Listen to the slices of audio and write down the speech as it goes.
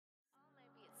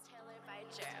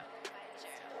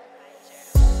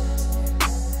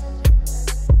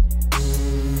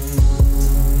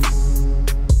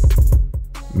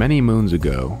Many moons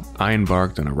ago, I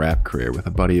embarked on a rap career with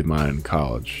a buddy of mine in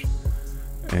college,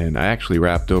 and I actually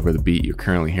rapped over the beat you're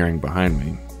currently hearing behind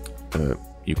me.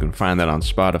 You can find that on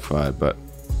Spotify, but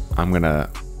I'm gonna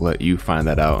let you find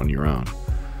that out on your own.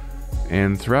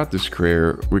 And throughout this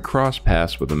career, we crossed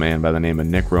paths with a man by the name of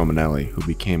Nick Romanelli, who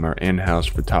became our in-house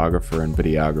photographer and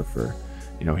videographer.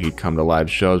 You know, he'd come to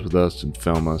live shows with us and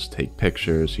film us, take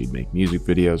pictures, he'd make music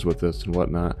videos with us and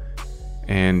whatnot.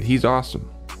 And he's awesome.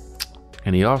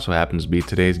 And he also happens to be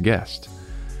today's guest.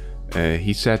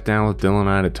 He sat down with Dylan and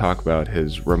I to talk about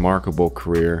his remarkable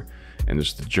career and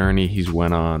just the journey he's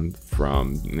went on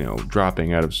from,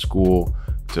 dropping out of school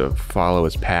to follow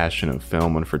his passion of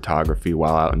film and photography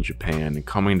while out in Japan and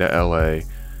coming to LA,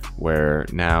 where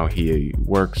now he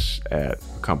works at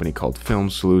a company called Film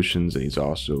Solutions, and he's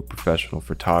also a professional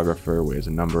photographer where he has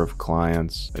a number of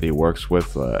clients that he works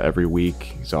with every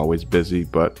week. He's always busy,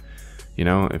 but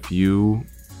if you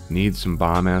need some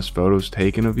bomb-ass photos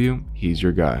taken of you, he's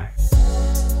your guy.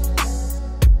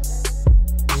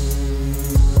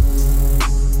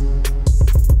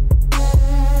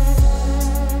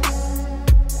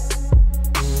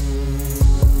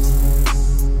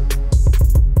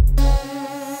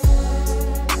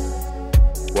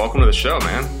 Welcome to the show,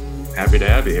 man. Happy to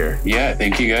have you here. Yeah,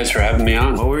 thank you guys for having me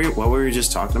on. What were we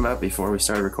just talking about before we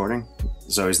started recording?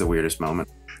 It's always the weirdest moment.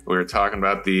 We were talking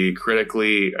about the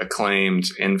critically acclaimed,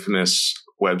 infamous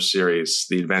web series,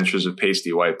 The Adventures of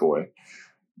Pasty White Boy,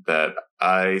 that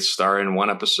I starred in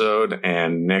one episode,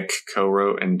 and Nick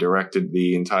co-wrote and directed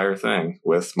the entire thing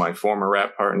with my former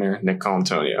rap partner, Nick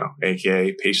Colantonio,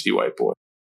 aka Pasty White Boy.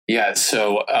 Yeah,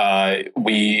 so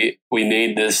we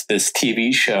made this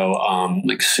TV show,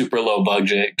 like super low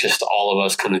budget, just all of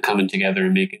us kind of coming together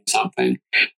and making something.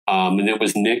 And it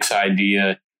was Nick's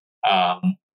idea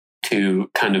to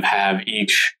kind of have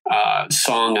each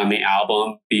song on the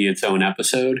album be its own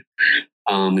episode.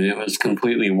 And it was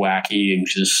completely wacky and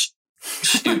just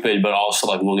stupid, but also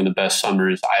like one of the best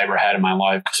summers I ever had in my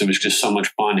life, because it was just so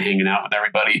much fun hanging out with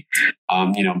everybody,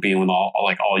 being with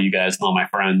all you guys and all my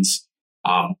friends.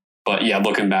 But yeah,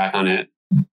 looking back on it,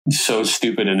 so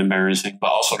stupid and embarrassing,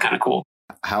 but also kind of cool.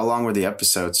 How long were the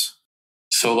episodes?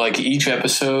 So like each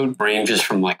episode ranges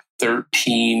from like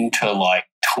 13 to like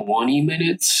 20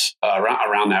 minutes,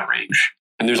 around that range.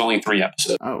 And there's only 3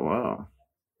 episodes. Oh, wow.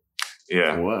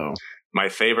 Yeah. Whoa. My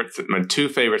two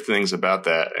favorite things about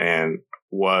that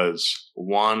was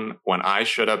one, when I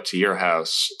showed up to your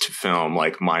house to film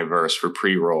like my verse for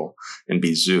pre-roll and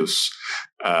be Zeus,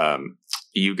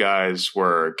 you guys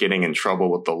were getting in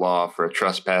trouble with the law for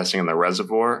trespassing in the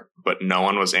reservoir, but no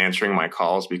one was answering my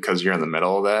calls because you're in the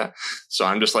middle of that. So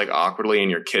I'm just like awkwardly in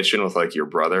your kitchen with like your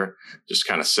brother, just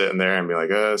kind of sitting there and be like,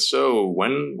 so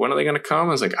when are they going to come?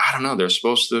 I was like, I don't know. They're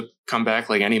supposed to come back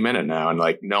like any minute now. And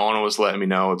like, no one was letting me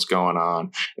know what's going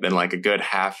on. And then like a good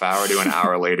half hour to an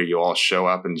hour later, you all show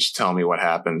up and just tell me what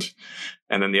happened.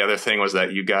 And then the other thing was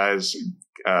that you guys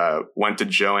went to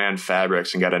Joann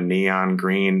Fabrics and got a neon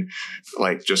green,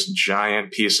 like just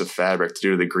giant piece of fabric to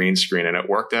do the green screen. And it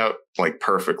worked out like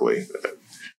perfectly.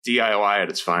 DIY at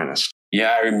its finest. Yeah,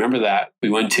 I remember that. We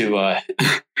went to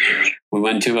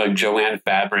Joann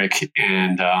Fabric,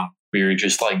 and we were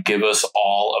just like, give us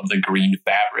all of the green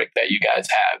fabric that you guys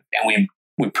have. And we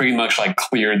pretty much like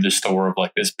cleared the store of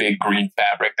like this big green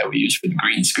fabric that we used for the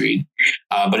green screen.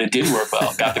 But it did work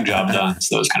well. Got the job done.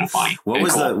 So that was kind of funny. What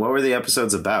were the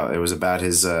episodes about? It was about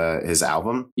his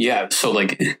album? Yeah. So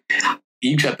like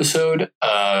each episode,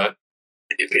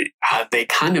 they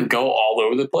kind of go all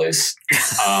over the place.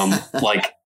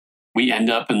 Like we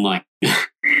end up in like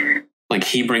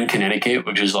Hebron, Connecticut,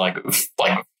 which is like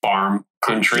farm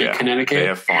country, Connecticut. They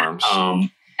have farms.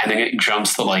 And then it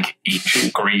jumps to like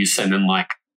ancient Greece, and then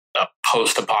like a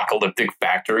post-apocalyptic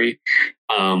factory.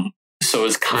 So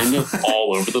it's kind of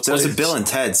all over the place. So it's a Bill and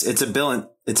Ted's. It's a Bill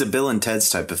and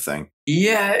Ted's type of thing.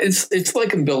 Yeah, it's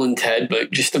like a Bill and Ted, but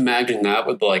just imagine that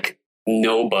with like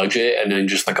no budget, and then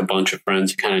just like a bunch of friends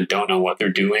who kind of don't know what they're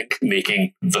doing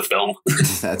making the film.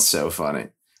 That's so funny.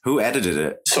 Who edited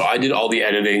it? So I did all the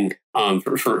editing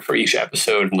for each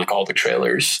episode and like all the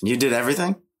trailers. You did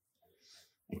everything?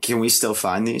 Can we still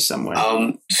find these somewhere?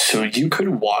 So you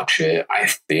could watch it, I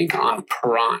think, on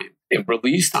Prime. It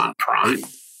released on Prime.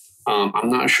 I'm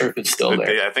not sure if it's still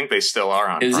there. I think they still are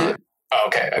on Is Prime. It? Oh,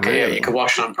 okay. Really? Yeah, you can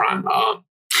watch it on Prime.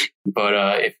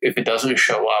 But if it doesn't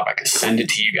show up, I can send it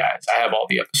to you guys. I have all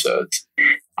the episodes.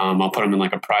 I'll put them in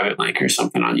like a private link or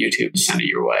something on YouTube to send it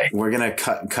your way. We're going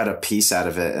to cut a piece out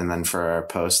of it. And then for our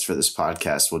post for this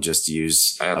podcast, we'll just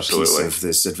use a piece of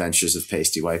this Adventures of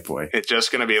Pasty White Boy. It's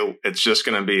just going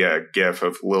to be a gif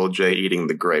of Lil J eating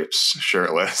the grapes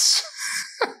shirtless.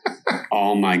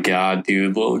 Oh my God,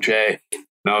 dude. Lil J.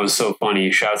 That was so funny.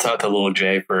 Shouts out to Lil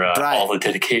J for all the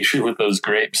dedication with those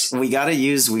grapes. We gotta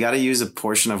use a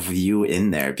portion of you in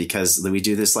there because we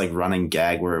do this like running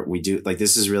gag where we do like,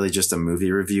 this is really just a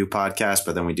movie review podcast,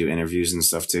 but then we do interviews and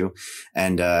stuff too.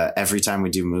 And every time we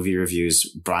do movie reviews,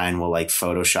 Brian will like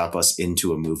Photoshop us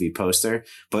into a movie poster,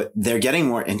 but they're getting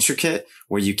more intricate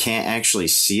where you can't actually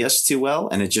see us too well.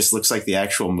 And it just looks like the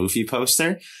actual movie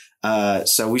poster.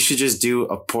 So we should just do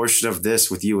a portion of this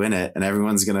with you in it and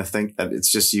everyone's going to think that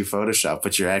it's just you Photoshop,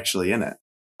 but you're actually in it.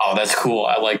 Oh, that's cool.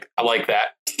 I like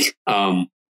that.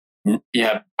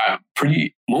 Yeah, I'm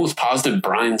most positive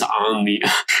Brian's on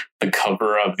the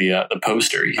cover of the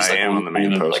poster. He's like on the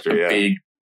main poster, like the big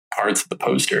parts of the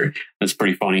poster. That's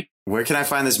pretty funny. Where can I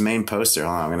find this main poster?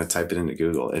 Hold on, I'm going to type it into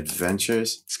Google.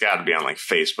 Adventures. It's got to be on like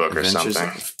Facebook or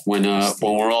something. When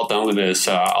we're all done with this,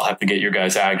 I'll have to get your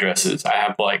guys' addresses. I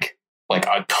have like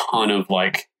a ton of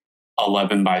like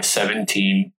 11 by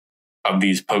 17 of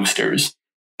these posters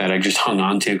that I just hung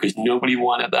on to because nobody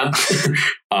wanted them.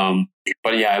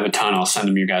 But yeah, I have a ton. I'll send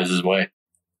them your guys' way.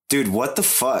 Dude, what the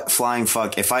fuck? Flying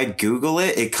fuck. If I Google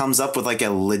it, it comes up with like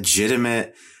a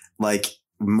legitimate like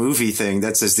movie thing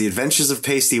that says The Adventures of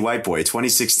Pasty White Boy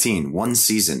 2016, 1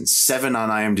 season, 7 on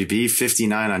IMDb,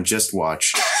 59 on Just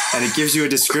Watch, and it gives you a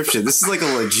description. This is like a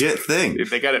legit thing.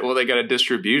 They got a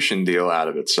distribution deal out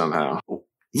of it somehow.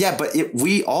 Yeah, but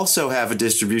we also have a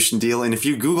distribution deal, and if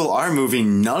you Google our movie,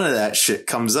 none of that shit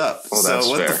comes up. Well, that's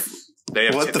fair. They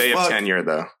have tenure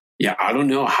though. Yeah, I don't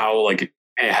know how like it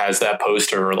has that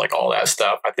poster or like all that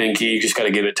stuff. I think you just got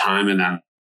to give it time, and then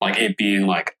like it being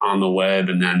like on the web,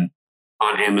 and then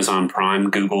on Amazon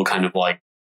Prime, Google kind of like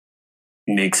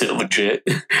makes it legit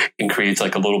and creates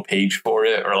like a little page for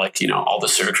it, or like, all the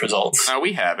search results. No,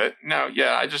 we have it. No,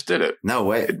 yeah, I just did it. No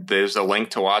way. There's a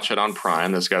link to watch it on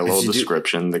Prime. That's got a little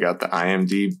description. They got the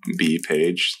IMDb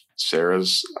page.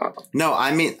 Sarah's. No,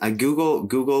 I mean, I Google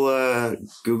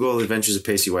Adventures of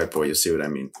Pasty White Boy. You'll see what I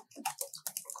mean.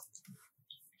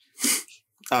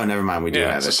 Oh, never mind. We do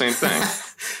have it's the same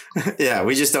thing. Yeah,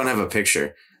 we just don't have a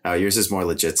picture. Oh, yours is more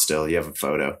legit still. You have a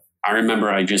photo. I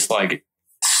remember I just like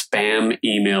spam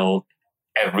emailed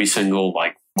every single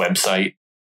like website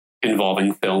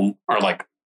involving film or like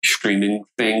streaming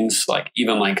things, like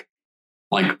even like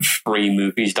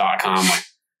freemovies.com, like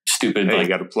stupid you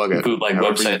got to plug it bootleg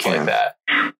websites like that.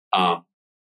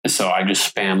 So I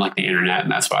just spam like the internet,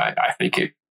 and that's why I think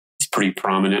it's pretty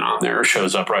prominent on there, or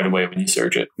shows up right away when you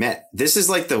search it. Man, this is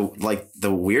like the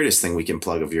weirdest thing we can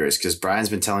plug of yours, because Brian's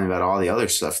been telling me about all the other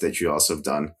stuff that you also have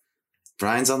done.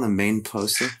 Brian's on the main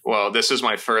poster. Well, this is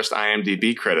my first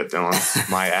IMDb credit, Dylan.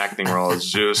 My acting role is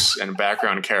Zeus and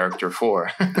background character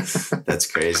 4. That's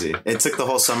crazy. It took the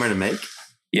whole summer to make?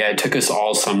 Yeah, it took us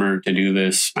all summer to do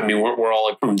this. I mean, we're all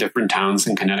like from different towns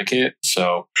in Connecticut.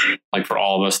 So like for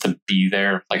all of us to be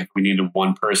there, like if we needed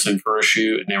one person for a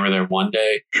shoot and they were there one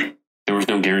day, there was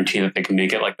no guarantee that they could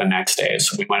make it like the next day.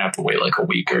 So we might have to wait like a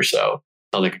week or so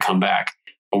until they could come back.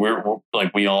 But we're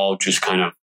like, we all just kind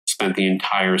of spent the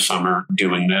entire summer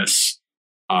doing this.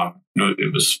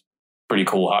 It was pretty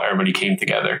cool how everybody came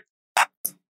together.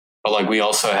 But like we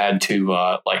also had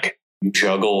to like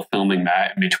juggle filming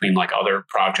that in between like other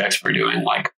projects we're doing.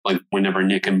 Like whenever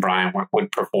Nick and Brian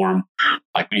would perform,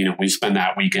 like, we spend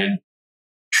that weekend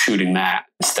shooting that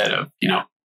instead of,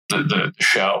 the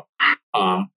show.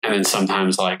 And then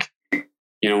sometimes like,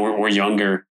 we're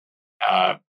younger.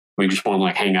 We just want to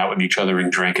like hang out with each other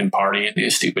and drink and party and do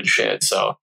stupid shit.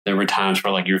 So there were times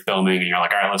where like you're filming and you're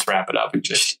like, all right, let's wrap it up and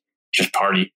just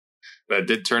party. That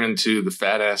did turn into the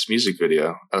fat ass music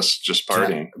video. Us just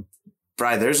partying.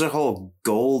 Brian, there's a whole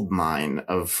gold mine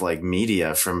of like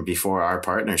media from before our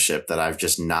partnership that I've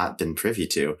just not been privy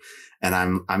to. And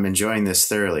I'm enjoying this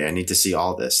thoroughly. I need to see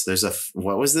all this.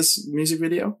 What was this music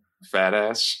video? Fat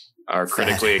Ass, our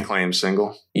critically acclaimed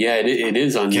single. Yeah, it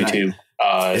is on YouTube.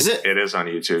 Is it? It is on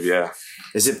YouTube, yeah.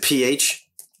 Is it PH?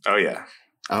 Oh, yeah.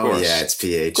 Oh, yeah, it's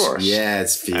PH. Of course. Yeah,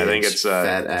 it's PH. I think it's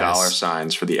dollar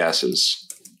signs for the S's.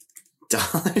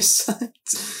 Dollar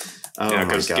signs? Oh, yeah,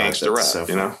 because gangster rap, so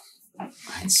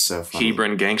It's so funny.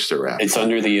 Hebron gangster rap. It's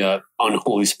under the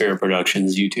Unholy Spirit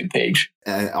Productions YouTube page.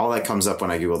 And all that comes up when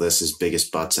I Google this is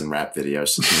biggest butts in rap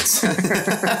videos.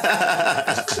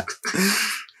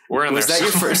 Was that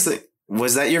your first thing?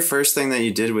 Was that your first thing that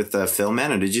you did with Film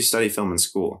Man, or did you study film in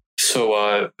school?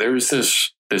 So there was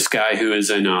this this guy who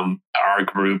is in our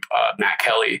group, Matt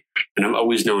Kelly, and I've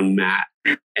always known Matt.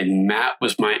 And Matt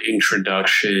was my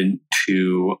introduction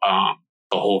to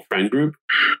the whole friend group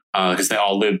because they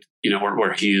all lived,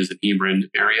 where he is in Hebron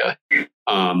area.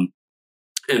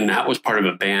 And Matt was part of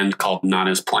a band called Not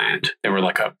As Planned. They were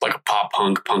like a pop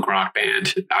punk rock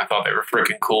band. I thought they were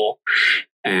freaking cool.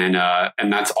 And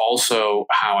that's also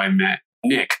how I met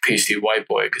Nick, Pasty White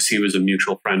Boy, because he was a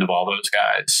mutual friend of all those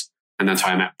guys. And that's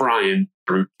how I met Brian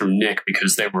through Nick,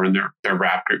 because they were in their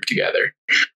rap group together.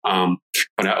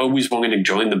 But I always wanted to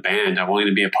join the band. I wanted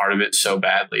to be a part of it so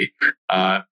badly.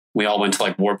 We all went to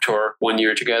like Warped Tour one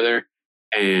year together,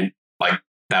 and like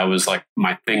that was like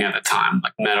my thing at the time,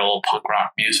 like metal, punk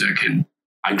rock music. And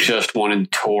I just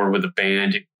wanted to tour with a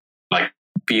band, like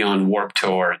be on Warped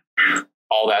Tour.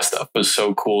 All that stuff was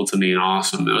so cool to me and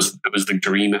awesome. It was the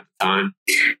dream at the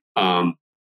time.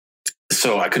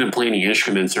 So I couldn't play any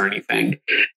instruments or anything.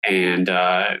 And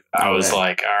I was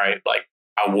like, all right, like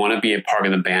I want to be a part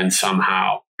of the band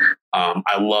somehow.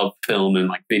 I love film and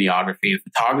like videography and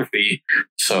photography.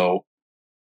 So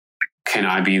can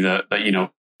I be the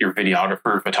your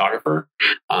videographer and photographer?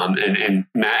 And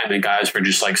Matt and the guys were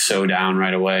just like so down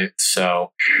right away.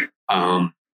 So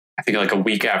I think like a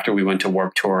week after we went to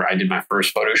Warped Tour, I did my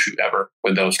first photo shoot ever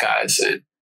with those guys. And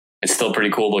it's still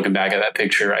pretty cool looking back at that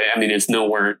picture. I mean, it's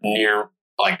nowhere near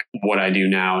like what I do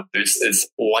now. It's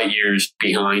light years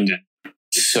behind and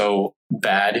so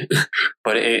bad,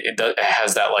 but it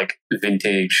has that like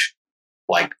vintage,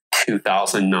 like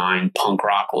 2009 punk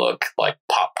rock look, like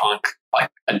pop punk, like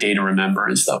A Day to Remember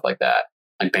and stuff like that,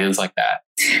 like bands like that.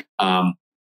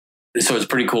 So it's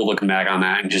pretty cool looking back on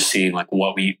that and just seeing like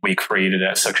what we created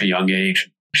at such a young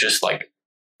age, just like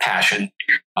passion,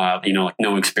 like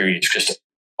no experience, just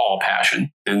all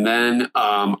passion. And then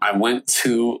I went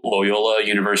to Loyola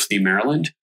University,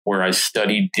 Maryland, where I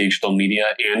studied digital media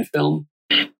and film.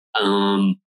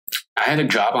 I had a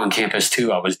job on campus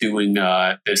too. I was doing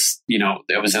this,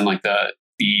 it was in like the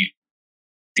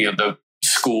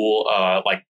school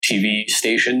like TV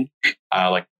station,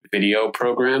 like video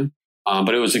program.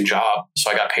 But it was a job,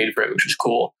 so I got paid for it, which was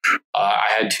cool. I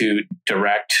had to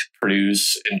direct,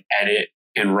 produce, and edit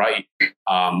and write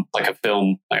like a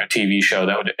film, like a TV show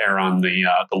that would air on the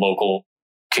local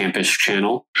campus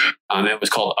channel. It was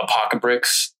called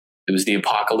Apocabricks. It was the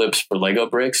apocalypse for Lego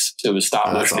bricks. So it was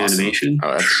stop motion animation.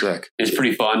 Oh, that's sick. It's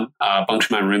pretty fun. A bunch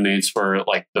of my roommates were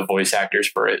like the voice actors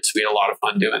for it, so we had a lot of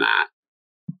fun doing that.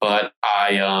 But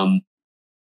I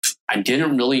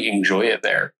didn't really enjoy it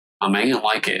there. I didn't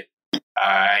like it.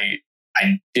 I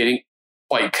didn't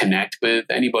quite connect with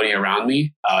anybody around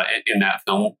me in that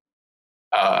film,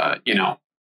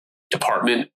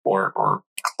 department or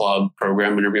club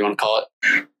program, whatever you want to call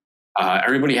it.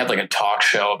 Everybody had like a talk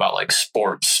show about like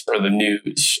sports or the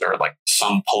news or like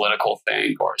some political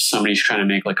thing, or somebody's trying to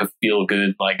make like a feel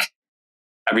good, like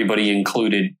everybody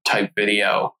included type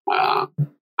video. I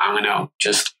don't know,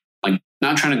 just like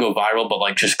not trying to go viral, but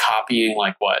like just copying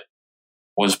like what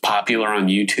was popular on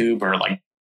YouTube or like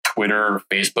Twitter or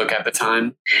Facebook at the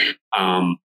time.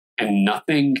 And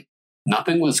nothing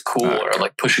was cool or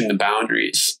like pushing the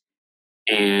boundaries.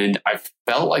 And I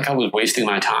felt like I was wasting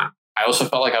my time. I also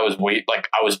felt like I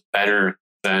was better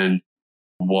than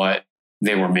what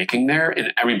they were making there,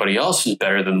 and everybody else was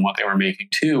better than what they were making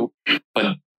too.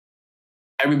 But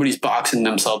everybody's boxing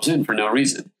themselves in for no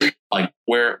reason. Like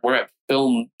we're at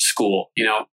film school,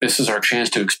 this is our chance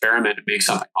to experiment and make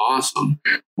something awesome.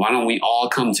 Why don't we all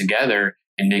come together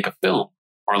and make a film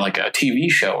or like a TV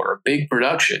show or a big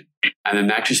production? And then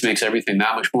that just makes everything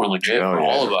that much more legit for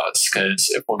all of us. Because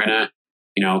if we're going to,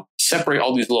 separate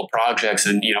all these little projects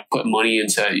and, put money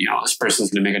into, this person's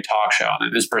going to make a talk show and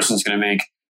then this person's going to make,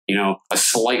 a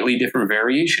slightly different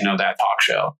variation of that talk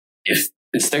show. If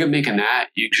instead of making that,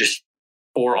 you just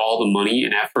pour all the money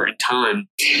and effort and time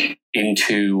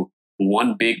into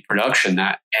one big production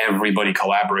that everybody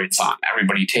collaborates on,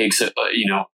 everybody takes a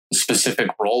specific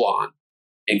role on.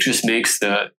 It just makes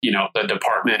the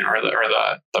department or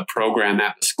the program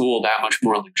at the school that much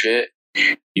more legit.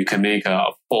 You can make a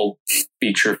full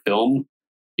feature film.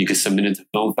 You can submit it to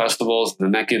film festivals, and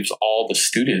then that gives all the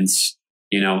students,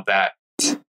 that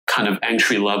kind of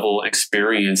entry level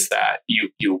experience that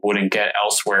you wouldn't get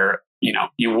elsewhere.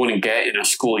 You wouldn't get in a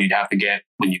school you'd have to get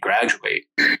when you graduate.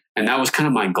 And that was kind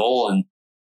of my goal. And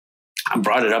I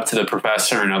brought it up to the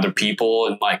professor and other people,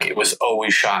 and like it was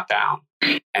always shot down.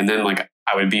 And then like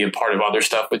I would be a part of other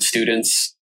stuff with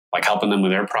students, like helping them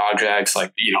with their projects,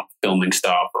 like, filming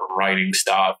stuff or writing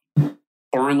stuff,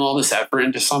 pouring all this effort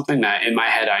into something that in my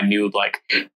head, I knew like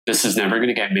this is never going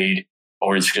to get made,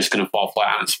 or it's just going to fall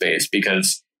flat on its face,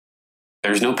 because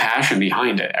there's no passion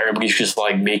behind it. Everybody's just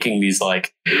like making these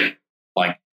like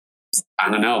I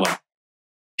don't know, like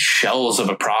shells of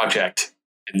a project,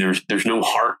 and there's no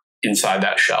heart inside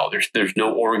that shell. There's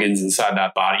no organs inside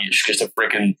that body. It's just a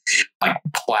freaking like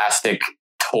plastic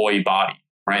toy body,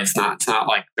 right? It's not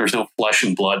like there's no flesh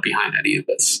and blood behind any of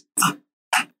this.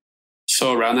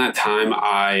 So around that time,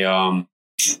 I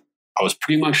was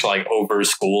pretty much like over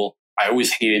school. I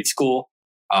always hated school.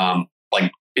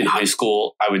 Like in high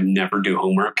school, I would never do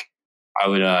homework. I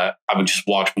would just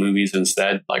watch movies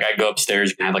instead. Like I'd go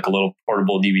upstairs and I had like a little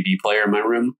portable DVD player in my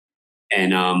room,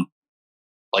 and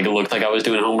like it looked like I was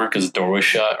doing homework because the door was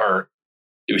shut, or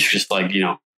it was just like, you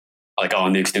know, like, oh,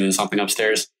 Nick's doing something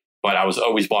upstairs. But I was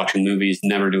always watching movies,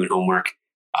 never doing homework.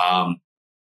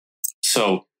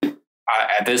 So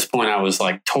at this point, I was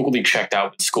like totally checked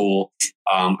out with school.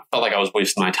 I felt like I was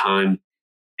wasting my time,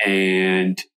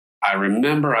 and I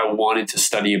remember I wanted to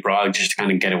study abroad just to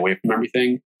kind of get away from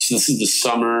everything. So this is the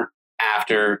summer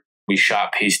after we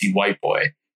shot Pasty White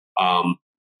Boy.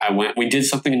 We did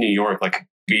something in New York. Like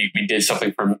we did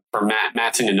something for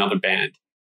Matt's in another band,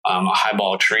 a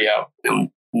highball trio. And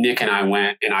Nick and I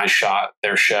went and I shot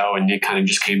their show, and Nick kind of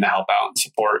just came to help out and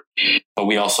support. But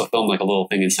we also filmed like a little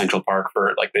thing in Central Park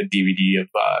for like the DVD of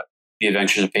The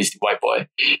Adventures of Pasty White Boy.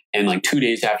 And like 2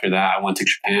 days after that, I went to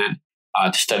Japan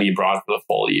to study abroad for the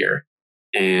full year.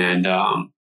 And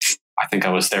I think I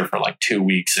was there for like 2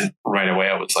 weeks, and right away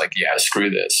I was like, yeah, screw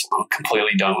this. I'm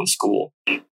completely done with school.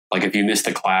 Like if you missed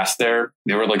a class there,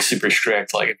 they were like super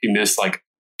strict. Like if you missed like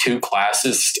 2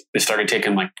 classes, they started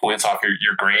taking like points off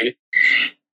your grade.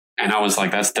 And I was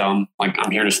like, that's dumb. Like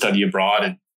I'm here to study abroad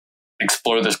and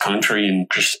explore this country and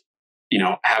just, you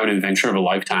know, have an adventure of a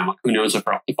lifetime. Like who knows if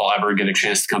I'll ever get a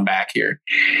chance to come back here.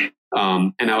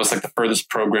 And that was like the furthest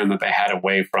program that they had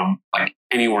away from like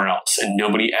anywhere else, and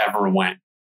nobody ever went.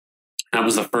 And I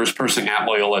was the first person at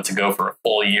Loyola to go for a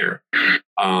full year.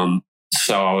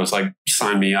 So I was like,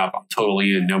 sign me up. I'm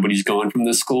totally in. Nobody's going from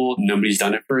this school. Nobody's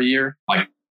done it for a year. Like,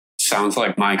 sounds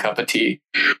like my cup of tea.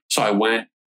 So I went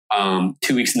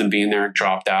 2 weeks into being there,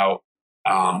 dropped out,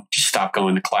 just stopped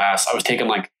going to class. I was taking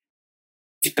like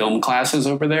film classes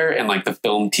over there, and like the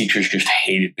film teachers just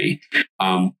hated me.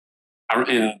 And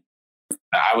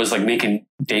I was like making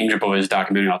Danger Boys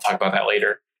documentary. I'll talk about that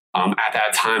later. At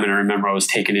that time, and I remember I was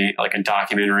taking a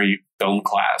documentary film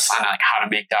class on like how to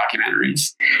make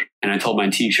documentaries. And I told my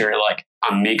teacher, like,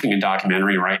 I'm making a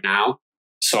documentary right now,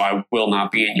 so I will not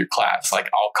be in your class. Like,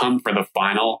 I'll come for the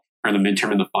final or the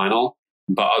midterm and the final,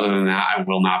 but other than that, I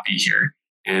will not be here.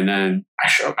 And then I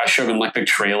showed him like the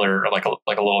trailer or like a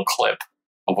little clip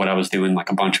of what I was doing, like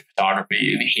a bunch of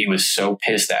photography, and he was so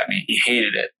pissed at me. He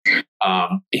hated it.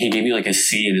 He gave me like a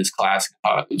C in his class. I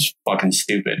thought it was fucking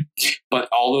stupid. But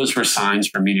all those were signs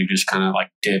for me to just kind of like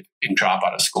dip and drop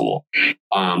out of school.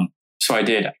 So I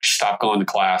did. I stopped going to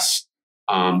class.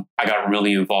 I got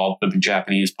really involved with the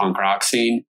Japanese punk rock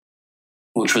scene,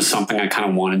 which was something I kind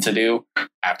of wanted to do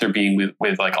after being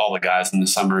with like all the guys in the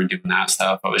summer and doing that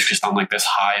stuff. I was just on like this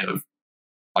high of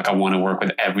like, I want to work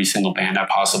with every single band I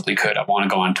possibly could. I want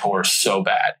to go on tour so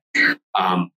bad.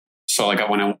 So like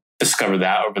when I discovered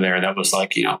that over there, that was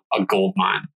like, you know, a gold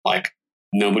mine. Like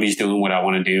nobody's doing what I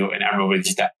want to do, and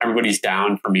everybody's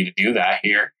down for me to do that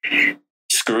here.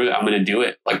 Screw it, I'm going to do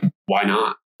it. Like, why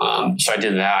not? So I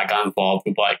did that. I got involved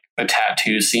with like the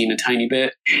tattoo scene a tiny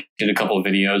bit. Did a couple of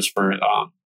videos for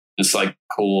this like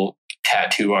cool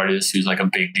tattoo artist who's like a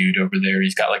big dude over there.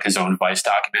 He's got like his own Vice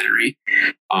documentary.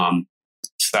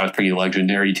 So that was pretty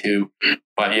legendary too.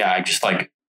 But yeah, I just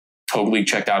like totally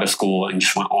checked out of school and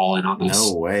just went all in on this.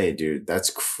 No way, dude. That's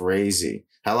crazy.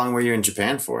 How long were you in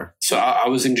Japan for? So I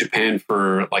was in Japan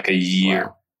for like a year.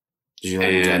 Wow. Did you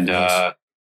learn Japanese?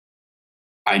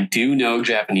 I do know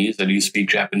Japanese. I do speak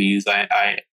Japanese.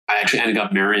 I actually ended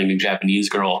up marrying a Japanese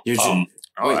girl. Wait,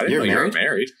 I didn't know you were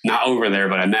married. Not over there,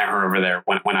 but I met her over there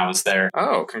when I was there.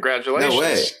 Oh, congratulations. No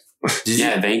way.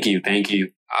 Yeah, thank you.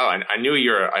 Oh, I knew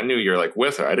you're like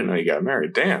with her. I didn't know you got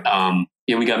married. Damn.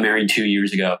 Yeah, we got married 2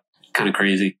 years ago. Kind of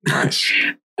crazy. Nice.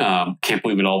 Can't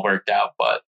believe it all worked out,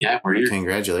 but yeah, we're here.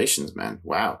 Congratulations, man.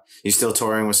 Wow. You still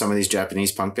touring with some of these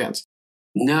Japanese punk bands?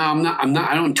 No, I'm not.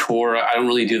 I don't tour. I don't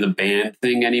really do the band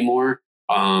thing anymore.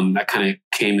 That kind of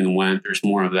came and went. There's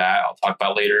more of that I'll talk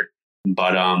about later.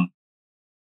 But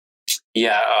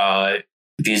yeah,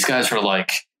 these guys were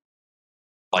like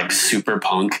super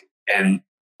punk, and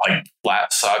like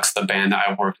Flat Sucks, the band that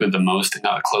I worked with the most and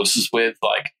got the closest with,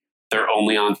 like they're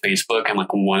only on Facebook, and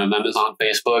like one of them is on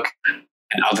Facebook.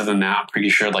 And other than that, I'm pretty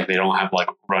sure like they don't have like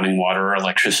running water or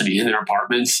electricity in their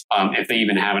apartments, if they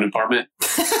even have an apartment.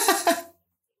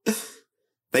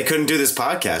 They they couldn't do this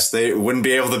podcast. They wouldn't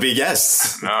be able to be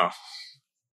guests. No.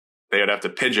 They would have to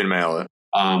pigeon mail it.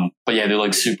 But yeah, they're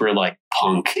like super like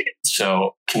punk.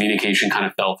 So communication kind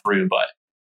of fell through. But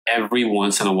every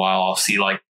once in a while, I'll see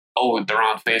like, oh, they're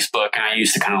on Facebook. And I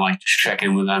used to kind of like just check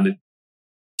in with them and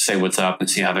say what's up and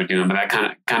see how they're doing. But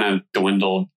that kind of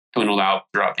dwindled out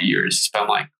throughout the years. It's been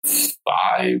like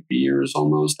 5 years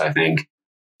almost, I think,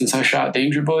 since I shot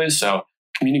Danger Boys. So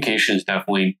communication is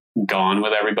definitely gone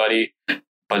with everybody.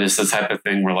 But it's the type of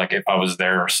thing where like if I was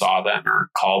there or saw them or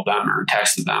called them or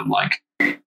texted them, like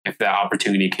if that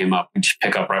opportunity came up, we'd just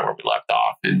pick up right where we left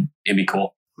off and it'd be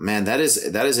cool. Man, that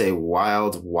is a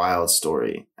wild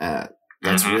story.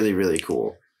 That's really, really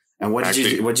cool. And what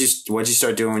did you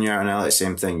start doing when you're out in LA?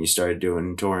 Same thing. You started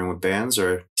doing touring with bands,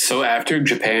 or? So after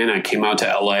Japan, I came out to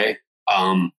LA.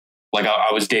 Like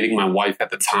I was dating my wife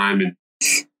at the time, and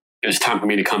it was time for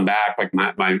me to come back. Like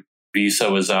my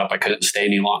visa was up. I couldn't stay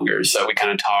any longer. So we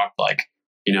kind of talked like,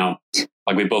 you know,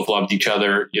 like we both loved each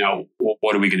other. You know,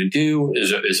 what are we going to do?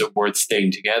 Is it worth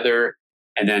staying together?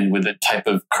 And then with the type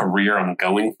of career I'm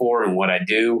going for and what I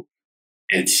do,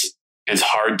 it's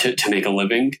hard to make a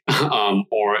living,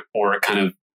 or kind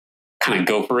of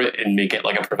go for it and make it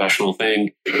like a professional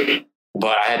thing.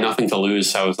 But I had nothing to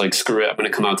lose. So I was like, screw it. I'm going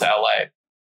to come out to LA.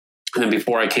 And then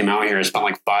before I came out here, I spent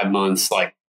like 5 months,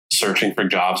 like searching for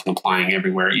jobs and applying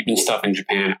everywhere, even stuff in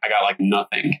Japan. I got like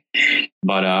nothing,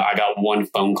 but I got one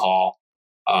phone call,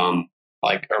 or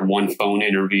one phone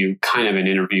interview, kind of an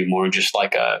interview, more just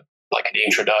like an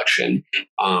introduction,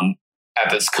 at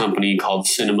this company called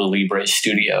Cinema Libre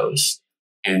Studios,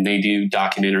 and they do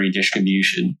documentary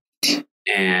distribution.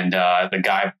 And the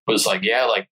guy was like, yeah,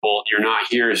 like, well, you're not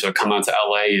here, so come out to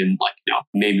LA and like, you know,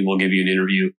 maybe we'll give you an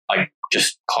interview. Like,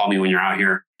 just call me when you're out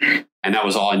here. And that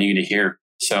was all I needed to hear.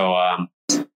 So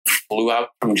flew out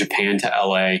from Japan to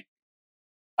LA.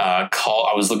 I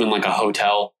was living in like a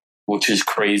hotel, which is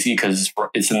crazy because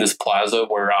it's in this plaza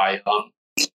where I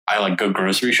like go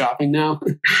grocery shopping now.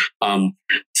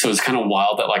 So it's kind of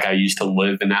wild that like I used to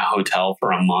live in that hotel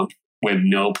for a month with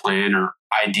no plan or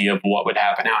idea of what would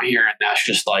happen out here. And that's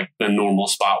just like the normal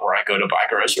spot where I go to buy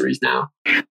groceries now.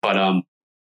 But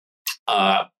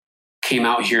came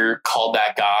out here, called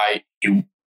that guy. He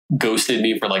ghosted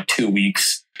me for like 2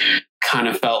 weeks. Kind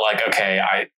of felt like, okay,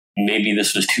 maybe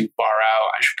this was too far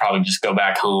out. I should probably just go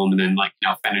back home and then like, you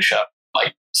know, finish up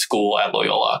like school at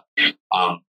Loyola.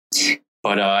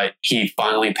 But he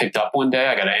finally picked up one day.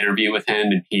 I got an interview with him,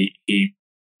 and he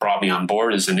brought me on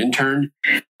board as an intern.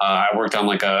 I worked on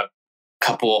like a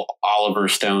couple Oliver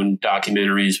Stone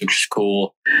documentaries, which is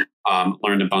cool.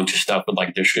 Learned a bunch of stuff with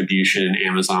like distribution and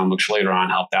Amazon, which later on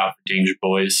helped out for Danger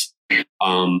Boys.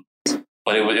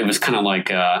 But it was kind of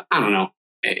like, I don't know.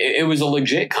 It was a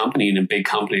legit company and a big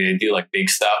company. They do like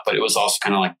big stuff, but it was also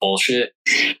kind of like bullshit.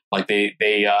 Like they're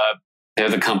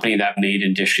the company that made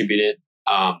and distributed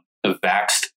the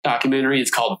Vaxxed documentary.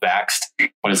 It's called Vaxxed,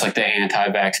 but it's like the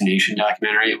anti-vaccination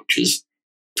documentary, which is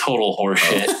total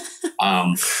horseshit.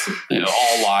 You know,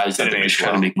 all lies that they're just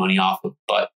trying to make money off of.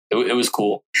 But it was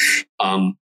cool.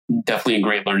 Definitely a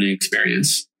great learning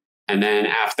experience. And then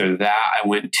after that, I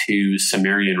went to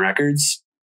Sumerian Records,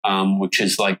 which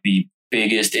is like the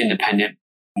biggest independent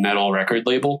metal record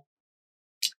label.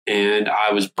 And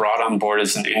I was brought on board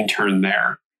as an intern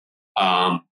there.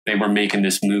 They were making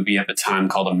this movie at the time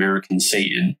called American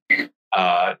Satan.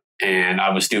 And I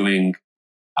was doing,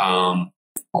 what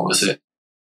was it?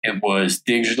 It was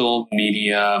digital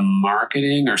media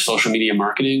marketing or social media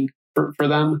marketing for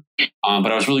them.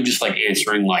 But I was really just like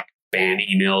answering like fan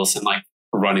emails and like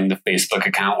running the Facebook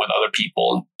account with other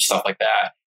people and stuff like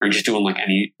that. Or just doing like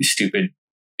any stupid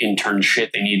intern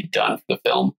shit they needed done for the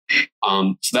film.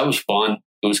 So that was fun.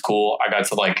 It was cool. I got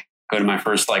to like go to my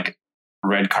first like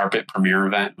red carpet premiere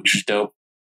event, which was dope.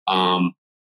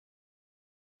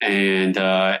 And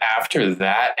after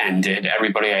that ended,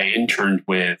 everybody I interned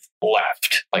with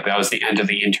left. Like that was the end of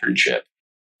the internship.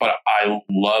 But I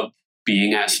loved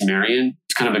being at Sumerian.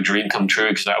 It's kind of a dream come true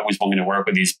because I always wanted to work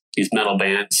with these metal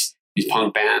bands, these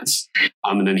punk bands.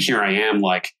 And then here I am,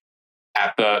 like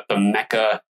at the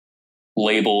Mecca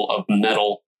label of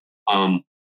metal,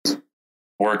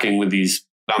 working with these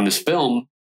on this film,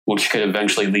 which could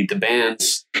eventually lead to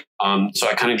bands. So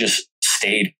I kind of just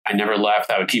stayed. I never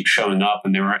left. I would keep showing up,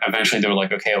 and they were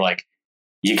like, okay, like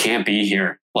you can't be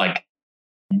here. Like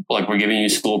we're giving you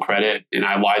school credit. And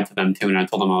I lied to them too. And I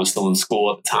told them I was still in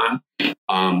school at the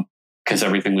time. Cause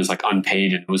everything was like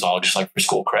unpaid and it was all just like for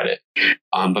school credit.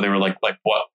 But they were like,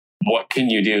 what can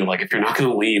you do? Like, if you're not going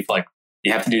to leave, like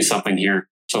you have to do something here.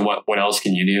 So what else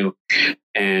can you do?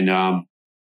 And,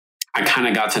 I kind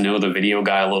of got to know the video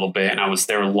guy a little bit, and I was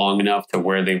there long enough to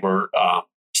where they were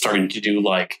starting to do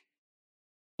like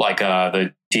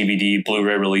the DVD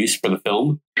Blu-ray release for the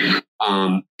film.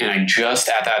 And I just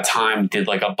at that time did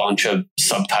like a bunch of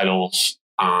subtitles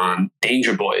on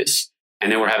Danger Boys,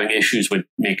 and they were having issues with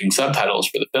making subtitles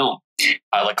for the film,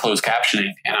 like closed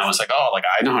captioning. And I was like, oh, like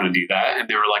I know how to do that. And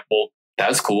they were like, well,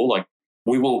 that's cool. Like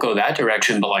we won't go that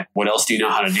direction, but like, what else do you know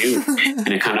how to do? And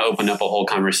it kind of opened up a whole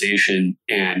conversation.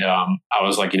 And I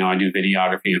was like, I do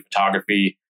videography and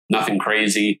photography, nothing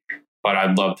crazy, but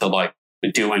I'd love to like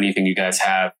do anything you guys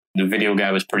have. The video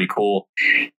guy was pretty cool.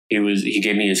 He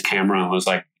gave me his camera and was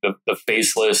like the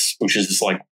Faceless, which is this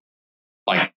like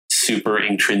super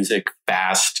intrinsic,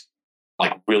 fast,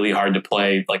 like really hard to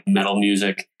play, like metal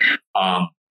music,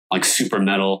 like super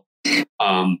metal. There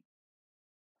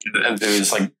was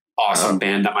this like awesome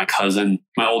band that my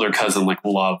older cousin like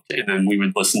loved, and then we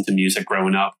would listen to music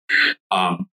growing up.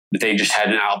 They just had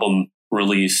an album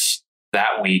release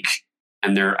that week,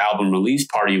 and their album release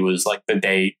party was like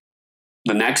the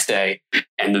next day,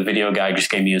 and the video guy just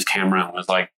gave me his camera and was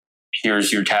like,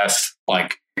 here's your test,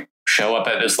 like show up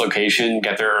at this location,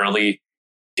 get there early,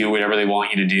 do whatever they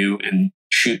want you to do, and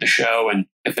shoot the show. And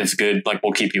if it's good, like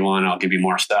we'll keep you on, I'll give you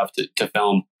more stuff to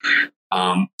film.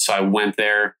 So I went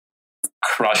there,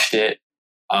 crushed it.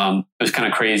 It was kind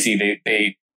of crazy.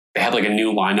 They had like a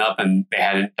new lineup, and they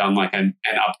hadn't done like an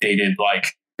updated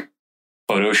like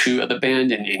photo shoot of the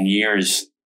band in years.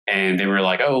 And they were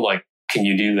like, oh, like, can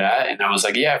you do that? And I was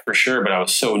like, yeah, for sure. But I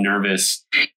was so nervous.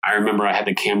 I remember I had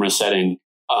the camera setting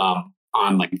on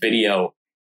like video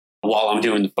while I'm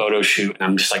doing the photo shoot, and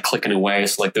I'm just like clicking away.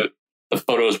 So like the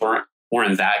photos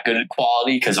weren't that good at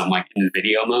quality because I'm like in the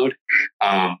video mode.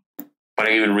 But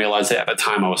I even realized it at the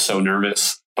time. I was so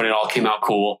nervous, but it all came out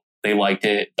cool. They liked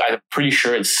it. I'm pretty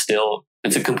sure it's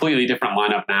a completely different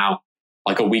lineup now.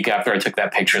 Like a week after I took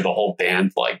that picture, the whole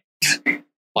band broke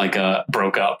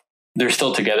up. They're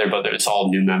still together, but it's all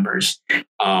new members.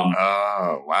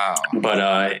 Oh, wow.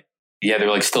 But yeah, they're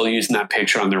like still using that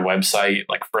picture on their website,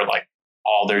 like for like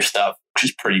all their stuff, which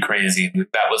is pretty crazy.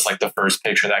 That was like the first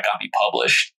picture that got me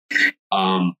published.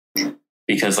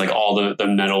 Because like all the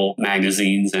metal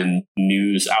magazines and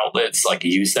news outlets like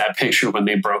used that picture when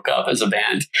they broke up as a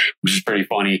band, which is pretty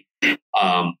funny.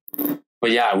 But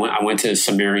yeah, I went to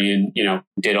Sumerian,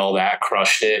 did all that,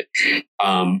 crushed it.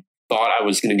 Thought I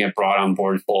was going to get brought on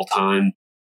board full time.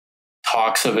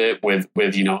 Talks of it with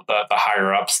the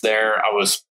higher ups there. I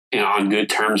was on good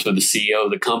terms with the CEO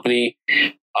of the company,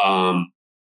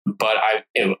 but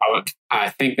I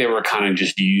think they were kind of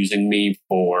just using me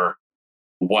for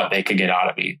what they could get out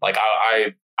of me. Like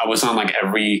I was on like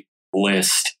every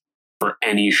list for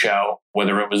any show,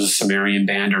 whether it was a Sumerian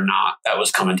band or not, that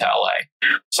was coming to LA.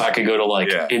 So I could go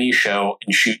to any show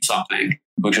and shoot something,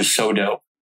 which was so dope.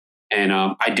 And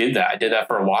I did that. I did that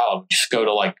for a while. I would just go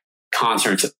to like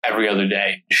concerts every other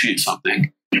day and shoot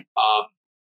something.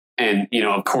 And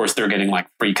of course they're getting like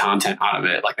free content out of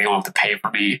it. Like they don't have to pay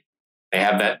for me. They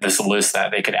have this list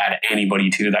that they could add anybody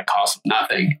to that costs them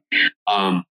nothing.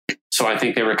 So I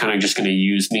think they were kind of just going to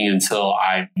use me until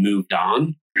I moved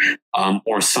on,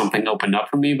 or something opened up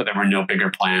for me, but there were no bigger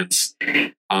plans.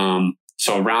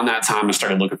 So around that time, I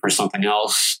started looking for something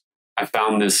else. I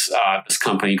found this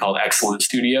company called Excellent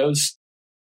Studios.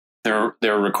 They're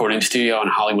a recording studio on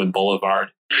Hollywood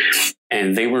Boulevard,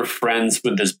 and they were friends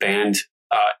with this band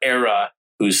Era,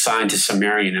 who's signed to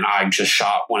Sumerian, and I just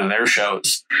shot one of their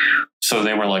shows. So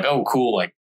they were like, "Oh, cool!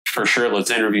 Like for sure,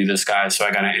 let's interview this guy." So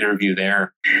I got an interview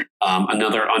there,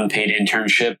 another unpaid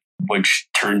internship, which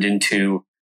turned into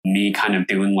me kind of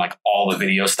doing like all the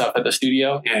video stuff at the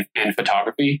studio and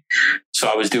photography. So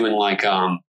I was doing like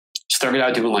started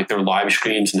out doing like their live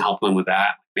streams and helping them with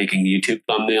that, making YouTube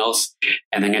thumbnails.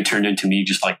 And then it turned into me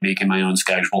just like making my own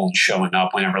schedule and showing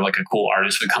up whenever like a cool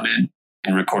artist would come in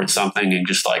and record something and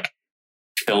just like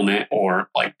film it or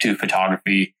like do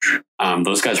photography.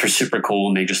 Those guys were super cool,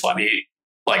 and they just let me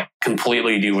like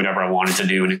completely do whatever I wanted to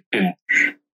do and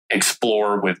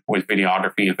explore with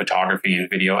videography and photography and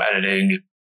video editing.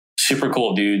 Super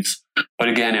cool dudes. But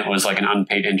again, it was like an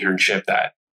unpaid internship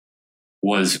that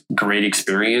was great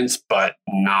experience, but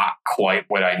not quite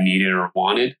what I needed or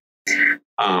wanted.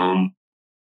 So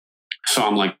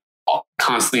I'm like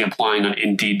constantly applying on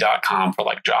Indeed.com for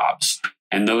like jobs.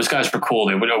 And those guys were cool.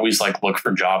 They would always like look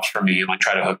for jobs for me and like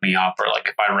try to hook me up. Or like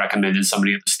if I recommended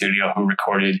somebody at the studio who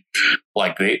recorded,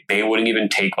 like they wouldn't even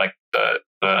take like the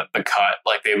cut.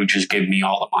 Like they would just give me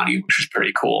all the money, which was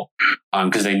pretty cool.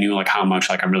 Cause they knew like how much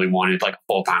like I really wanted like a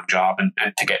full-time job and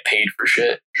to get paid for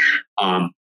shit.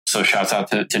 So shouts out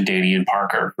to Danny and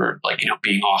Parker for like,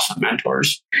 being awesome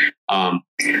mentors.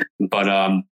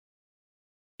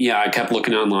 Yeah, I kept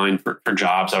looking online for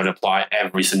jobs. I would apply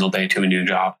every single day to a new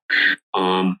job.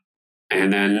 And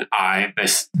then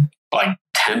this like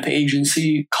temp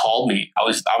agency called me. I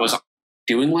was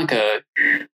doing like a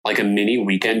mini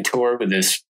weekend tour with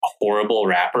this horrible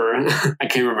rapper. I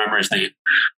can't remember his name.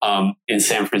 In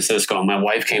San Francisco. And my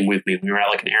wife came with me. We were at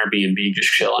like an Airbnb just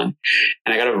chilling.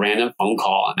 And I got a random phone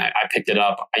call and I picked it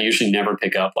up. I usually never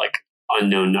pick up like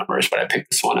unknown numbers, but I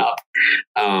picked this one up.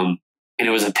 And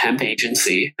it was a temp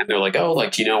agency. And they're like, oh,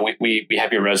 like, we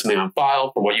have your resume on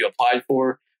file for what you applied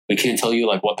for. We can't tell you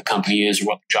like what the company is or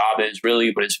what the job is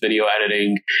really, but it's video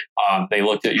editing. They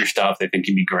looked at your stuff. They think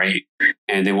you'd be great.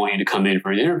 And they want you to come in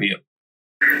for an interview.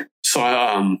 So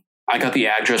I got the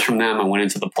address from them. I went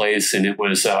into the place and it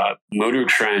was Motor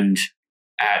Trend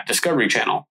at Discovery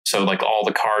Channel. So like all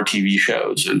the car TV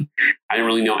shows. And I didn't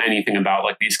really know anything about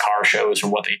like these car shows or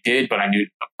what they did, but I knew,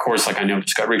 of course, like I know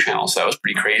Discovery Channel. So that was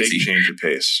pretty crazy. Big change of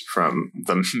pace from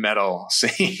the metal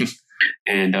scene.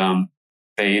 And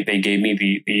they gave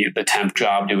me the temp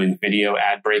job doing video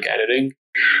ad break editing.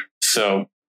 So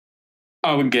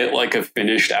I would get like a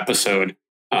finished episode.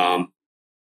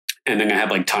 And then I had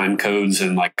like time codes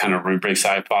and like kind of rubrics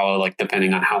I follow, like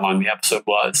depending on how long the episode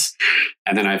was.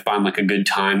 And then I find like a good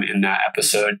time in that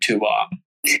episode to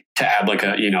add like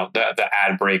a, the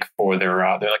ad break for their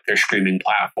streaming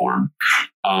platform,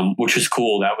 which is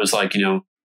cool. That was like,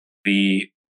 the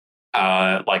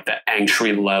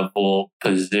entry level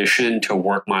position to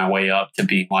work my way up to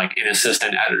being like an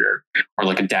assistant editor or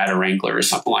like a data wrangler or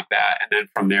something like that. And then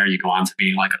from there you go on to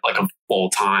being like a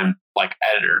full-time like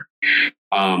editor.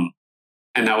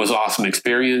 And that was awesome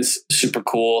experience. Super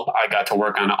cool. I got to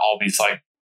work on all these like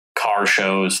car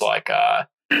shows, like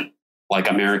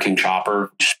American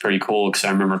Chopper, which is pretty cool. Cause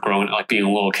I remember being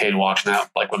a little kid watching that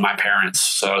like with my parents.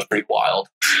 So it was pretty wild.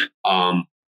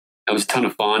 It was a ton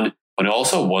of fun, but it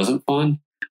also wasn't fun.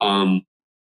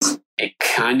 It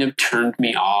kind of turned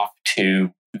me off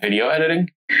to video editing.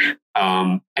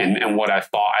 And what I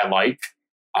thought I liked.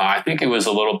 I think it was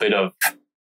a little bit of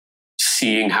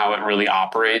seeing how it really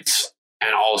operates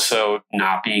and also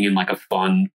not being in like a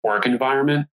fun work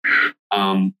environment.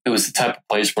 It was the type of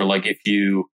place where like if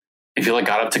you like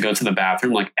got up to go to the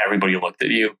bathroom, like everybody looked at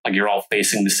you, like you're all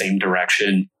facing the same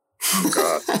direction. Oh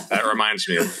God, that reminds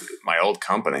me of my old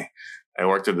company. I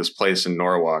worked at this place in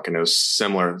Norwalk and it was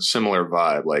similar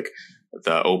vibe, like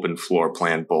the open floor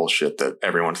plan bullshit that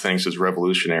everyone thinks is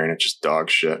revolutionary and it's just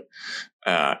dog shit.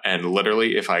 And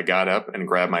literally, if I got up and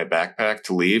grabbed my backpack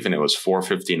to leave and it was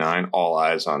 4:59, all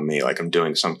eyes on me, like I'm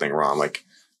doing something wrong. Like,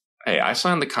 hey, I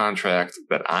signed the contract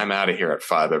that I'm out of here at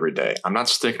 5 every day. I'm not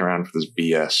sticking around for this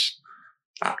BS.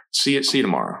 See you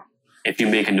tomorrow. If you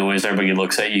make a noise, everybody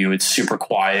looks at you. It's super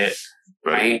quiet.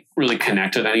 Right. I ain't really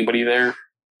connected with anybody there.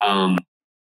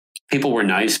 People were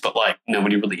nice, but like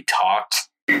nobody really talked,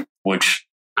 which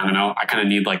I don't know. I kind of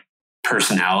need like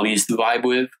personalities to vibe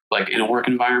with, like in a work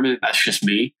environment. That's just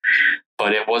me.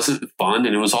 But it wasn't fun.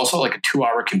 And it was also like a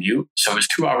 2-hour commute. So it was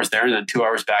 2 hours there and then 2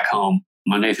 hours back home,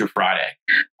 Monday through Friday.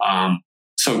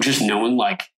 So just knowing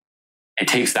like it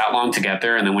takes that long to get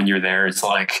there. And then when you're there, it's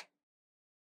like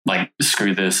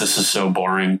screw this. This is so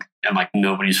boring. And like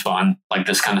nobody's fun. Like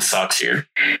this kind of sucks here.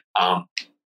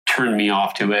 Turned me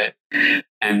off to it.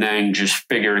 And then just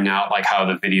figuring out like how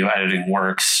the video editing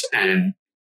works. And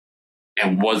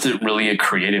it wasn't really a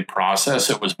creative process.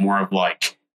 It was more of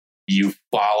like you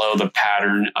follow the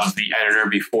pattern of the editor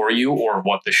before you or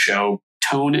what the show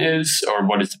tone is or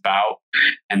what it's about.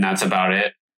 And that's about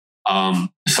it.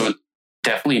 So it's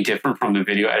definitely different from the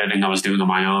video editing I was doing on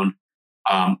my own.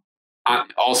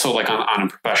 Also like on a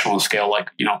professional scale, like,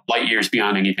 light years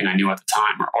beyond anything I knew at the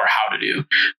time or how to do.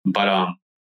 But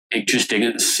it just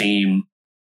didn't seem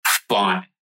fun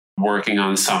working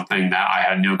on something that I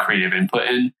had no creative input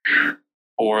in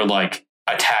or like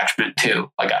attachment to.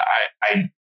 Like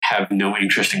I have no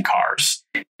interest in cars.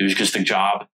 It was just a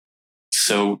job.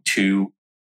 So to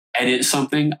edit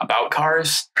something about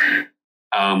cars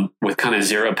with kind of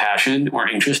zero passion or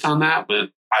interest on that,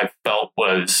 I felt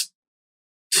was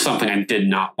something I did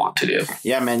not want to do.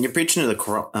 Yeah, man, you're preaching to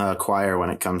the choir when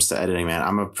it comes to editing, man.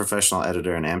 I'm a professional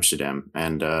editor in Amsterdam,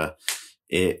 and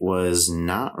it was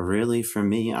not really for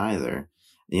me either.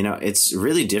 It's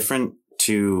really different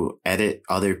to edit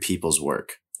other people's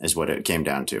work is what it came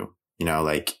down to.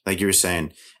 Like you were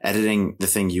saying, editing the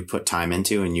thing you put time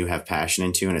into and you have passion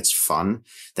into and it's fun,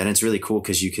 then it's really cool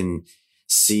because you can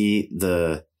see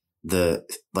the the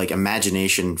like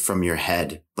imagination from your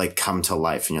head like come to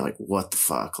life, and you're like, what the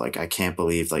fuck? Like, I can't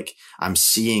believe like I'm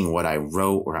seeing what I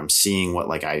wrote, or I'm seeing what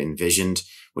like I envisioned,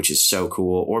 which is so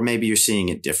cool. Or maybe you're seeing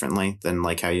it differently than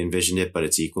like how you envisioned it, but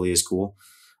it's equally as cool.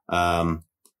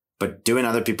 But doing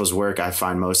other people's work, I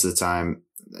find most of the time,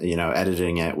 you know,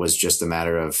 editing it was just a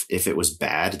matter of, if it was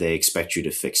bad, they expect you to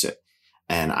fix it.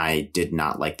 And I did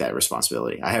not like that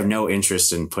responsibility. I have no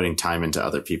interest in putting time into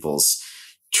other people's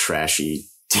trashy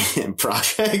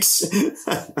projects.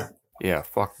 Yeah,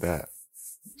 fuck that.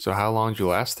 So how long did you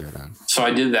last there then? So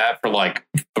I did that for like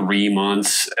 3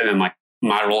 months, and then like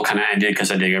my role kind of ended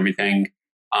because I did everything.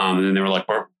 And then they were like,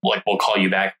 we'll call you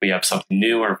back if we have something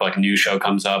new, or if like a new show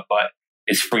comes up, but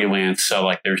it's freelance. So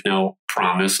like, there's no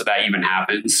promise that even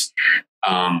happens,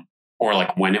 or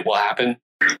like when it will happen.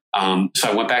 So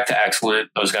I went back to Excellent.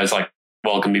 Those guys like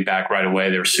welcomed me back right away.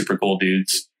 They were super cool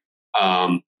dudes.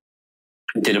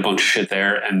 Did a bunch of shit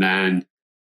there, and then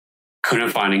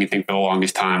couldn't find anything for the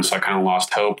longest time. So I kind of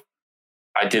lost hope.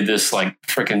 I did this like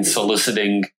freaking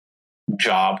soliciting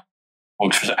job,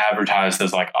 which was advertised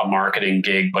as like a marketing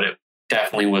gig, but it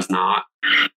definitely was not.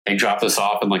 They dropped us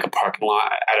off in like a parking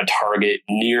lot at a Target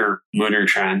near Motor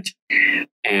Trend.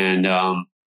 And I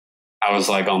was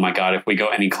like, oh my God, if we go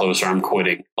any closer, I'm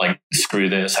quitting. Like, screw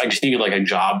this. I just needed like a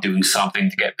job doing something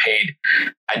to get paid.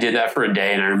 I did that for a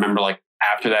day. And I remember like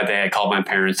after that day, I called my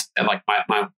parents and like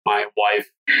my wife.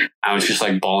 I was just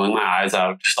like bawling my eyes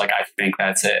out. Just like, I think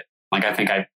that's it. Like, I think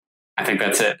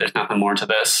that's it. There's nothing more to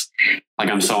this. Like,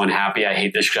 I'm so unhappy. I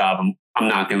hate this job. I'm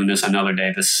not doing this another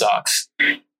day. This sucks.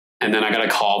 And then I got a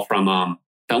call from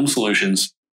Film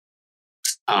Solutions.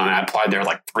 I applied there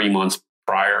like 3 months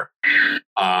prior.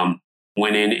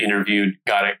 Went in, interviewed,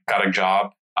 got a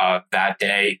job that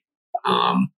day.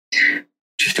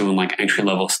 Just doing like entry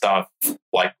level stuff,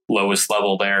 like lowest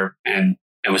level there, and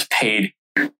it was paid,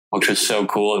 which was so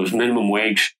cool. It was minimum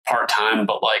wage, part time,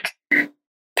 but like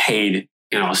paid.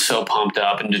 You know, I was so pumped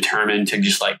up and determined to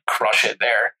just like crush it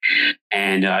there.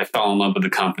 And I fell in love with the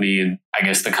company, and I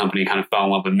guess the company kind of fell in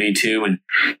love with me too. And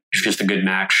it's just a good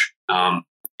match.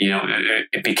 You know,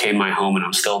 it became my home, and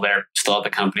I'm still there, still at the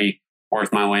company,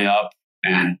 worked my way up.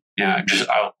 And yeah,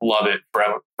 I love it.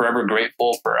 Forever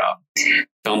grateful for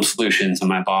Film Solutions and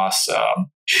my boss,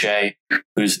 Shay,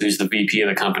 who's the VP of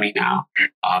the company now,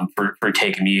 for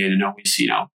taking me in and always, you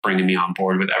know, bringing me on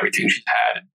board with everything she's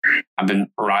had. And I've been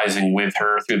rising with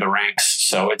her through the ranks,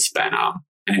 so it's been an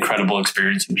incredible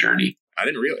experience and journey. I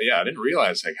didn't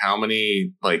realize like how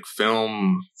many like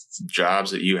film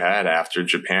jobs that you had after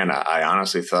Japan. I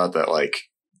honestly thought that like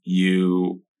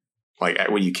you. Like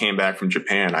when you came back from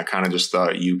Japan, I kind of just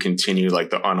thought you continued like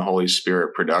the Unholy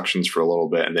Spirit Productions for a little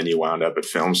bit, and then you wound up at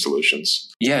Film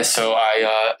Solutions. Yeah, so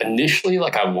I initially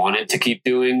like I wanted to keep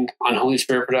doing Unholy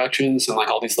Spirit Productions and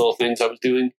like all these little things I was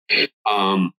doing,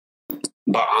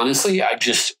 but honestly, I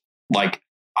just like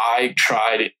I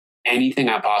tried anything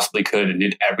I possibly could and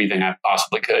did everything I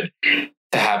possibly could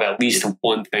to have at least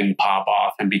one thing pop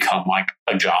off and become like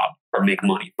a job or make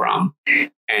money from.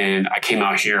 And I came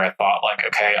out here, I thought like,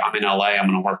 okay, I'm in LA, I'm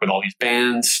going to work with all these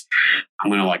bands. I'm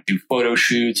going to like do photo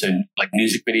shoots and like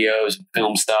music videos and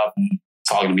film stuff. And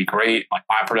it's all going to be great. Like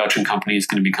my production company is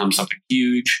going to become something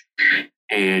huge.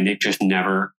 And it just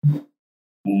never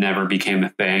became a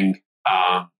thing.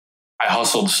 I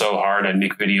hustled so hard. I'd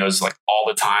make videos like all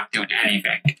the time, doing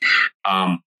anything.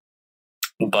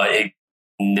 But it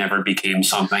never became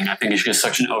something. I think it's just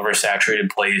such an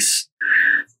oversaturated place.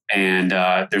 And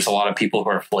there's a lot of people who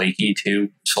are flaky too.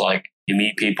 So like you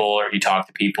meet people or you talk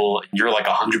to people and you're like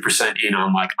 100% in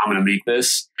on like, I'm going to make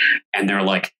this. And they're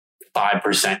like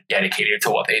 5% dedicated to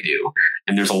what they do.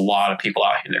 And there's a lot of people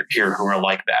out here who are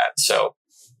like that. So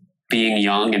being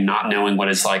young and not knowing what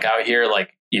it's like out here,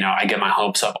 like, you know, I get my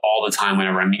hopes up all the time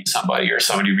whenever I meet somebody or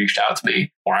somebody reached out to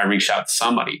me or I reached out to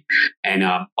somebody. And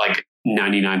like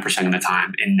 99% of the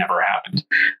time, it never happened.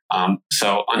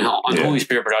 So Unholy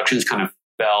Spirit Productions kind of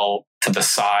fell to the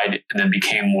side and then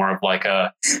became more of like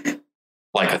a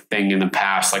thing in the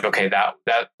past. Like, okay,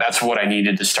 that's what I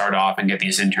needed to start off and get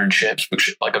these internships,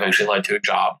 which like eventually led to a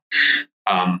job.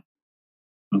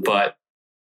 But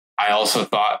I also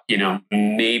thought, you know,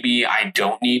 maybe I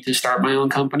don't need to start my own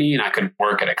company and I could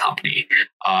work at a company.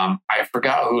 I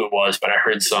forgot who it was, but I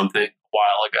heard something a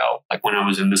while ago, like when I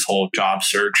was in this whole job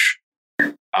search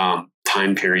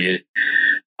time period.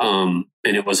 And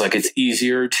it was like, it's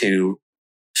easier to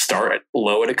start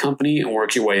low at a company and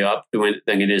work your way up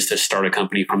than it is to start a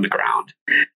company from the ground.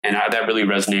 And that really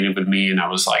resonated with me. And I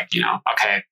was like, you know,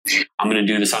 okay, I'm going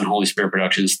to do this Unholy Spirit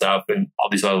production stuff and all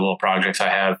these other little projects I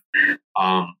have,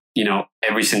 you know,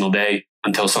 every single day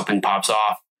until something pops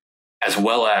off. as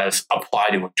well as apply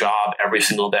to a job every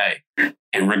single day.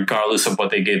 And regardless of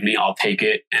what they give me, I'll take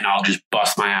it and I'll just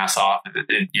bust my ass off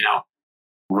and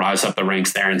rise up the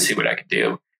ranks there and see what I can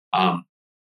do.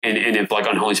 And if like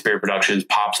Unholy Spirit Productions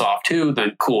pops off too,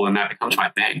 then cool, and that becomes my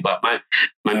thing. But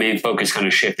my main focus kind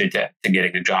of shifted to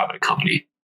getting a job at a company.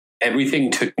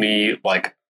 Everything took me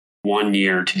like 1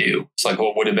 year to do. It's like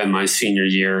what would have been my senior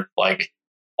year. Like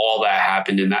all that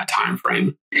happened in that time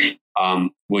frame,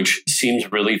 which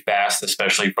seems really fast,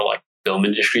 especially for like film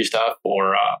industry stuff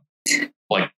or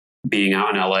like being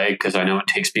out in LA, because I know it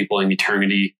takes people an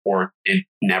eternity, or it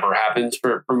never happens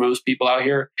for most people out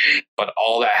here. But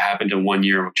all that happened in 1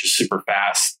 year, which is super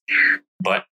fast.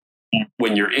 But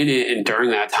when you're in it and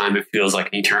during that time, it feels like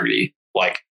an eternity.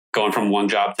 Like going from one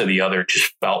job to the other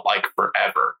just felt like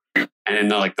forever. And then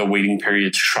the waiting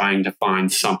periods trying to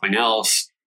find something else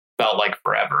felt like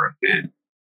forever. And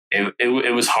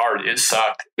it was hard. It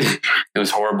sucked. It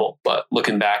was horrible. But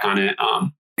looking back on it,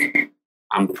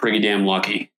 I'm pretty damn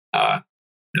lucky.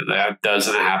 That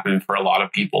doesn't happen for a lot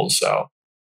of people. So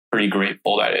pretty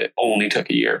grateful that it only took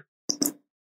a year.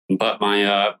 But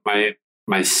my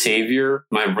savior,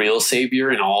 my real savior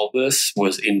in all of this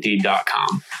was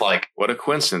Indeed.com. Like, what a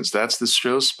coincidence. That's the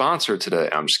show's sponsor today.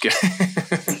 I'm just kidding.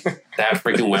 That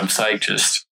freaking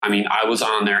website I was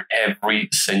on there every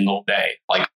single day,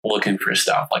 like looking for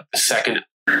stuff. Like the second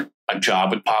a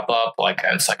job would pop up, like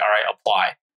it's like, all right,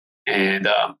 apply. And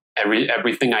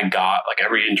everything I got, like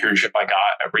every internship I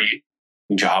got, every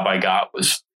job I got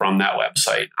was from that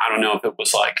website. I don't know if it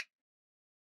was like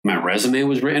my resume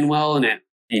was written well and it,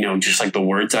 just like the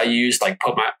words I used, like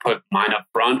put mine up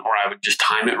front, or I would just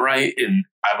time it right and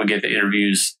I would get the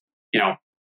interviews,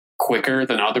 quicker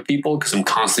than other people because I'm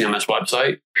constantly on this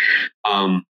website.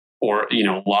 Or,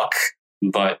 luck,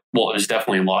 but it was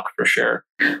definitely luck for sure.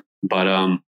 But,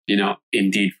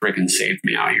 Indeed freaking saved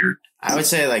me out here. I would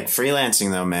say like freelancing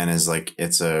though, man, is like,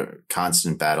 it's a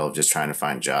constant battle of just trying to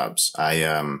find jobs. I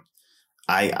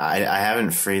haven't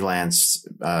freelanced,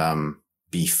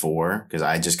 before because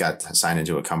I just got signed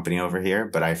into a company over here,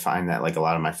 but I find that like a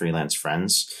lot of my freelance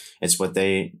friends, it's what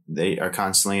they are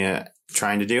constantly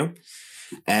trying to do.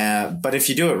 But if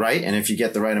you do it right, and if you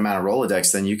get the right amount of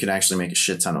Rolodex, then you can actually make a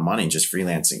shit ton of money just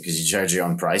freelancing because you charge your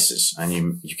own prices and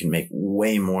you can make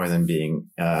way more than being,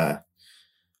 I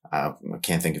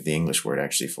can't think of the English word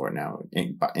actually for it now,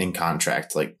 in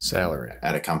contract, like salary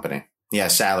at a company. Yeah.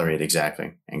 Salaried.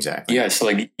 Exactly. Yeah. So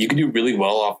like you can do really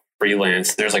well off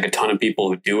freelance. There's like a ton of people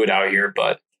who do it out here,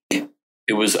 but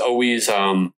it was always,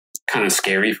 kind of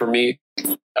scary for me.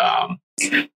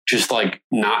 Just like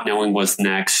not knowing what's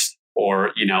next.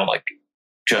 Or, like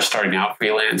just starting out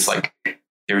freelance, like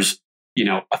there's,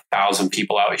 1,000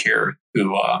 people out here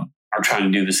who are trying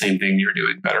to do the same thing you're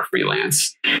doing, better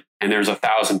freelance. And there's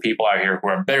 1,000 people out here who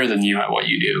are better than you at what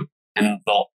you do. And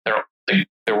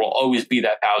there will always be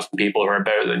that 1,000 people who are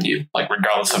better than you, like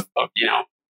regardless of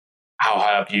how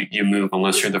high up you move,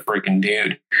 unless you're the freaking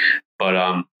dude.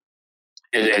 But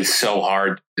it's so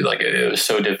hard. Like it was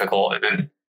so difficult. And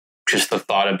then just the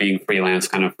thought of being freelance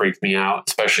kind of freaked me out,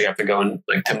 especially after going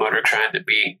like to Motor Trend and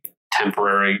being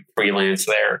temporary freelance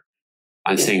there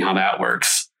and seeing how that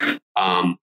works.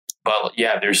 But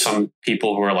yeah, there's some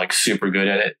people who are like super good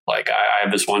at it. Like I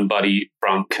have this one buddy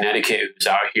from Connecticut who's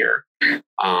out here.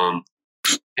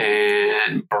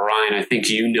 And Brian, I think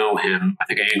you know him. I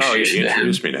think I introduced you to him.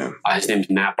 Introduced me to him. His name's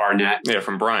Matt Barnett. Yeah,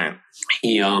 from Brian.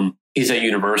 He's at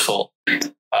Universal.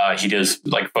 He does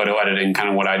like photo editing, kind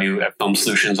of what I do at Film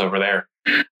Solutions over there.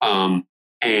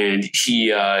 And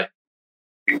he's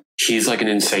like an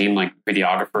insane like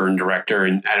videographer and director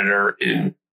and editor,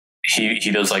 and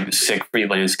he does like sick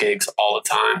freelance gigs all the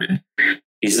time. And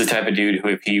he's the type of dude who,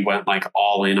 if he went like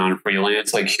all in on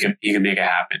freelance, like he could make it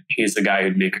happen. He's the guy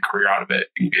who'd make a career out of it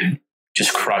and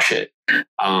just crush it.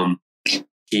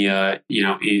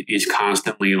 He's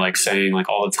constantly like saying like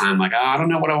all the time, like, I don't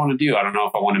know what I want to do. I don't know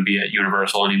if I want to be at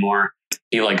Universal anymore.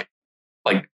 He like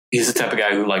he's the type of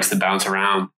guy who likes to bounce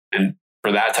around. And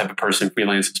for that type of person,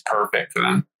 freelance is perfect for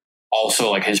them.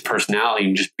 Also like his personality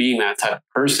and just being that type of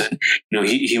person,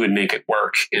 he would make it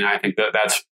work. And I think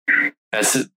that's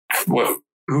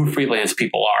who freelance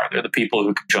people are. They're the people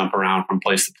who can jump around from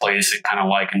place to place and kind of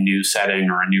like a new setting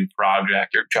or a new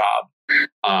project or job.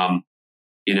 And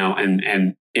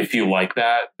if you like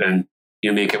that, then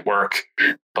you make it work.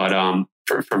 But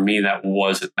for me, that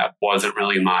wasn't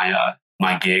really my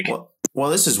gig. Well,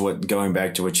 this is what, going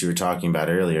back to what you were talking about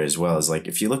earlier as well, is like,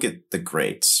 if you look at the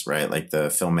greats, right? Like the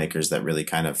filmmakers that really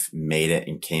kind of made it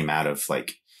and came out of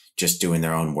like just doing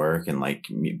their own work and like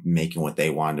making what they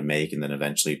wanted to make and then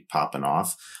eventually popping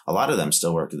off. A lot of them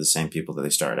still work with the same people that they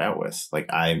started out with. Like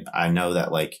I know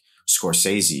that like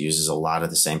Scorsese uses a lot of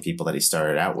the same people that he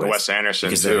started out with. Wes Anderson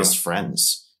because they're his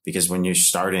friends. Because when you're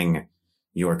starting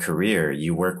your career,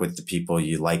 you work with the people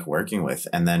you like working with.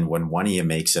 And then when one of you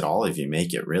makes it, all of you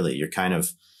make it, really. You're kind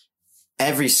of,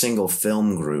 every single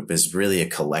film group is really a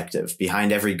collective.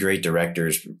 Behind every great director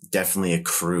is definitely a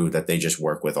crew that they just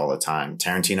work with all the time.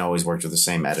 Tarantino always worked with the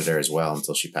same editor as well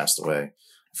until she passed away.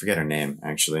 I forget her name,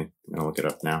 actually. I'm going to look it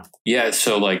up now. Yeah.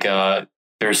 So like,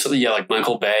 there's, like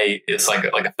Michael Bay is like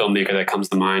a filmmaker that comes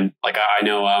to mind. Like I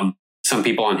know, some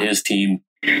people on his team,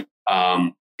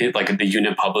 like the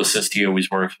unit publicist he always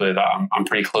works with, I'm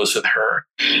pretty close with her.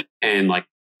 And like,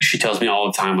 she tells me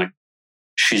all the time, like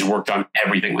she's worked on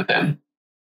everything with him.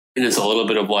 And it's a little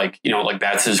bit of like, like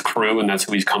that's his crew and that's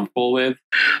who he's comfortable with.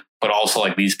 But also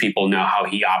like these people know how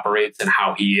he operates and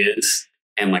how he is.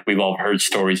 And like, we've all heard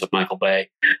stories of Michael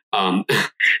Bay.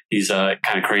 He's kind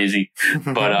of crazy,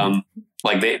 but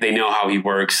like they know how he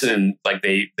works and like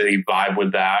they vibe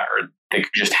with that, or they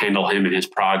could just handle him and his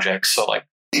projects. So like,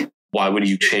 why would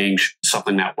you change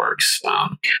something that works?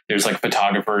 There's like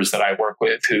photographers that I work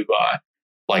with who,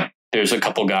 like there's a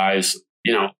couple guys,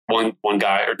 one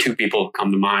guy or two people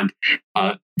come to mind.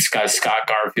 This guy, Scott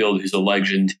Garfield, who's a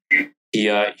legend.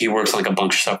 He works on like a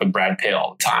bunch of stuff with Brad Pitt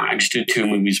all the time. I just did 2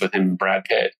 movies with him and Brad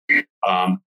Pitt.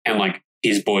 And like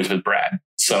he's boys with Brad.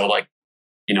 So like,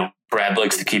 Brad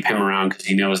likes to keep him around because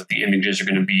he knows that the images are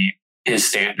going to be his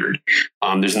standard.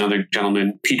 There's another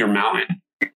gentleman, Peter Mountain,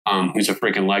 who's a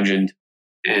freaking legend.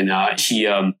 And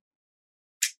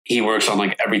he works on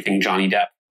like everything Johnny Depp.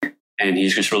 And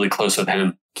he's just really close with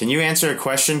him. Can you answer a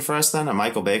question for us then? A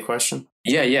Michael Bay question?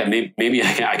 Yeah. Maybe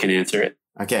I can answer it.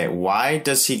 Okay. Why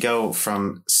does he go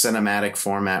from cinematic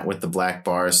format with the black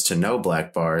bars to no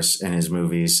black bars in his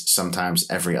movies sometimes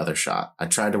every other shot? I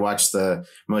tried to watch the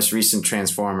most recent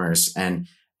Transformers and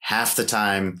half the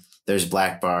time there's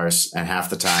black bars and half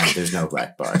the time there's no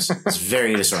black bars. It's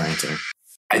very disorienting.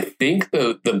 I think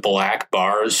the black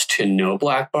bars to no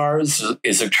black bars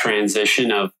is a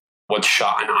transition of what's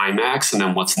shot in IMAX and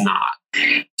then what's not.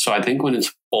 So I think when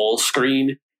it's full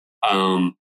screen,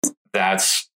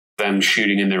 that's them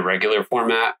shooting in their regular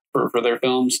format for their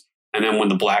films. And then when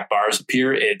the black bars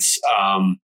appear, it's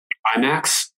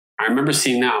IMAX. I remember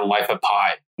seeing that on Life of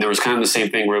Pi. There was kind of the same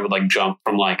thing where it would like jump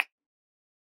from like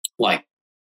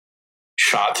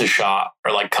shot to shot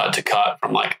or like cut to cut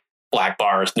from like black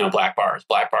bars, no black bars,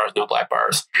 black bars, no black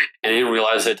bars. And I didn't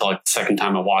realize it till like the second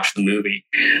time I watched the movie.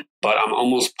 But I'm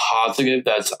almost positive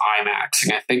that's IMAX.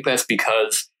 And I think that's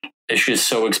because it's just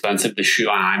so expensive to shoot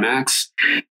on IMAX.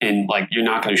 And like, you're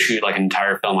not going to shoot like an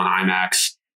entire film on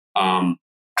IMAX.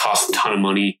 Costs a ton of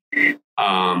money.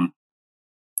 And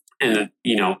then,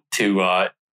 to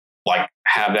like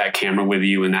have that camera with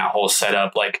you and that whole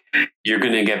setup, like you're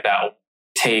going to get that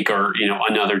take or,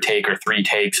 another take or 3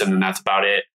 takes. And then that's about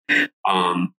it.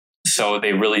 So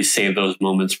they really save those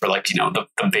moments for like,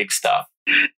 the big stuff.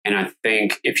 And I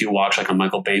think if you watch like a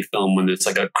Michael Bay film, when it's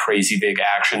like a crazy big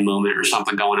action moment or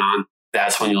something going on,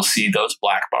 that's when you'll see those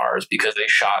black bars because they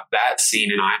shot that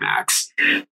scene in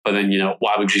IMAX. But then,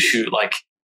 why would you shoot like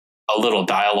a little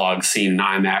dialogue scene in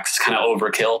IMAX? It's kind of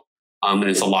overkill. And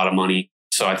it's a lot of money.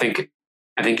 So I think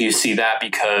you see that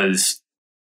because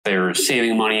they're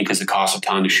saving money because it costs a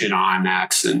ton to shoot on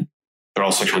IMAX. And they're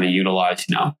also trying to utilize,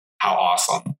 how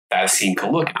awesome that scene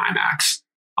could look in IMAX.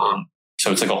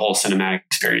 So it's like a whole cinematic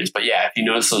experience. But yeah, if you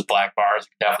notice those black bars, it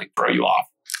can definitely throw you off.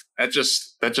 That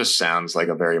just sounds like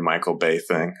a very Michael Bay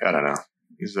thing. I don't know.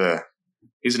 He's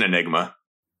an enigma.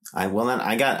 I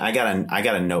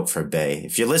got a note for Bay.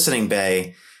 If you're listening,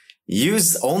 Bay,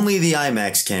 use only the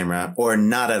IMAX camera or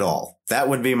not at all. That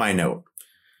would be my note.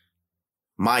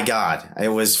 My God, it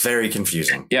was very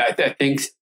confusing. Yeah, I think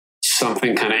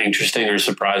something kind of interesting or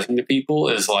surprising to people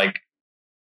is like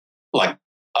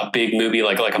a big movie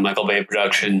like a Michael Bay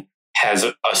production has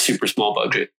a super small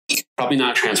budget. Probably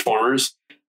not Transformers,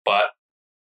 but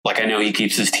like I know he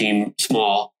keeps his team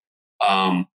small.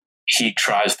 He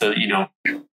tries to,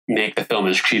 make the film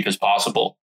as cheap as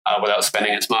possible without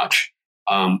spending as much.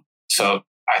 So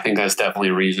I think that's definitely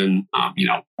a reason,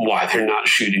 why they're not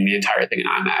shooting the entire thing in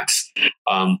IMAX.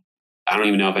 I don't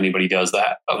even know if anybody does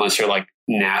that unless you're like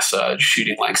NASA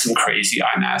shooting like some crazy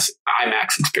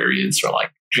IMAX experience or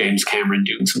like James Cameron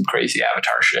doing some crazy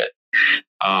Avatar shit.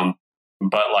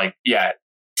 But like, yeah,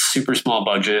 super small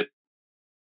budget.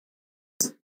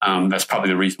 That's probably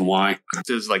the reason why.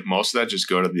 Does like most of that just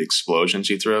go to the explosions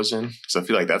he throws in? Because I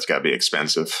feel like that's got to be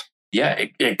expensive. Yeah,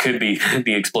 it could be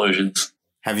the explosions.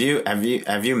 Have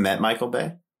you met Michael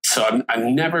Bay? I've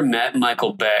never met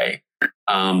Michael Bay,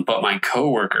 but my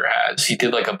coworker has. He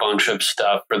did like a bunch of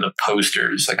stuff for the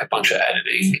posters, like a bunch of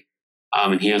editing.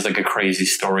 And he has like a crazy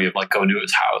story of like going to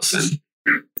his house and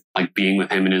like being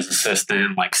with him and his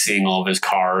assistant, like seeing all of his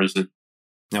cars and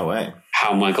No way.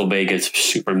 how Michael Bay gets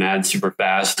super mad super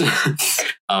fast.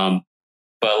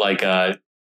 But like, yeah,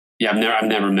 I've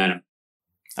never met him.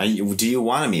 Do you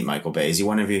want to meet Michael Bay? Is he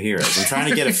one of your heroes? I'm trying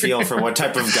to get a feel for what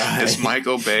type of guy. Is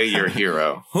Michael Bay your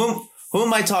hero? Who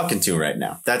am I talking to right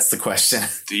now? That's the question.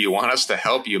 Do you want us to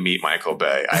help you meet Michael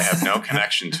Bay? I have no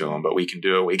connection to him, but we can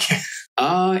do what we can.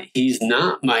 He's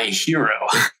not my hero.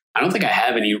 I don't think I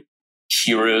have any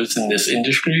heroes in this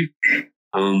industry.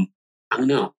 I don't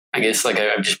know. I guess like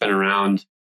I've just been around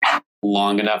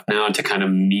long enough now to kind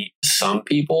of meet some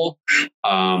people.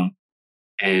 And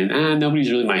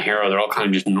nobody's really my hero. They're all kind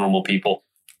of just normal people.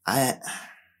 I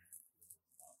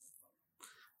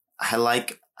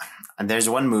like, there's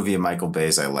one movie of Michael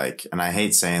Bay's I like, and I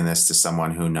hate saying this to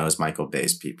someone who knows Michael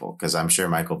Bay's people, because I'm sure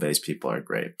Michael Bay's people are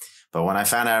great. But when I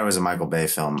found out it was a Michael Bay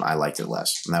film, I liked it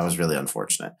less. And that was really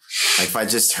unfortunate. Like if I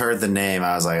just heard the name,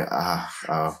 I was like,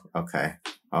 oh, okay.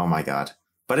 Oh my God.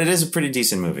 But it is a pretty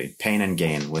decent movie. Pain and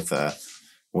Gain with,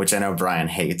 which I know Brian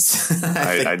hates.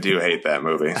 I do hate that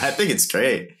movie. I think it's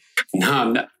great.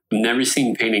 No, I've never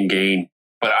seen Pain and Gain,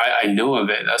 but I know of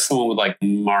it. That's the one with like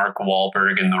Mark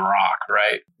Wahlberg and The Rock,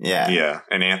 right? Yeah. Yeah.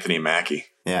 And Anthony Mackie.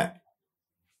 Yeah.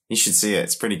 You should see it.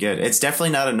 It's pretty good. It's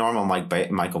definitely not a normal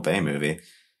Michael Bay movie.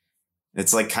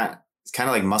 It's like kind of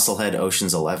like Musclehead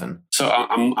Ocean's 11. So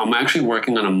I'm actually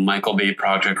working on a Michael Bay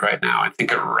project right now. I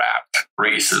think it wrapped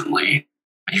recently.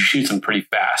 He shoots them pretty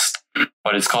fast,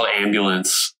 but it's called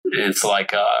Ambulance. It's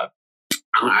like I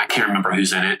can't remember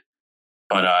who's in it,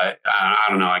 but I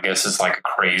don't know. I guess it's like a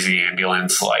crazy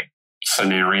ambulance like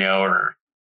scenario, or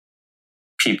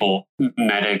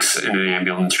medics in an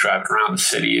ambulance driving around the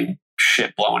city and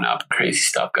shit blowing up, crazy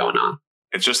stuff going on.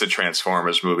 It's just a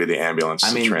Transformers movie. The ambulance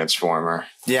is a transformer.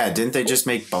 Yeah, didn't they just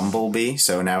make Bumblebee?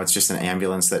 So now it's just an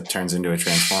ambulance that turns into a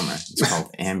transformer. It's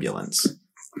called Ambulance.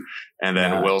 And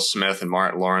then Will Smith and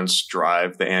Martin Lawrence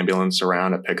drive the ambulance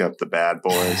around to pick up the bad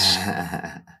boys.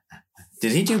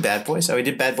 Did he do Bad Boys? Oh, he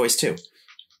did Bad Boys 2.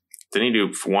 Didn't he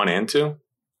do 1 and 2?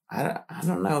 I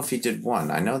don't know if he did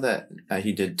 1. I know that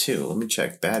he did 2. Let me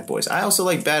check. Bad Boys. I also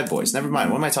like Bad Boys. Never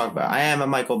mind. What am I talking about? I am a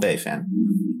Michael Bay fan.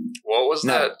 What was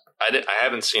that? I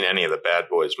haven't seen any of the Bad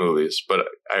Boys movies, but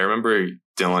I remember,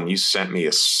 Dylan, you sent me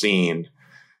a scene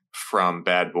from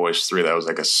Bad Boys 3 that was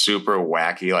like a super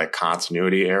wacky like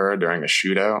continuity error during a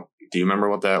shootout. Do you remember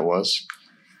what that was?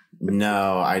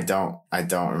 No, I don't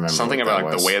remember. Something about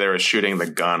like the way they were shooting the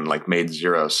gun like made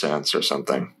zero sense or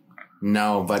something.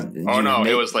 No, but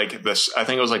it was like this. I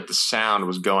think it was like the sound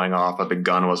was going off, but the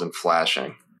gun wasn't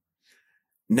flashing.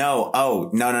 No. Oh,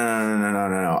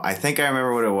 no. I think I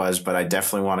remember what it was, but I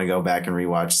definitely want to go back and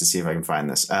rewatch to see if I can find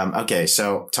this. Okay.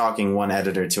 So talking one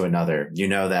editor to another, you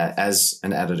know that as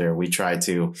an editor, we try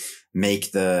to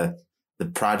make the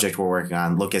project we're working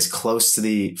on look as close to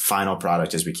the final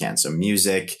product as we can. So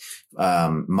music,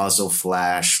 muzzle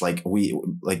flash, like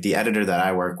the editor that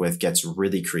I work with gets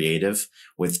really creative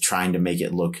with trying to make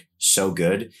it look so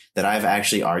good that I've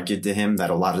actually argued to him that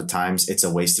a lot of times it's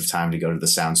a waste of time to go to the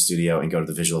sound studio and go to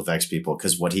the visual effects people,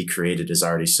 because what he created is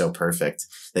already so perfect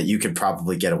that you could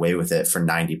probably get away with it for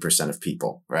 90% of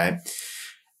people. Right.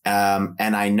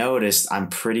 And I noticed, I'm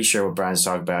pretty sure what Brian's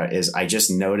talking about is I just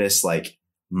noticed like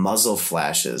muzzle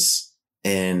flashes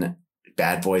in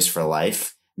Bad Boys for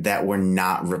Life that were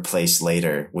not replaced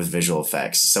later with visual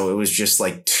effects. So it was just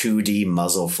like 2D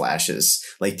muzzle flashes,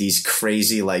 like these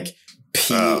crazy like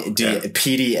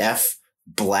PDF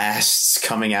blasts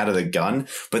coming out of the gun,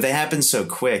 but they happen so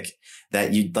quick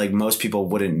that most people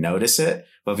wouldn't notice it.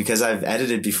 But because I've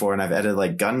edited before and I've edited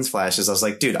like gun flashes, I was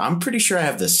like, dude, I'm pretty sure I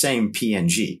have the same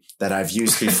PNG that I've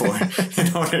used before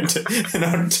in order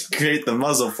to create the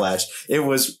muzzle flash. It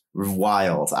was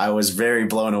wild. I was very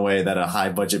blown away that a high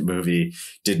budget movie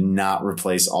did not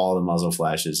replace all the muzzle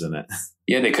flashes in it.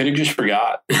 Yeah, they could have just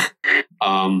forgot.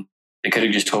 They could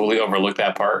have just totally overlooked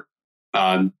that part.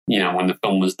 When the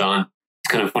film was done.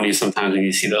 It's kind of funny sometimes when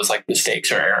you see those like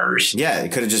mistakes or errors. Yeah,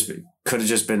 it could have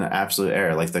just been an absolute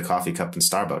error, like the coffee cup in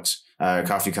Starbucks.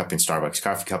 Coffee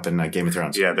cup in Game of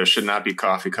Thrones. Yeah, there should not be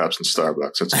coffee cups in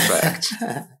Starbucks. It's a fact.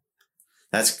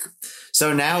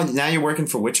 So now you're working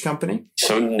for which company?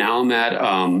 So now I'm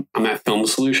at Film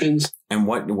Solutions. And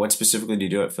what specifically do you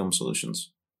do at Film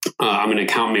Solutions? I'm an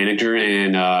account manager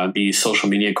and the social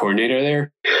media coordinator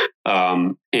there.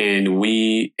 And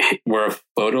we're a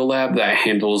photo lab that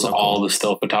handles all the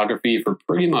still photography for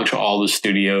pretty much all the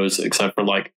studios except for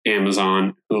like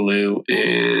Amazon, Hulu,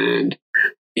 and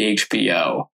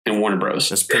HBO and Warner Bros.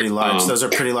 That's pretty large. Those are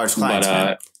pretty large clients.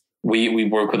 But we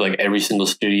work with like every single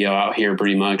studio out here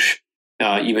pretty much,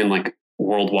 even like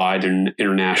worldwide and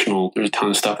international. There's a ton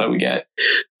of stuff that we get.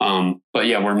 But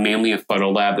yeah, we're mainly a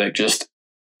photo lab that just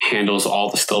handles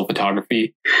all the still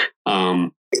photography.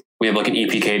 We have like an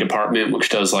EPK department, which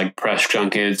does like press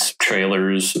junkets,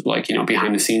 trailers, like,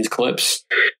 behind the scenes clips.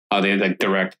 They like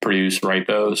direct, produce, write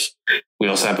those. We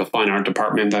also have a fine art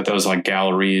department that does like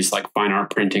galleries, like fine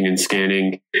art printing and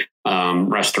scanning,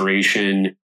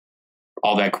 restoration,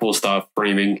 all that cool stuff,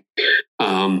 framing.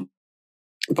 But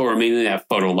we're mainly that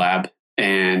photo lab.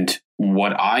 And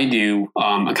what I do,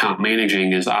 account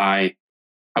managing, is I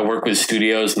work with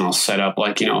studios and I'll set up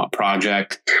like, a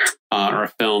project or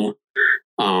a film.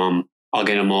 I'll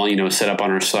get them all, set up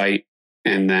on our site,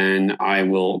 and then I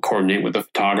will coordinate with the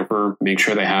photographer, make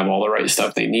sure they have all the right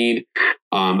stuff they need.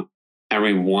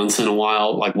 Every once in a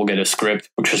while, like we'll get a script,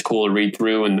 which is cool to read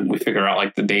through, and we figure out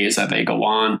like the days that they go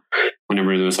on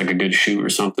whenever there's like a good shoot or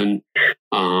something.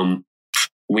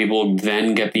 We will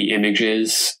then get the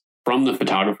images from the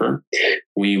photographer.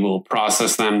 We will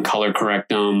process them, color correct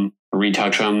them,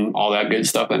 retouch them, all that good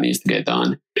stuff that needs to get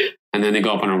done. And then they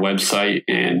go up on our website,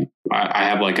 and I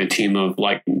have like a team of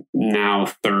like now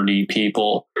 30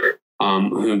 people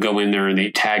who go in there and they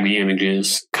tag the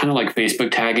images, kind of like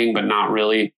Facebook tagging, but not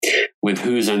really, with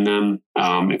who's in them,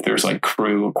 if there's like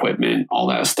crew, equipment, all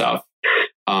that stuff.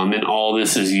 And all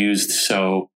this is used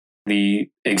so the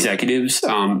executives,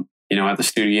 at the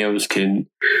studios can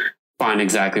find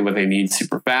exactly what they need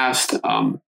super fast.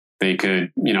 They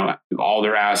could, all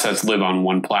their assets live on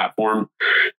one platform.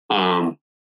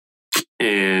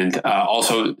 And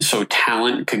also, so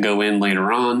talent could go in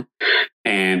later on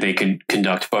and they could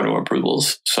conduct photo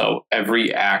approvals. So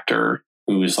every actor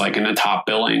who's like in the top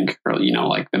billing or,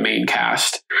 like the main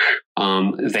cast,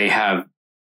 they have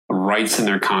rights in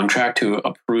their contract to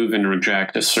approve and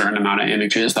reject a certain amount of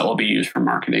images that will be used for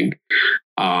marketing.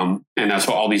 And that's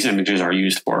what all these images are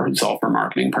used for. It's all for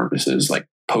marketing purposes, like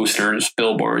posters,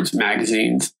 billboards,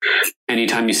 magazines.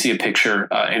 Anytime you see a picture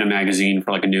in a magazine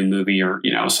for like a new movie or,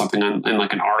 something in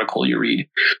like an article you read,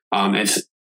 it's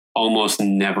almost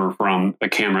never from the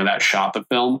camera that shot the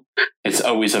film. It's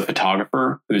always a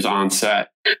photographer who's on set.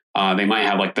 They might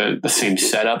have like the same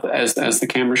setup as the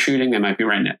camera shooting. They might be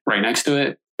right next to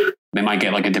it. They might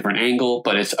get like a different angle,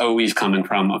 but it's always coming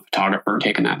from a photographer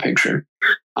taking that picture.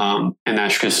 And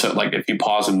that's just so, like, if you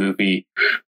pause a movie,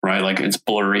 right, like it's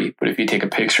blurry, but if you take a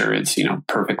picture, it's,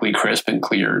 perfectly crisp and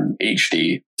clear and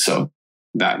HD. So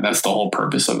that's the whole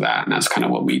purpose of that. And that's kind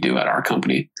of what we do at our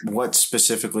company. What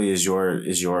specifically is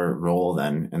your role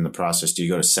then in the process? Do you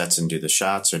go to sets and do the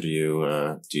shots, or do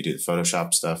you do the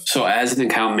Photoshop stuff? So as an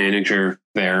account manager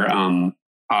there,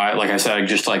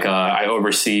 I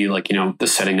oversee the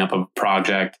setting up of a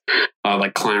project,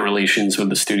 like client relations with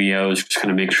the studios, just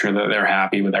kind of make sure that they're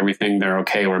happy with everything. They're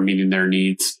okay. We're meeting their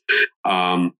needs.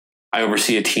 I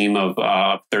oversee a team of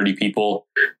 30 people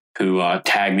who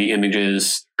tag the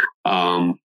images.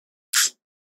 What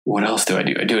else do I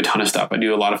do? I do a ton of stuff. I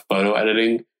do a lot of photo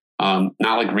editing, not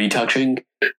like retouching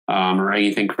or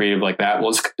anything creative like that.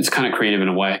 Well, it's kind of creative in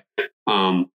a way.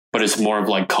 But it's more of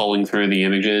like culling through the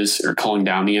images or culling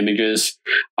down the images.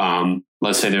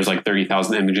 Let's say there's like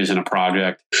 30,000 images in a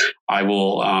project. I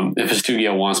will, if a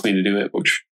studio wants me to do it,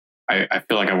 which I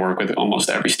feel like I work with almost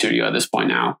every studio at this point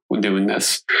now with doing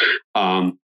this.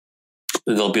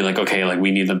 They'll be like, okay, like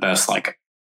we need the best, like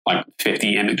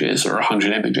 50 images or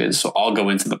 100 images. So I'll go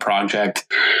into the project.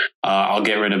 I'll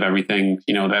get rid of everything,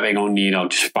 that they don't need. I'll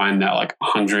just find that like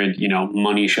 100,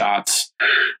 money shots.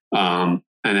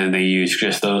 And then they use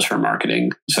just those for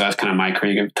marketing. So that's kind of my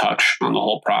creative touch on the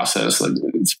whole process.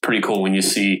 It's pretty cool when you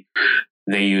see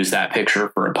they use that picture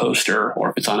for a poster, or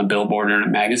if it's on a billboard or in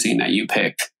a magazine that you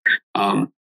picked.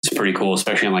 It's pretty cool,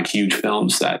 especially on like huge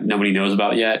films that nobody knows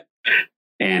about yet.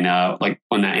 And like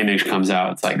when that image comes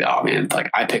out, it's like, oh man, like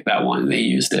I picked that one and they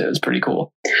used it. It was pretty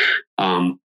cool.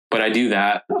 But I do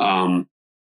that.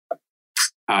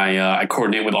 I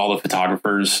coordinate with all the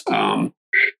photographers,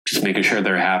 just making sure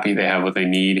they're happy, they have what they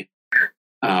need.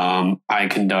 I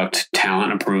conduct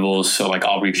talent approvals. So like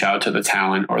I'll reach out to the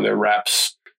talent or their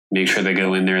reps, make sure they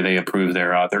go in there, they approve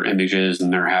their images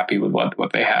and they're happy with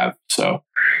what they have. So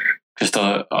just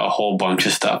a whole bunch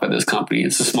of stuff at this company.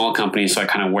 It's a small company, so I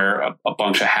kind of wear a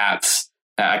bunch of hats.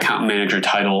 That account manager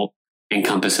title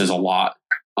encompasses a lot.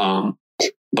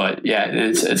 But yeah,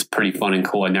 it's pretty fun and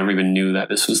cool. I never even knew that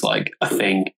this was like a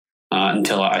thing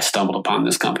until I stumbled upon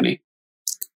this company.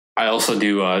 I also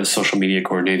do social media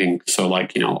coordinating. So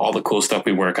like, all the cool stuff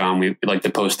we work on, we like to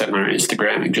post that on our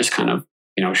Instagram and just kind of,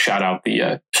 shout out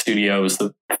the studios,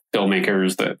 the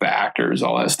filmmakers, the actors,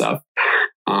 all that stuff.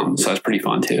 So that's pretty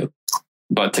fun too.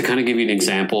 But to kind of give you an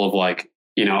example of like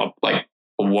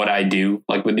what I do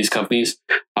like with these companies,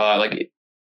 like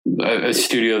a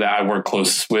studio that I work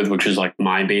closest with, which is like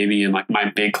my baby and like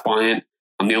my big client.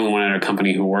 I'm the only one at our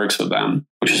company who works with them,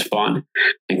 which is fun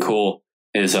and cool.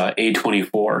 Is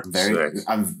A24.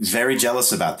 I'm very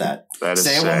jealous about that.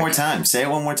 Say it one more time. Say it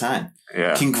one more time.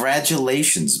 Yeah.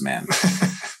 Congratulations, man.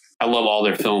 I love all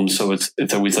their films, so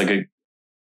it's always like a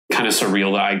kind of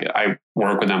surreal that I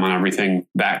work with them on everything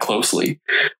that closely.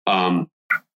 But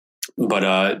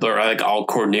like I'll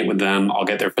coordinate with them. I'll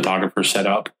get their photographer set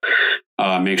up.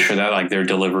 Make sure that like they're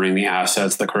delivering the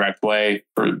assets the correct way.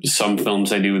 For some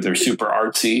films I do, they're super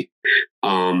artsy.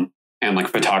 And like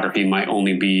photography might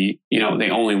only be,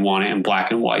 they only want it in black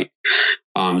and white.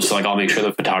 So like I'll make sure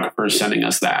the photographer is sending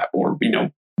us that, or,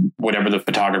 whatever the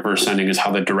photographer is sending is how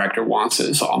the director wants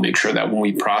it. So I'll make sure that when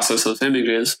we process those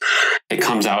images, it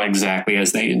comes out exactly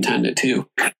as they intend it to.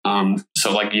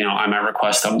 So like, I might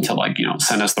request them to like,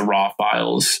 send us the raw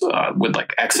files with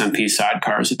like XMP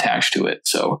sidecars attached to it.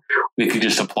 So we could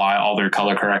just apply all their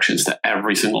color corrections to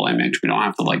every single image. We don't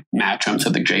have to like match them to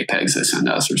the JPEGs they send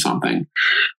us or something.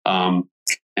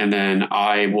 And then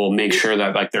I will make sure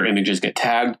that like their images get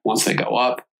tagged once they go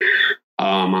up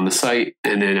on the site.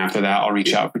 And then after that, I'll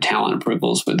reach out for talent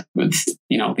approvals with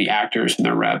the actors and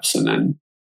their reps. And then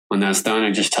when that's done,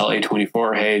 I just tell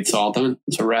A24, hey, it's all done.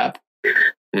 It's a wrap.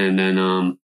 And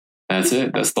then that's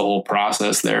it. That's the whole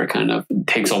process there. It kind of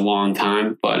takes a long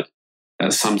time, but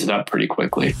that sums it up pretty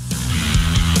quickly.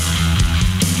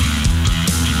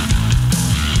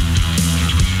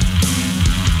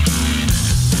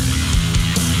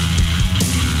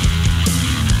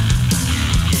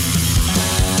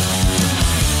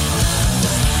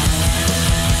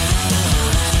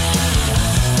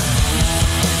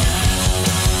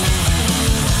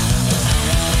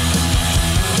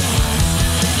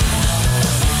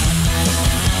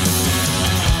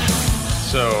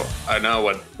 So I know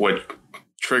what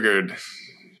triggered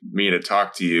me to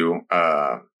talk to you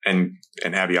and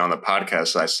have you on the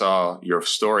podcast. I saw your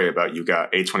story about you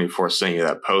got A24 sending you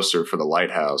that poster for The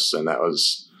Lighthouse, and that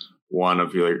was one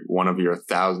of your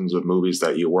thousands of movies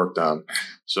that you worked on.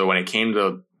 So when it came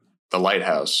to The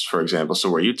Lighthouse, for example, so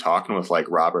were you talking with like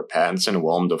Robert Pattinson and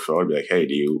Willem Dafoe to be like, hey,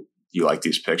 do you like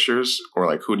these pictures? Or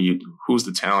like who's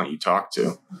the talent you talk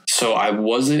to? So I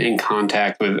wasn't in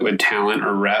contact with talent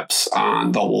or reps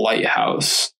on The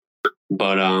Lighthouse,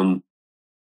 but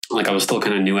like I was still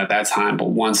kind of new at that time. But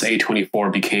once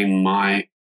A24 became my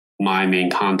main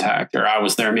contact, or I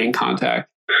was their main contact,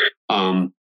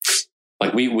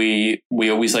 like we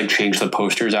always like change the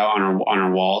posters out on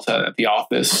our walls at the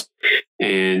office,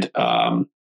 and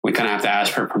we kind of have to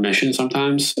ask for permission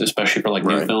sometimes, especially for like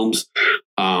new films.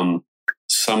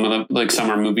 Some of them, like some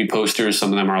are movie posters,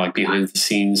 some of them are like behind the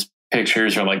scenes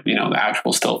pictures, or like, the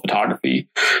actual still photography,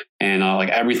 and like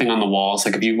everything on the walls.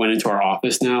 Like if you went into our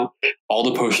office now, all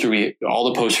the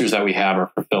posters that we have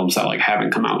are for films that like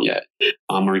haven't come out yet,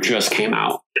 or just came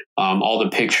out. All the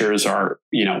pictures are,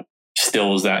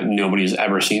 stills that nobody's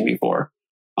ever seen before.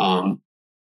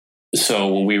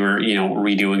 So when we were,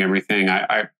 redoing everything,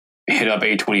 I hit up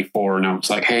A24 and I was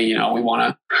like, hey, we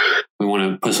want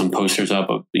to put some posters up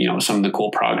of, some of the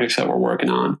cool projects that we're working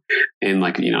on. And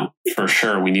like, for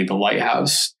sure we need The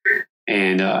Lighthouse.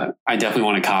 And I definitely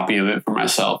want a copy of it for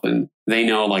myself. And they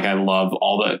know, like, I love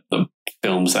all the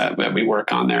films that we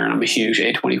work on there. And I'm a huge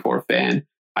A24 fan.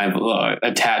 I have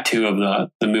a tattoo of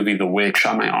the movie The Witch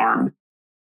on my arm.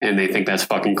 And they think that's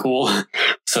fucking cool.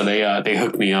 So they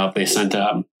hooked me up. They sent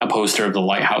a poster of The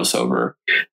Lighthouse over.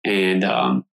 And,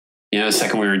 the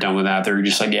second we were done with that, they were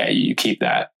just like, yeah, you keep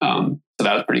that. So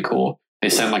that was pretty cool. They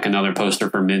sent like another poster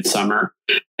for Midsummer.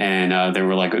 And they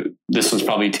were like, this one's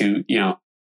probably too,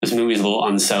 this movie's a little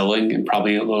unsettling and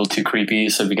probably a little too creepy.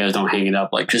 So if you guys don't hang it up,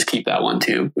 like just keep that one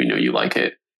too. We know you like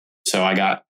it. So I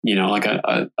got, like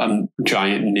a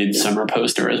giant Midsummer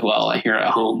poster as well here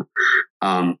at home.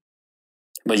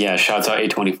 But yeah, shouts out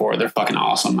A24. They're fucking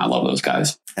awesome. I love those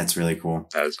guys. That's really cool.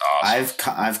 That is awesome.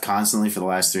 I've constantly for the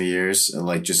last 3 years,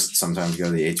 like just sometimes go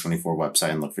to the A24 website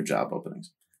and look for job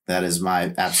openings. That is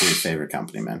my absolute favorite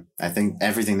company, man. I think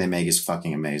everything they make is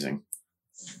fucking amazing.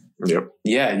 Yep.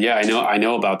 Yeah. I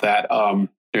know about that.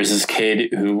 There's this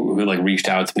kid who like reached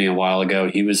out to me a while ago.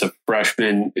 He was a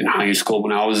freshman in high school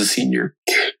when I was a senior.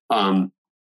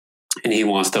 and he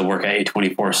wants to work at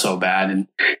A24 so bad. And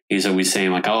he's always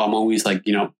saying like, oh, I'm always like,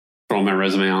 throwing my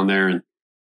resume on there and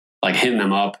like hitting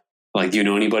them up. Like, do you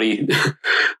know anybody?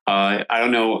 I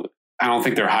don't know. I don't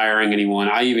think they're hiring anyone.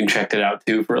 I even checked it out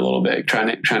too for a little bit, trying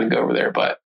to go over there,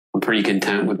 but I'm pretty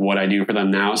content with what I do for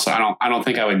them now. So I don't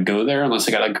think I would go there unless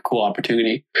I got like a cool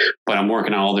opportunity, but I'm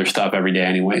working on all their stuff every day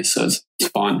anyway. So it's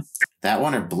fun. That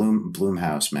one or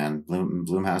Bloomhouse, man.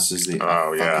 Bloomhouse is the,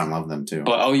 I fucking love them too.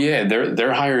 But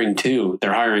they're hiring too.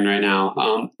 They're hiring right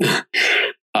now.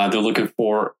 They're looking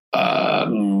for a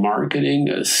marketing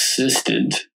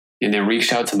assistant, and they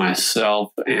reached out to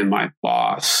myself and my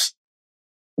boss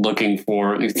looking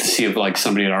to see if like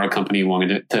somebody at our company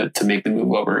wanted to make the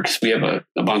move over, because we have a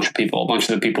bunch of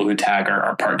the people who tag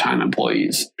are part-time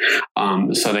employees.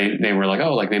 So they were like,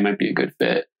 oh, like they might be a good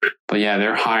fit. But yeah,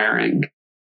 they're hiring.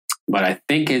 But I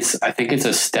think it's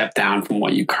a step down from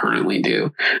what you currently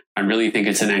do. I really think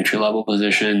it's an entry level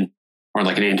position or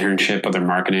like an internship, but they're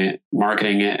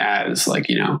marketing it as like,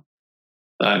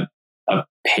 a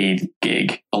paid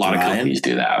gig. A lot of companies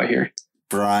do that out here.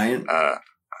 Brian,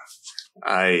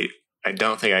 I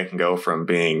don't think I can go from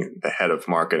being the head of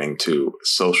marketing to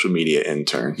social media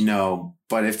intern. No,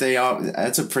 but if they are,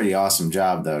 that's a pretty awesome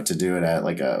job though, to do it at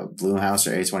like a Bloomhouse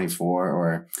or A24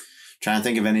 or trying to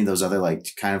think of any of those other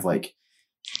like kind of like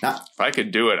not. If I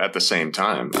could do it at the same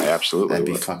time, I absolutely that'd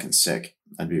be would. fucking sick.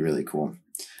 That'd be really cool.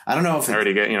 I don't know if I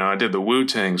did the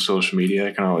Wu-Tang social media.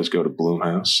 I can always go to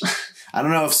Bloomhouse. I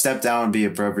don't know if step down would be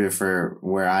appropriate for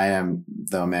where I am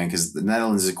though, man, because the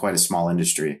Netherlands is quite a small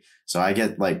industry. So I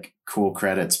get like cool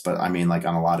credits, but I mean like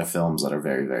on a lot of films that are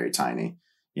very, very tiny,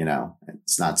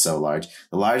 it's not so large.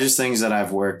 The largest things that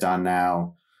I've worked on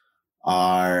now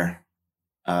are,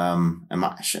 can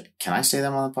I say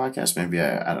them on the podcast? Maybe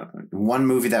I don't know. One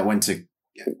movie that went to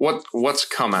what's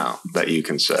come out that you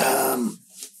can say,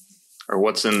 or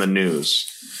what's in the news?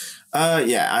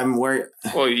 I'm worried.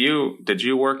 Well, did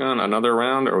you work on another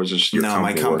round, or was this your company? No,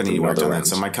 my company worked on that. Rounds?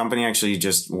 So my company actually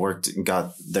just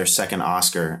got their second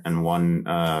Oscar and won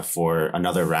for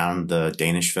another round, the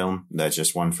Danish film that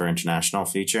just won for international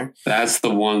feature. That's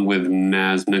the one with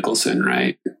Mads Mikkelsen,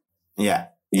 right? Yeah.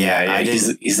 Yeah,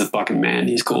 he's the fucking man.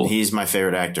 He's cool. He's my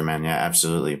favorite actor, man. Yeah,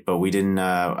 absolutely. But we didn't.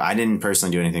 I didn't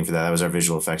personally do anything for that. That was our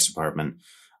visual effects department.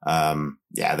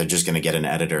 They're just going to get an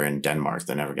editor in Denmark.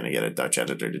 They're never going to get a Dutch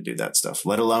editor to do that stuff,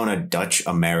 let alone a Dutch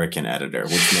American editor,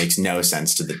 which makes no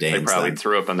sense to the Danes. They probably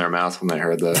threw up in their mouth when they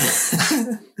heard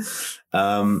that.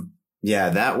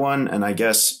 That one. And I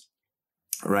guess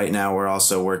right now we're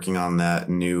also working on that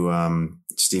new,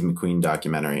 Steve McQueen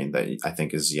documentary that I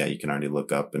think is, you can already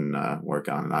look up and, work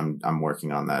on. And I'm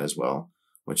working on that as well,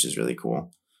 which is really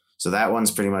cool. So that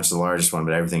one's pretty much the largest one,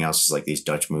 but everything else is like these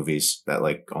Dutch movies that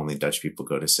like only Dutch people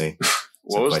go to see.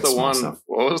 What was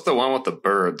the one with the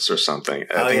birds or something?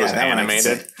 I think it was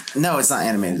animated. No, it's not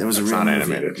animated. It was a real movie.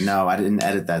 Animated. No, I didn't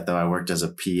edit that though. I worked as a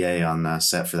PA on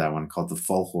set for that one called the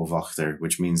Vogelwachter,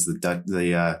 which means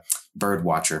the bird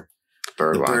watcher.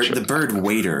 The bird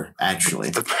waiter, actually.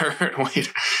 The bird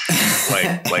waiter.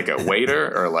 like a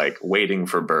waiter or like waiting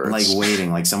for birds? Like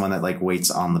waiting, like someone that like waits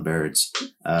on the birds.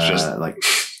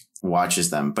 Watches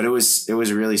them. But it was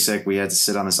really sick. We had to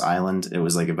sit on this island. It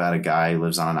was like about a guy who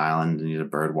lives on an island and he's a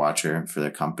bird watcher for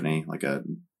their company, like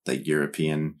the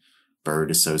European Bird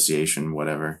Association,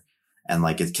 whatever. And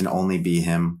like it can only be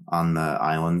him on the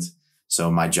island. So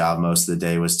my job most of the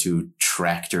day was to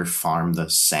tractor farm the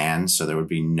sand so there would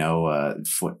be no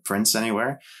footprints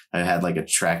anywhere. I had like a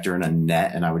tractor and a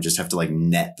net, and I would just have to like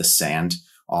net the sand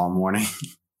all morning.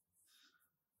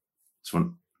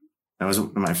 That was one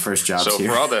of my first jobs. So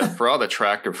here. for all the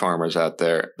tractor farmers out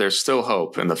there, there's still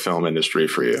hope in the film industry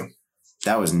for you.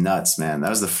 That was nuts, man. That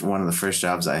was one of the first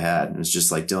jobs I had. It was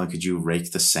just like, Dylan, could you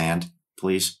rake the sand,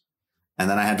 please? And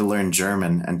then I had to learn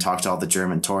German and talk to all the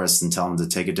German tourists and tell them to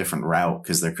take a different route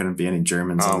because there couldn't be any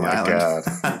Germans on the island. Oh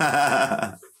my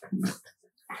God.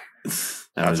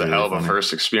 That's a hell of a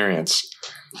first experience.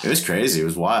 It was crazy. It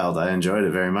was wild. I enjoyed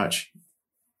it very much.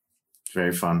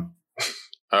 Very fun.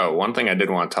 Oh, one thing I did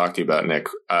want to talk to you about, Nick.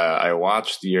 I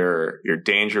watched your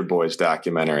Danger Boys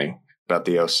documentary about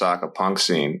the Osaka punk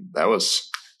scene. That was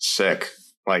sick.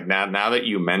 Like now that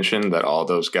you mentioned that all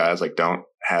those guys like don't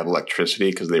have electricity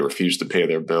because they refuse to pay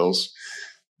their bills,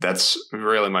 that's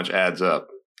really much adds up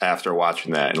after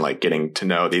watching that and like getting to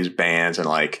know these bands. And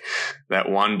like that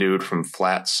one dude from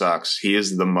Flat Sucks, he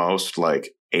is the most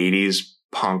like 80s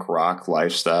punk rock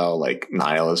lifestyle, like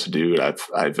nihilist dude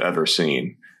I've ever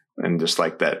seen. And just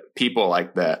like that, people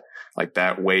like that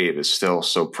wave is still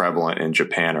so prevalent in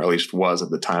Japan, or at least was at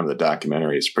the time of the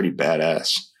documentary. It's pretty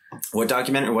badass. What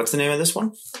documentary? What's the name of this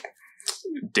one?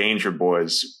 Danger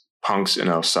Boys. Punks in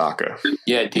Osaka.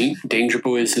 Yeah, Danger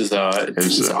Boys is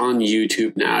on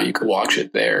YouTube now. You can watch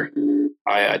it there.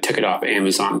 I took it off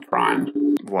Amazon Prime.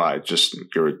 Why? Just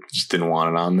didn't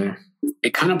want it on there?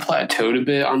 It kind of plateaued a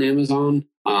bit on Amazon.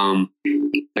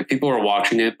 Like people were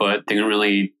watching it, but didn't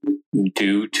really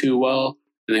do too well.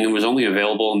 I think it was only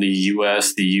available in the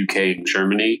US, the UK, and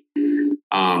Germany.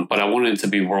 But I wanted it to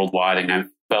be worldwide, and I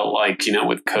felt like,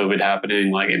 with COVID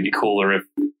happening, like it'd be cooler if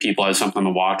people had something to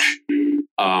watch.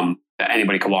 That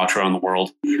anybody could watch around the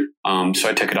world. So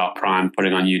I took it off Prime, put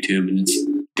it on YouTube, and it's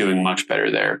doing much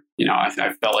better there.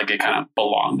 I felt like it kind of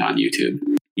belonged on YouTube.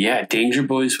 Yeah, Danger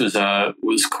Boys was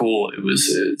cool. It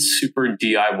was super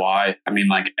DIY. I mean,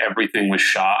 like everything was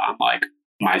shot on like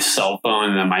my cell phone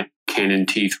and then my Canon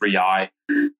T3i.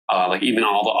 Like even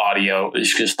all the audio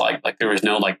is just like there was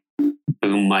no like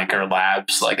boom mic or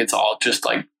labs. Like it's all just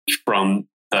like from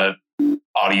the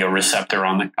audio receptor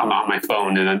on my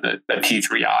phone and then the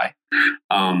T3i.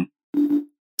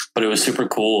 But it was super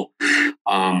cool.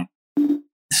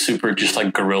 Super just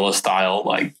like guerrilla style,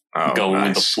 like going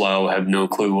with the flow. Have no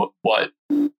clue what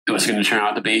it was going to turn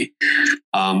out to be.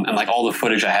 And like all the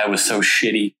footage I had was so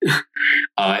shitty.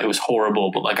 It was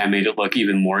horrible, but like I made it look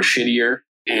even more shittier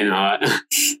in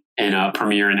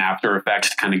Premiere and After Effects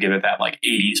to kind of give it that like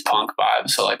 80s punk vibe.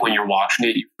 So like when you're watching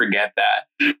it, you forget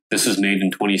that this was made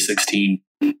in 2016.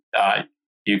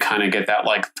 You kind of get that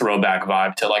like throwback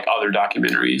vibe to like other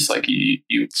documentaries, like you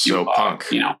punk,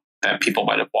 that people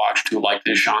might have watched who like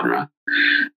this genre.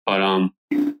 But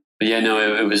yeah,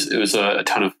 no, it was a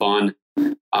ton of fun.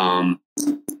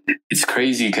 It's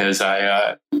crazy because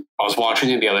I was watching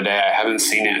it the other day. I haven't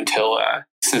seen it until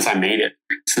since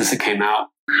it came out.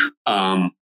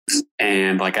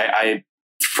 And like I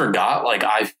forgot like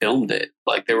I filmed it.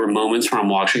 Like there were moments where I'm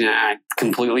watching it and I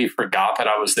completely forgot that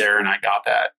I was there and I got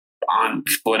that on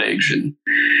footage, and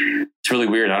it's really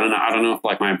weird. I don't know if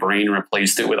like my brain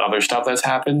replaced it with other stuff that's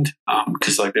happened,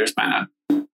 because like there's been a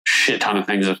shit ton of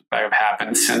things that have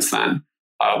happened since then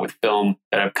with film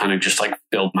that have kind of just like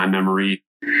filled my memory.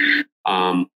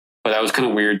 But that was kind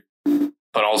of weird,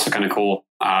 but also kind of cool.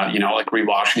 Like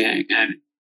rewatching it and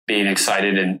being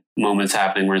excited and moments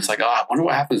happening where it's like, I wonder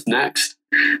what happens next.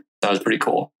 That was pretty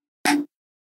cool.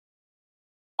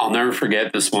 I'll never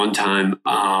forget this one time.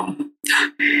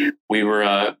 We were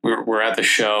at the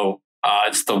show.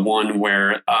 It's the one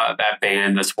where that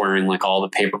band that's wearing like all the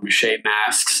paper mache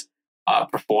masks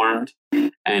performed,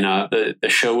 and the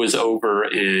show was over,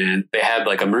 and they had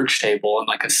like a merch table and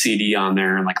like a CD on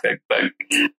there, and like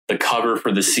the cover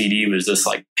for the CD was this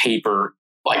like paper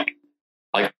like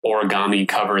origami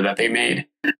cover that they made.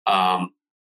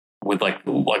 With like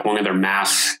one of their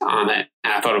masks on it.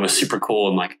 And I thought it was super cool.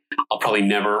 And like, I'll probably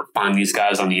never find these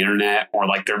guys on the internet or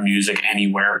like their music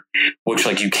anywhere, which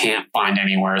like you can't find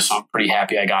anywhere. So I'm pretty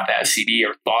happy I got that CD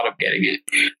or thought of getting it.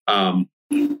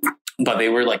 But they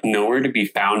were like nowhere to be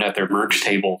found at their merch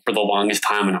table for the longest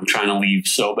time. And I'm trying to leave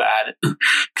so bad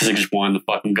because I just wanted to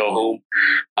fucking go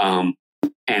home.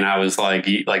 And I was like,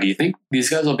 you think these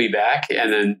guys will be back?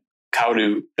 And then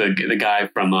Kaudu, the guy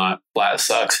from Flat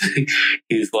Sucks,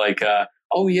 he's like,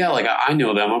 oh yeah, like I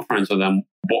know them, I'm friends with them.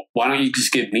 Why don't you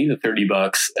just give me the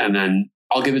 $30 and then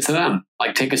I'll give it to them?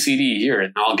 Like take a CD here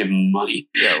and I'll give them money.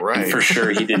 Yeah, right. And for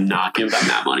sure, he did not give them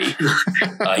that money.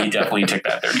 He definitely took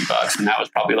that $30, and that was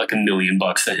probably like $1 million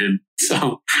to him.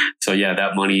 So yeah,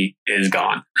 that money is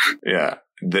gone. Yeah,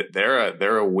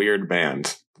 they're a weird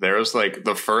band. There was like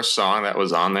the first song that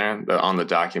was on there on the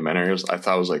documentary I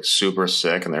thought was like super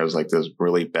sick. And there was like this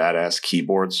really badass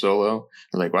keyboard solo. I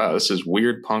was like, wow, this is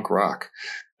weird punk rock.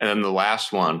 And then the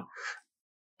last one,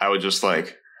 I was just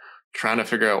like trying to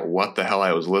figure out what the hell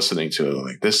I was listening to.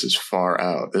 Like, this is far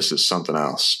out. This is something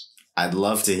else. I'd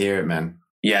love to hear it, man.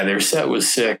 Yeah, their set was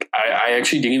sick. I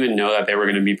actually didn't even know that they were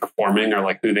going to be performing or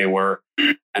like who they were.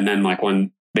 And then like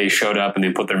when they showed up and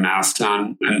they put their masks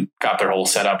on and got their whole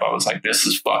setup, I was like, this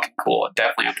is fucking cool. I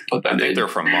definitely have to put them in. They're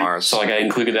from Mars. So like I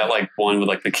included that like one with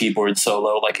like the keyboard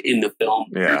solo like in the film.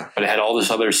 Yeah. But it had all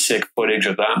this other sick footage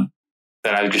of them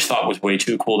that I just thought was way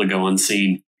too cool to go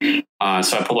unseen. So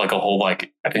I put like a whole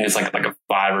like, I think it's like a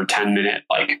 5 or 10 minute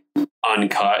like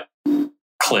uncut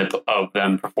clip of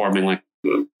them performing like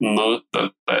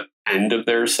the end of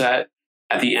their set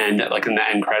at the end, like in the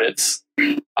end credits.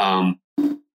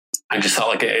 I just felt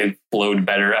like it flowed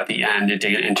better at the end. It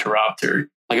didn't interrupt, or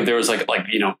like if there was like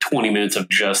 20 minutes of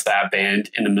just that band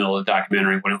in the middle of the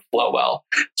documentary, it wouldn't flow well.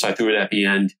 So I threw it at the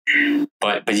end.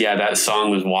 But yeah, that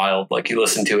song was wild. Like you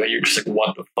listen to it, you're just like,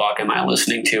 what the fuck am I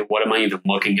listening to? What am I even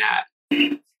looking at?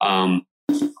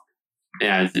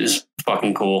 Yeah, it's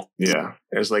fucking cool. Yeah,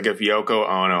 it's like if Yoko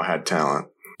Ono had talent.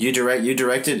 You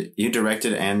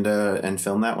directed and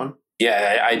filmed that one?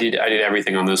 Yeah, I did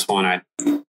everything on this one. I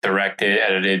directed,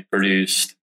 edited,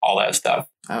 produced, all that stuff.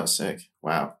 Oh, sick.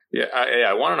 Wow. Yeah,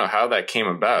 I want to know how that came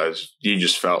about. You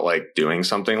just felt like doing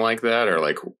something like that, or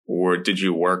like, or did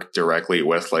you work directly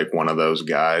with like one of those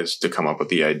guys to come up with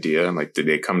the idea? And like, did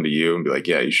they come to you and be like,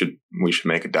 yeah, we should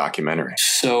make a documentary?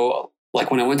 So like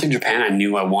when I went to Japan, I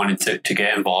knew I wanted to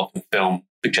get involved in film,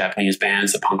 the Japanese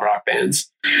bands, the punk rock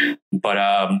bands. But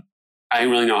I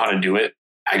didn't really know how to do it.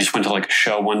 I just went to like a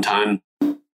show one time,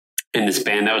 and this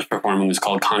band that was performing was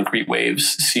called Concrete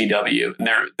Waves, CW. And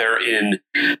they're in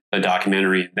the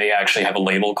documentary. They actually have a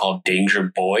label called Danger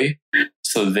Boy.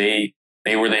 So they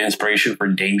were the inspiration for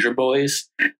Danger Boys.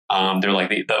 They're like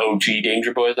the OG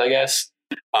Danger Boys, I guess.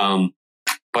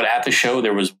 But at the show,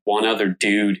 there was one other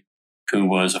dude who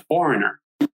was a foreigner,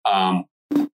 or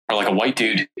like a white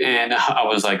dude. And I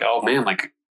was like, oh man,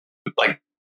 like,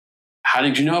 how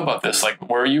did you know about this? Like,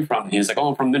 where are you from? He's like, oh,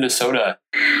 I'm from Minnesota.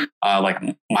 Like,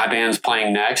 my band's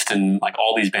playing next, and like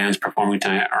all these bands performing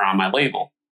tonight are on my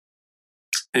label.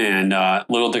 And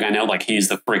little did I know, like, he's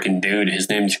the freaking dude. His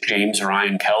name's James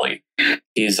Ryan Kelly.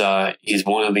 He's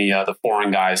one of the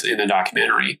foreign guys in the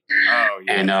documentary. Oh,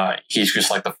 yeah. And he's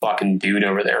just like the fucking dude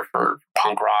over there for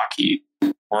punk rock. He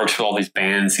works with all these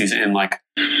bands. He's in like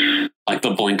the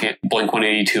Blink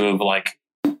 182 of like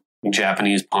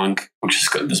Japanese punk, which is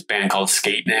this band called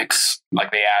Skate Nicks.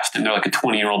 Like they asked him, they're like a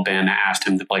 20-year-old band that asked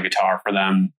him to play guitar for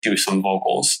them, do some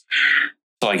vocals.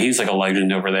 So like he's like a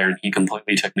legend over there, and he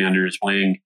completely took me under his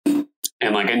wing.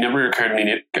 And like it never occurred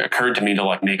to me to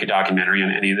like make a documentary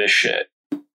on any of this shit.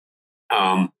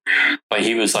 But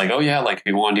he was like, oh yeah, like if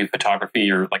you want to do photography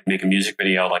or like make a music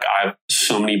video, like I have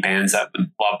so many bands that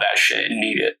love that shit and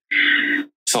need it.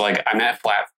 So like I met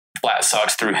Flat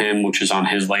Sucks through him, which is on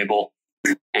his label.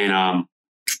 And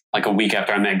like a week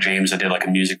after I met James, I did like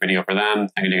a music video for them.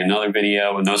 I did another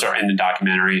video, and those are in the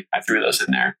documentary. I threw those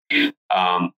in there.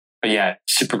 But yeah,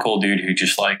 super cool dude who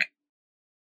just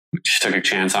took a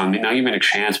chance on me. Not even a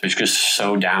chance, but just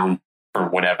so down for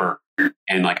whatever.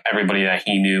 And like everybody that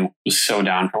he knew was so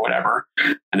down for whatever.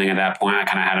 And then at that point, I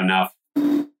kind of had enough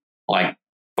like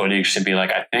footage to be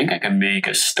like, I think I can make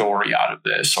a story out of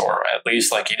this, or at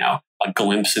least like, you know, a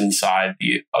glimpse inside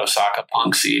the Osaka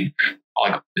punk scene.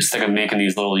 Like instead of making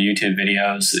these little YouTube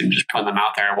videos and just putting them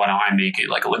out there, why don't I make it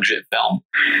like a legit film?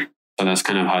 So that's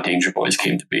kind of how Danger Boys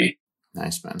came to be.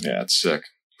 Nice, man. Yeah, it's sick.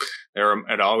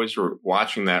 It always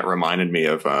watching that reminded me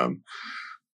of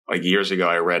like years ago,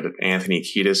 I read Anthony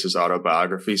Kiedis'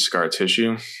 autobiography, Scar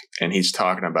Tissue, and he's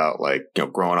talking about like, you know,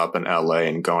 growing up in LA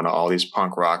and going to all these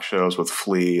punk rock shows with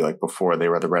Flea, like before they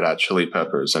were the Red Hot Chili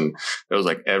Peppers. And it was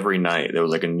like every night there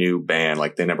was like a new band,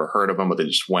 like they never heard of them, but they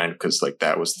just went because like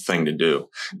that was the thing to do.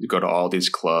 You go to all these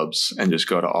clubs and just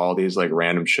go to all these like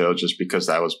random shows just because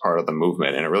that was part of the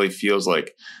movement. And it really feels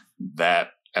like that,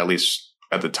 at least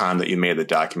at the time that you made the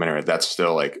documentary, that's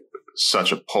still like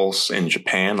such a pulse in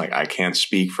Japan. Like I can't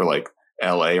speak for like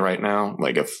LA right now,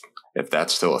 like if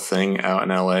that's still a thing out in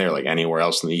LA or like anywhere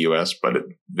else in the US, but it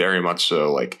very much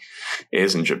so like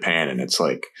is in Japan. And it's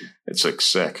like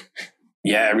sick.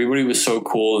 Yeah, everybody was so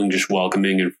cool and just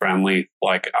welcoming and friendly.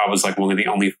 Like I was like one of the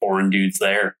only foreign dudes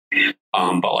there.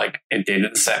 But like it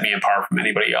didn't set me apart from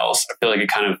anybody else. I feel like it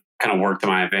kind of worked to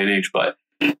my advantage, but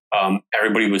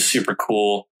everybody was super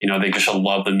cool. You know, they just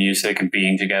love the music and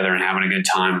being together and having a good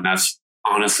time. And that's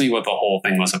honestly what the whole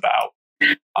thing was about.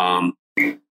 I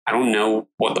don't know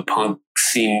what the punk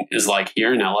scene is like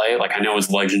here in LA. Like I know it's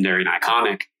legendary and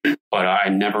iconic, but I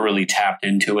never really tapped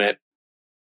into it.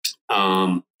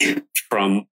 From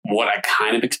what I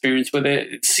kind of experienced with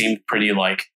it, it seemed pretty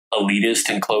like elitist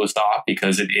and closed off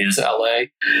because it is LA.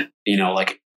 You know,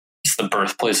 like it's the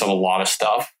birthplace of a lot of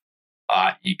stuff.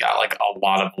 You got like a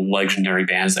lot of legendary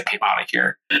bands that came out of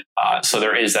here. So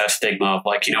there is that stigma of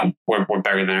like, you know, we're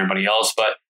better than everybody else,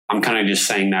 but I'm kind of just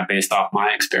saying that based off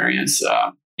my experience.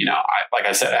 You know, like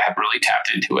I said, I haven't really tapped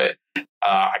into it.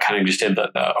 I kind of just did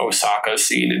the Osaka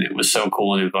scene, and it was so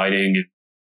cool and inviting. And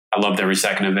I loved every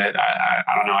second of it.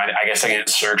 I don't know. I guess I didn't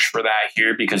search for that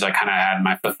here because I kind of had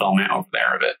my fulfillment over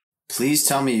there of it. Please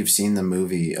tell me you've seen the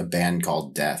movie A Band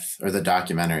Called Death, or the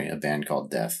documentary A Band Called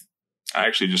Death. I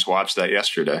actually just watched that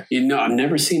yesterday. You know, I've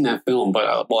never seen that film,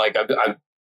 but like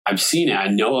I've seen it. I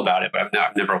know about it, but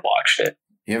I've never watched it.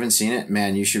 You haven't seen it?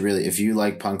 Man, you should really, if you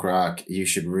like punk rock, you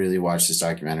should really watch this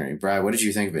documentary. Brad, what did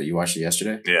you think of it? You watched it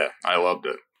yesterday? Yeah, I loved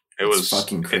it. It's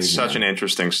fucking crazy. It's such an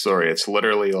interesting story. It's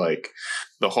literally like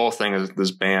the whole thing is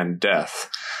this band Death.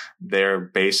 They're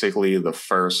basically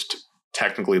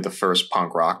technically the first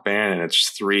punk rock band, and it's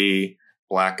 3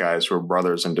 black guys who are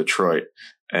brothers in Detroit.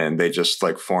 and they just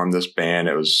like formed this band.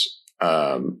 It was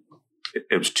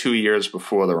 2 years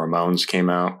before the Ramones came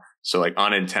out. So like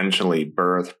unintentionally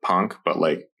birthed punk, but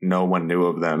like no one knew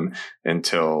of them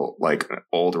until like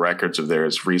old records of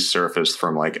theirs resurfaced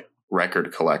from like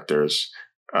record collectors,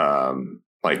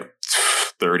 like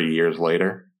 30 years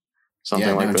later.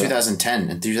 Something like that. 2010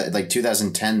 and like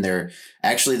 2010, they're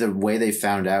actually, the way they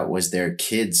found out was their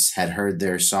kids had heard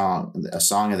a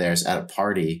song of theirs at a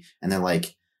party, and they're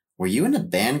like, "Were you in a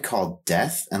band called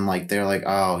Death?" And like they're like,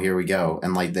 "Oh, here we go."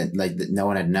 And like that, no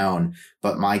one had known.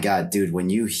 But my God, dude,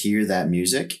 when you hear that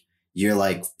music, you're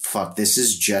like, "Fuck, this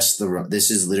is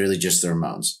literally just the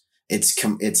Ramones."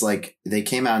 It's like they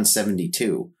came out in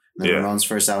 72. The Ramones'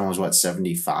 first album was what,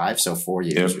 75? So 4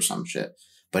 years or some shit.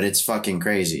 But it's fucking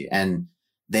crazy. And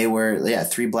they were,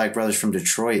 three black brothers from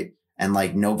Detroit, and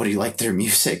like nobody liked their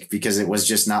music because it was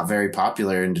just not very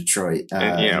popular in Detroit.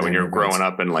 When you're growing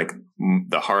up in like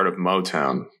the heart of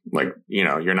Motown, like, you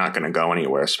know, you're not going to go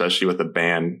anywhere, especially with the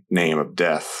band name of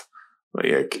Death.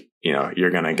 Like, you know,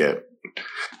 you're going to get,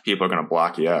 people are going to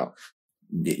block you out.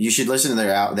 You should listen to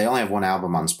their album. They only have one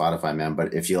album on Spotify, man.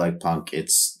 But if you like punk,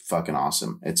 it's fucking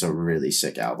awesome. It's a really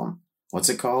sick album. What's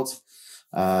it called?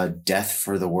 Death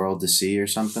for the World to See or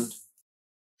something.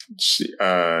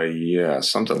 Yeah,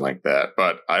 something like that.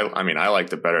 But I mean, I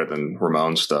liked it better than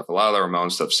Ramones stuff. A lot of the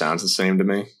Ramones stuff sounds the same to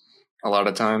me a lot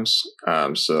of times.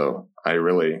 So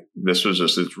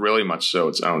it's really much so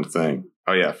its own thing.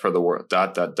 Oh yeah, for the world, ...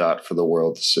 for the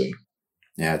world to see.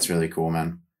 Yeah, it's really cool,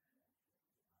 man.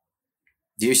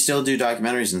 Do you still do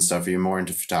documentaries and stuff? Or are you more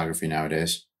into photography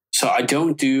nowadays? So I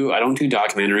don't do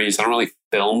documentaries. I don't really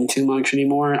film too much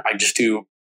anymore. I just do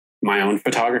my own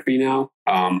photography now.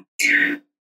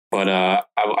 But I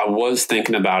was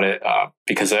thinking about it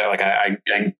because I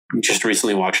just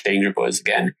recently watched Danger Boys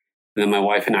again. And then my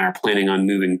wife and I are planning on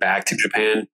moving back to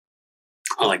Japan,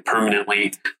 like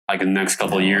permanently, like in the next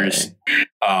couple of years.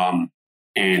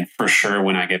 And for sure,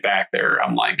 when I get back there,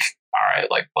 I'm like, all right,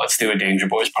 like let's do a Danger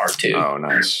Boys Part 2. Oh,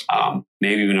 nice.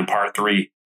 Maybe even a Part 3.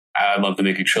 I'd love to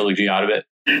make a trilogy out of it.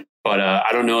 But I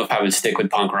don't know if I would stick with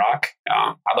punk rock.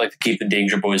 I'd like to keep the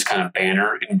Danger Boys kind of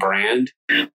banner and brand.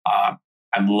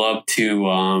 I'd love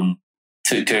to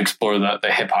explore the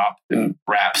hip hop and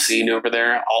rap scene over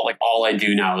there. All I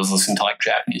do now is listen to like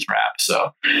Japanese rap.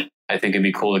 So I think it'd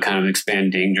be cool to kind of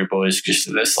expand Danger Boys just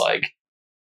to this like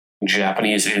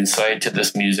Japanese insight to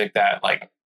this music that like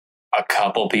a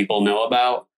couple people know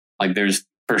about. Like there's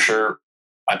for sure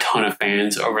a ton of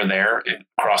fans over there and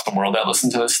across the world that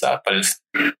listen to this stuff, but it's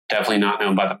definitely not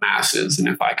known by the masses. And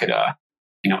if I could,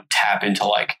 tap into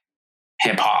like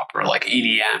hip hop or like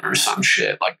EDM or some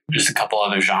shit, like just a couple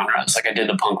other genres, like I did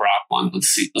the punk rock one. Let's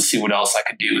see what else I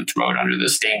could do and throw it under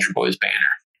this Danger Boys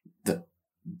banner.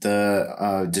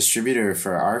 The distributor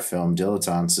for our film,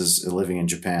 Dilettantes, is living in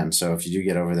Japan. So if you do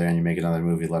get over there and you make another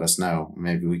movie, let us know.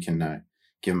 Maybe we can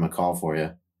give him a call for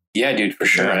you. Yeah, dude, for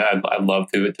sure. Yeah. I'd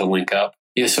love to link up.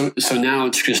 Yeah, so now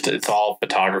it's all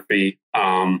photography.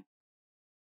 I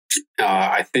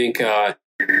think I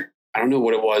don't know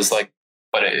what it was like,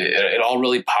 but it all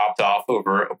really popped off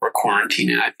over quarantine,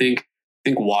 and I think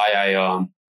why I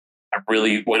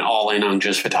really went all in on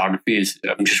just photography is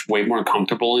I'm just way more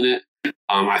comfortable in it.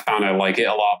 I found I like it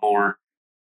a lot more.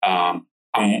 I'm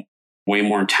way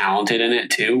more talented in it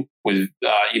too, with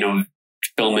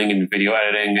filming and video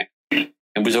editing.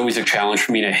 It was always a challenge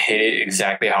for me to hit it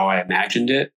exactly how I imagined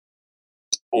it.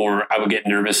 Or I would get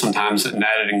nervous sometimes in the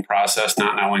editing process,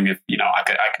 not knowing if, I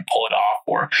could pull it off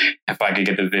or if I could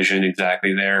get the vision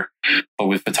exactly there. But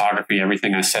with photography,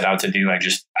 everything I set out to do, I've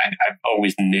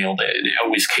always nailed it. And it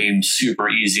always came super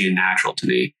easy and natural to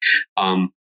me.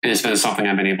 And it's been something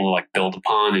I've been able to like build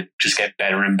upon and just get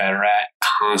better and better at,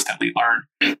 constantly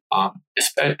learn.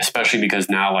 Especially because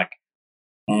now like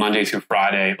Monday through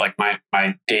Friday, like my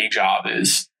day job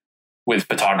is with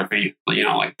photography,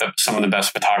 like some of the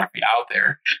best photography out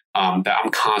there, that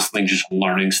I'm constantly just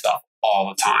learning stuff all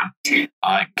the time,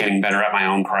 getting better at my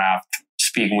own craft,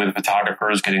 speaking with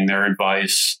photographers, getting their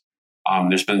advice.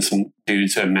 There's been some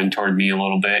dudes who have mentored me a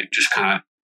little bit, just kind of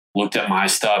looked at my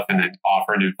stuff and then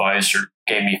offered advice or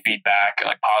gave me feedback,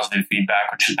 like positive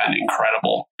feedback, which has been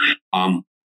incredible.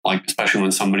 Like especially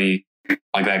when somebody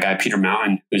like that guy, Peter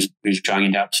Mountain, who's Johnny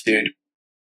Depp's dude,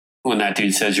 when that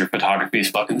dude says your photography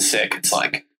is fucking sick, it's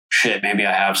like, shit, maybe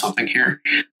I have something here.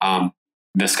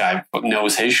 This guy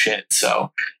knows his shit.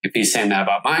 So if he's saying that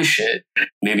about my shit,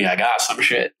 maybe I got some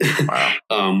shit.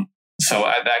 Wow. So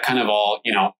that kind of all,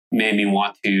 made me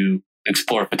want to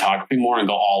explore photography more and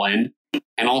go all in.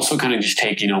 And also kind of just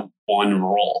take, one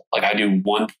role. Like I do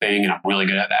one thing and I'm really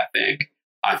good at that thing.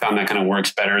 I found that kind of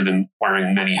works better than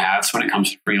wearing many hats when it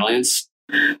comes to freelance,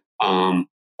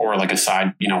 or like a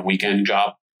side, weekend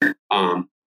job.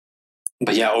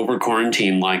 But yeah, over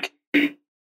quarantine, like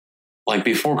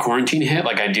before quarantine hit,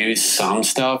 like I do some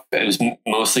stuff. It was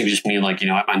mostly just me, like,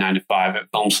 at my 9 to 5 at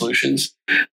Film Solutions.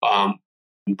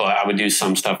 But I would do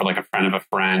some stuff for like a friend of a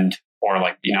friend, or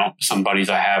like, some buddies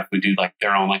I have who do like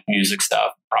their own like music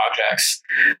stuff projects.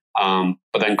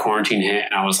 But then quarantine hit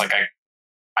and I was like,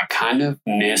 I kind of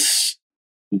miss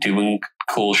doing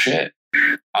cool shit.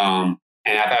 And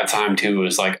at that time too, it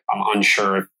was like, I'm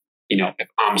unsure if, if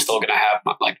I'm still going to have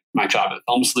my job at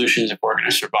Film Solutions, if we're going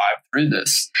to survive through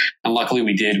this. And luckily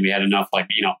we did. We had enough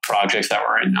projects that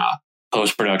were in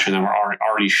post-production that were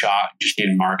already shot, just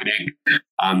needed marketing.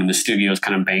 And the studios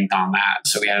kind of banked on that.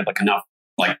 So we had enough,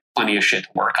 plenty of shit to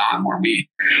work on where we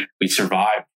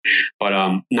survived. But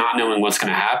not knowing what's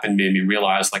going to happen made me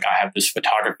realize I have this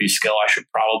photography skill. I should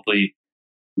probably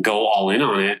go all in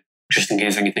on it just in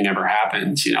case anything ever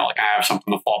happens. I have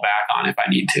something to fall back on if I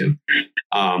need to.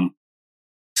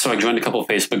 So I joined a couple of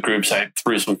Facebook groups. I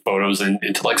threw some photos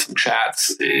into some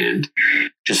chats and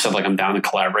just said I'm down to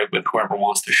collaborate with whoever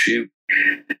wants to shoot.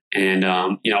 And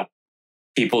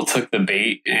people took the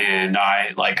bait, and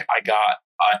I got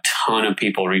a ton of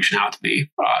people reaching out to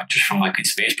me just from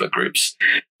these Facebook groups.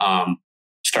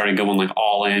 Started going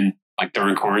all in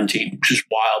during quarantine, which is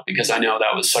wild because I know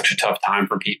that was such a tough time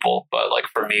for people. But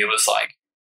for me, it was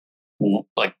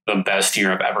the best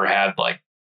year I've ever had.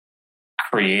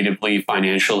 Creatively,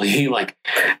 financially,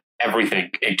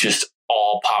 everything, it just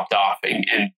all popped off.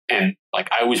 And I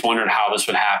always wondered how this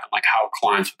would happen, how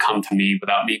clients would come to me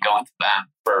without me going to them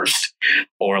first,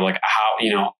 or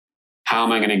how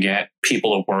am I going to get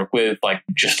people to work with,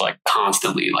 just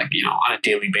constantly, on a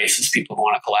daily basis, people who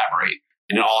want to collaborate.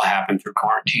 And it all happened through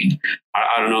quarantine.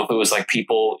 I don't know if it was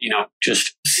people,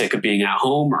 just sick of being at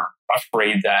home, or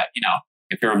afraid that,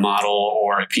 if you're a model,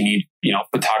 or if you need,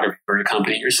 photography for your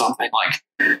company or something,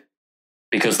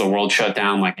 because the world shut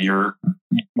down,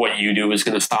 what you do is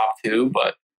going to stop too.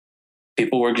 But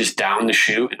people were just down to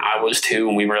shoot, and I was too,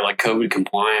 and we were COVID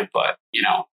compliant. But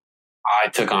I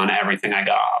took on everything I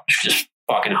got. I was just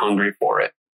fucking hungry for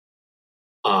it.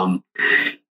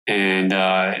 And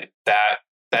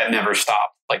that never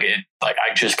stopped.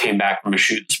 I just came back from a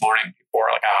shoot this morning before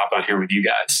I hopped on here with you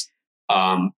guys.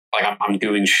 I'm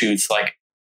doing shoots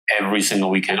every single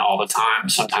weekend, all the time,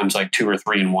 sometimes 2 or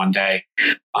 3 in one day.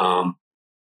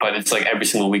 But it's every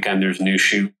single weekend there's a new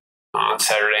shoot on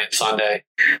Saturday and Sunday.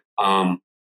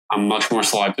 I'm much more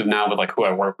selective now with who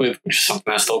I work with, which is something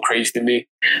that's still crazy to me.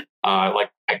 I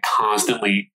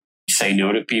constantly say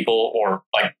no to people, or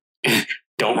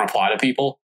don't reply to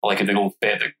people if they don't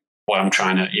fit what I'm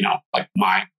trying to,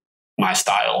 my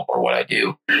style or what I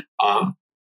do.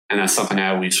 And that's something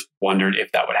I always wondered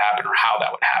if that would happen or how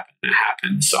that would happen. And it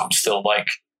happened. So I'm still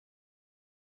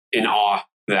in awe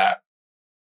that,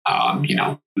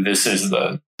 this is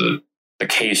the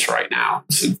case right now.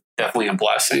 It's definitely a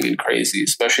blessing and crazy,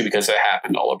 especially because it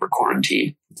happened all over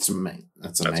quarantine. That's amazing,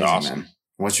 awesome, man.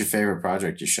 What's your favorite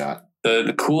project you shot?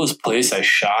 The coolest place I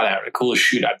shot at, the coolest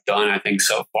shoot I've done, I think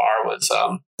so far was,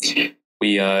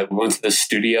 we went to the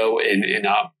studio in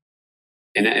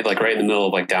right in the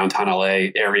middle of downtown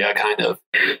LA area, kind of,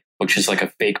 which is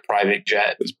a fake private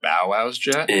jet. It was Bow Wow's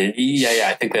jet? And yeah,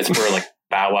 I think that's where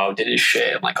Bow Wow did his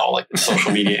shit, and all the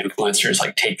social media influencers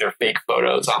take their fake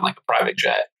photos on a private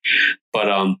jet. But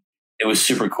it was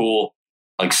super cool,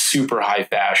 super high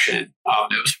fashion.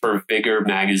 It was for Vigor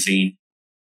magazine.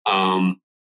 And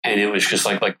it was just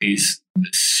these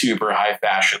super high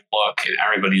fashion look, and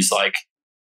everybody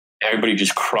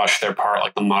just crushed their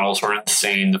part. The models were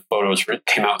insane. The photos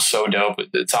came out so dope.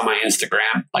 It's on my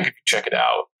Instagram. If you check it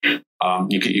out,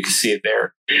 you can see it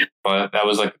there. But that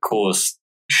was the coolest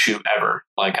shoot ever.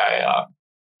 I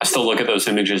still look at those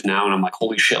images now, and I'm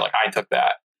holy shit! I took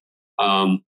that.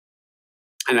 And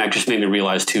that just made me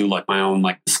realize too, my own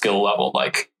skill level. I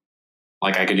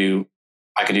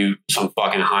could do some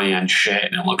fucking high end shit,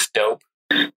 and it looks dope.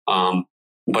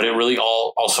 But it really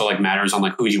also matters on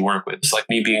who you work with. It's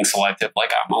me being selective.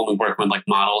 I'm only working with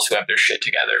models who have their shit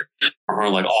together, or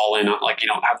who are all in on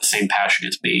have the same passion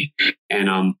as me.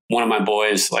 And one of my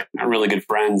boys, my really good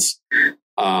friends,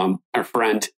 our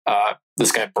friend,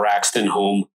 this guy Braxton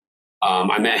Home,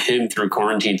 I met him through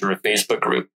quarantine through a Facebook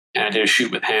group, and I did a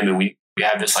shoot with him, and we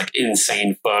had this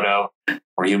insane photo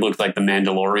where he looked like the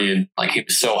Mandalorian. He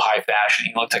was so high fashion.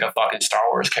 He looked like a fucking Star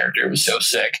Wars character. It was so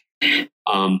sick.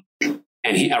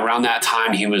 And he, around that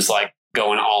time, he was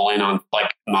going all in on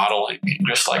modeling,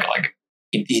 just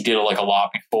he did a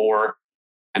lot before,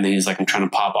 and then he's I'm trying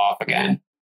to pop off again.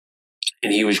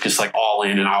 and he was just like all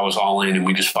in, and I was all in, and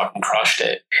we just fucking crushed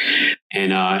it.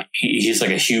 And he's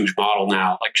like a huge model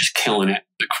now, like just killing it,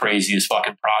 the craziest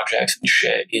fucking projects and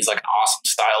shit. He's like an awesome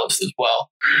stylist as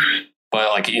well. But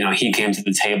like, you know, he came to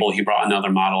the table, he brought another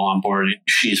model on board, and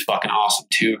she's fucking awesome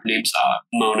too. Her name's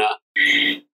Mona.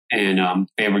 And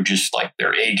they were just like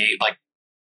their A game, like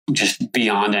just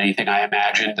beyond anything I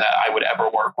imagined that I would ever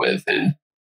work with. And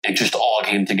it just all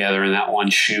came together in that one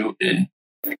shoot. And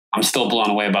I'm still blown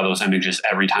away by those images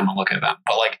every time I look at them.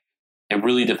 But like, it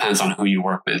really depends on who you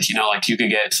work with. You know, like you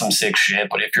could get some sick shit,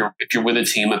 but if you're with a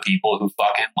team of people who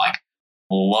fucking like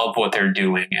love what they're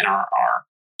doing and are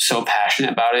so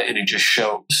passionate about it, and it just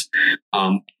shows,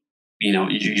 you know,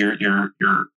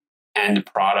 your end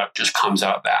product just comes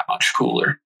out that much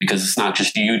cooler because it's not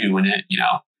just you doing it. You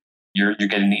know, you're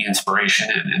getting the inspiration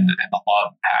and the love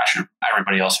and passion from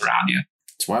everybody else around you.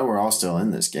 It's why we're all still in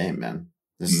this game, man.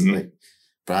 This is like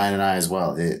Brian and I as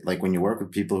well. Like when you work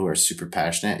with people who are super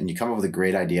passionate and you come up with a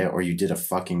great idea or you did a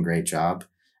fucking great job,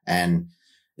 and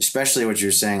especially what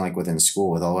you're saying, like within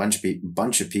school with a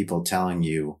bunch of people telling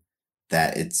you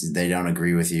that they don't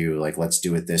agree with you, like, let's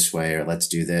do it this way or let's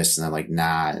do this. And they're like,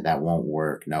 nah, that won't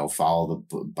work. No,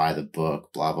 by the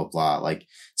book, blah, blah, blah. Like,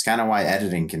 it's kind of why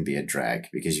editing can be a drag,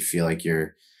 because you feel like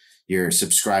you're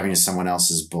subscribing to someone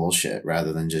else's bullshit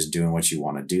rather than just doing what you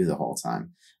want to do the whole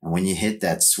time. And when you hit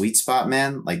that sweet spot,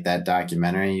 man, like that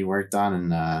documentary you worked on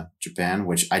in Japan,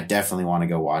 which I definitely want to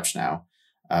go watch now.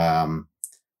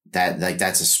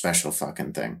 That's a special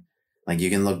fucking thing. Like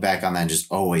you can look back on that and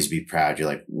just always be proud. You're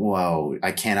like, whoa,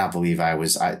 I cannot believe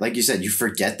like you said, you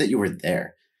forget that you were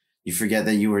there. You forget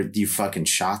that you fucking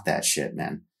shot that shit,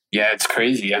 man. Yeah, it's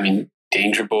crazy. I mean,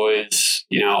 Danger Boys,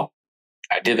 you know,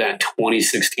 I did that in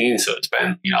 2016. So it's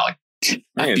been, you know, like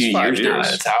a few years now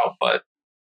that it's out, but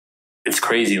it's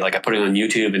crazy. Like I put it on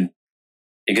YouTube and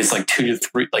it gets like 2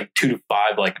 to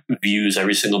 5 like views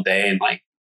every single day. And like,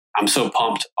 I'm so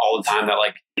pumped all the time that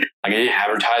like I didn't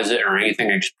advertise it or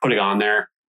anything. I just put it on there,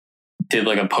 did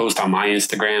like a post on my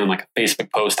Instagram and like a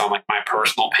Facebook post on like my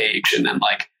personal page. And then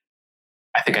like,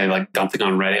 I think I like dumped it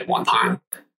on Reddit one time,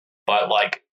 but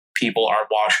like people are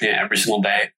watching it every single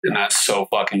day. And that's so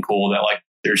fucking cool that like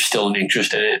there's still an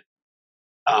interest in it.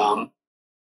 I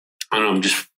don't know. I'm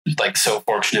just like so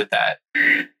fortunate that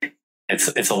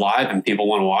it's alive and people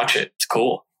want to watch it. It's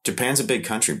cool. Japan's a big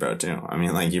country, bro, too. I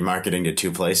mean, like you're marketing to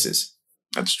 2 places.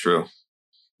 That's true.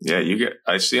 Yeah,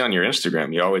 I see on your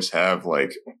Instagram, you always have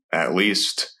like at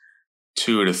least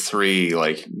 2 to 3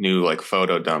 like new like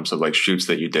photo dumps of like shoots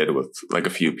that you did with like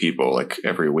a few people like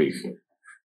every week.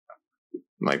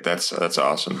 Like that's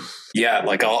awesome. Yeah,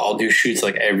 like I'll do shoots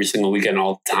like every single weekend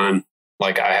all the time.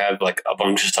 Like I have like a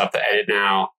bunch of stuff to edit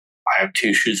now. I have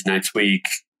 2 shoots next week,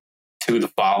 2 the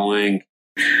following,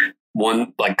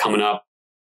 1 like coming up.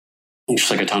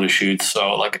 Just like a ton of shoots.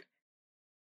 So like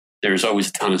there's always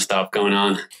a ton of stuff going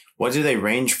on. What do they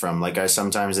range from? Like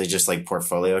sometimes they just like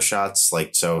portfolio shots.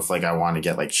 Like, so if like I want to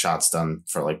get like shots done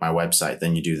for like my website,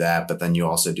 then you do that. But then you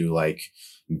also do like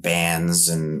bands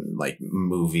and like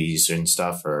movies and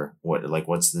stuff, or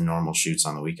what's the normal shoots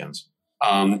on the weekends?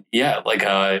 Yeah. Like,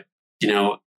 you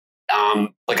know,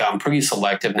 like I'm pretty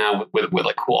selective now with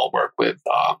like who I'll work with.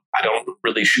 I don't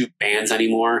really shoot bands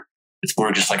anymore. It's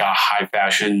more just like a high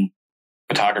fashion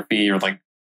photography or like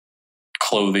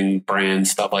clothing brand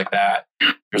stuff like that.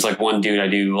 There's like one dude I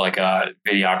do like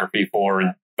videography for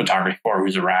and photography for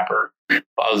who's a rapper. But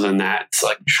other than that, it's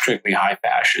like strictly high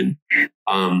fashion.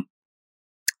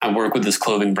 I work with this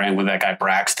clothing brand with that guy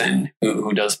Braxton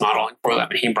who does modeling for them,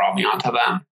 and he brought me onto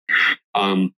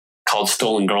them. Called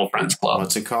Stolen Girlfriends Club.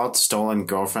 What's it called? Stolen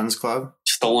Girlfriends Club?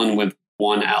 Stolen with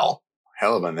 1 L.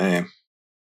 Hell of a name.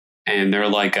 And they're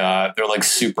like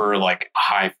super like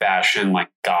high fashion, like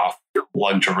goth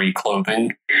luxury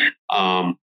clothing.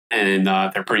 And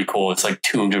they're pretty cool. It's like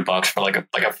 $200 for like a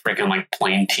freaking like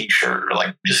plain t-shirt or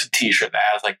like just a t-shirt that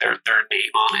has like their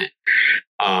name on it.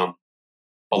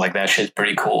 But like that shit's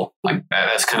pretty cool. Like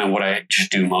that's kind of what I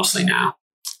just do mostly now.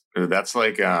 That's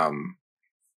like,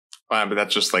 but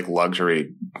that's just like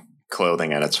luxury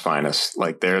clothing at its finest.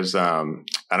 Like there's, I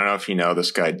don't know if you know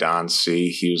this guy, Don C.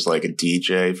 He was like a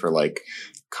DJ for like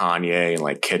Kanye and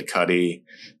like Kid Cudi,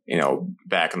 you know,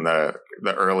 back in the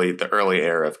early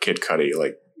era of Kid Cudi.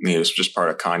 Like he was just part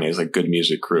of Kanye's like Good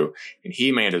Music crew. And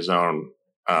he made his own,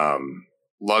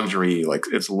 luxury, like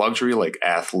it's luxury, like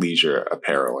athleisure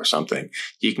apparel or something.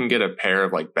 You can get a pair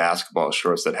of like basketball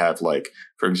shorts that have like,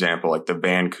 for example, like the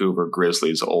Vancouver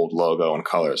Grizzlies old logo and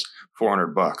colors,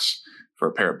 $400 for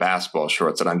a pair of basketball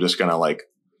shorts that I'm just going to like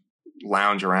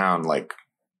lounge around, like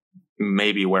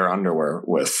maybe wear underwear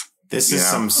with This is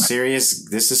some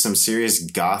serious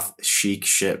goth chic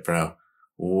shit, bro.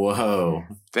 Whoa.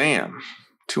 Damn.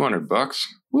 $200.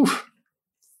 Oof.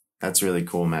 That's really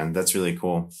cool, man. That's really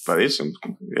cool. But it's some,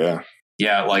 yeah.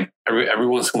 Yeah, like every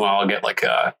once in a while I'll get like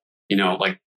a,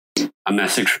 like a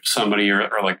message from somebody or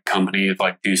like a company to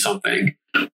like do something,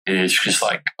 and it's just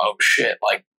like, oh shit,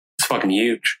 like it's fucking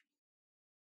huge.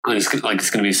 Like it's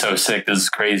gonna be so sick. This is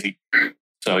crazy.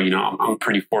 So I'm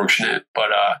pretty fortunate, but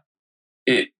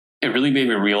it really made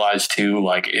me realize too,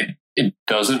 like it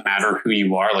doesn't matter who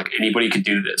you are. Like anybody could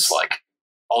do this. Like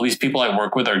all these people I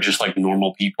work with are just like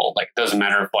normal people. Like it doesn't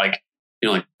matter if like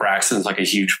like Braxton's like a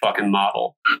huge fucking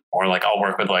model, or like I'll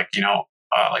work with like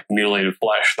like Mutilated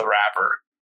Flesh, the rapper,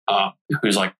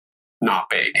 who's like not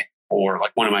big, or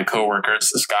like one of my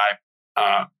coworkers, this guy,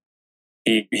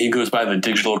 he goes by the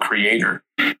Digital Creator.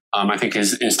 I think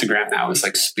his Instagram now is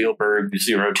like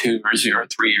Spielberg02 or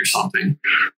 03 or something.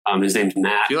 His name's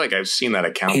Matt. I feel like I've seen that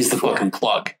account. He's before. the fucking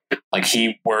plug. Like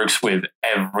he works with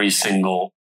every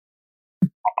single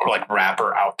like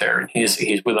rapper out there, and he's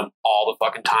with them all the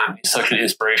fucking time. He's such an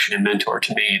inspiration and mentor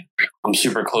to me. I'm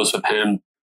super close with him,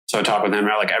 so I talk with him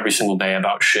like every single day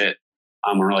about shit.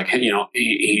 Or like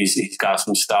he's got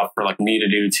some stuff for like me to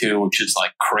do too, which is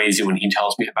like crazy when he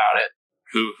tells me about it.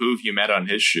 Who have you met on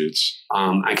his shoots?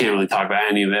 I can't really talk about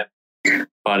any of it,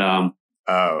 but oh,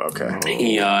 okay.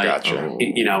 He gotcha.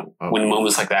 When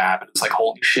moments like that happen, it's like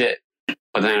holy shit.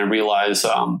 But then I realize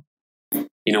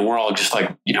we're all just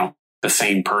like the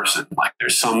same person. Like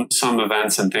there's some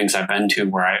events and things I've been to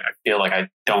where I feel like I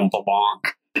don't belong,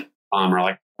 or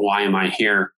like why am I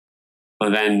here? But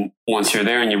then once you're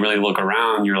there and you really look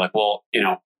around, you're like, well,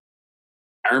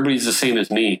 everybody's the same as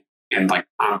me. And like,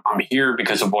 I'm here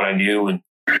because of what I do. And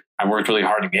I worked really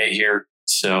hard to get here.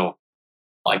 So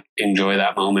like, enjoy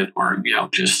that moment, or,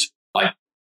 just like,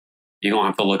 you don't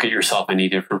have to look at yourself any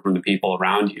different from the people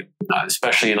around you.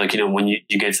 Especially like, when you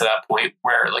get to that point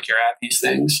where like you're at these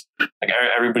things, like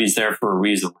everybody's there for a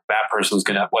reason. That person's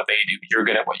good at what they do. You're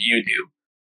good at what you do.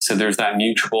 So there's that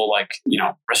mutual, like,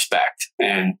 respect,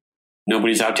 and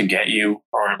nobody's out to get you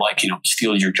or like,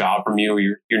 steal your job from you.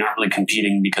 You're not really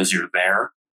competing because you're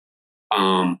there.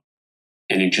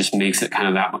 And it just makes it kind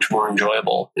of that much more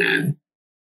enjoyable. And,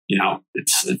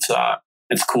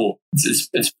 it's cool.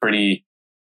 It's pretty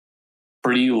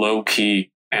low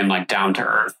key and like down to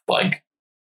earth. Like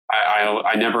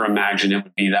I never imagined it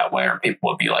would be that way or people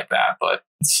would be like that, but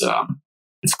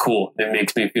it's cool. It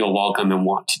makes me feel welcome and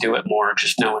want to do it more.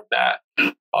 Just knowing that,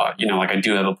 like I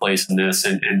do have a place in this,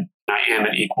 and I am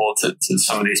an equal to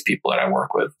some of these people that I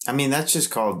work with. I mean, that's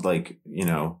just called like,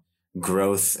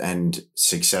 growth and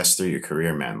success through your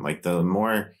career, man. Like the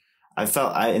more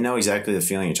I know exactly the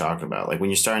feeling you're talking about. Like when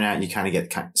you're starting out, you kind of get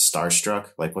starstruck.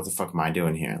 Like, what the fuck am I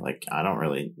doing here? Like, I don't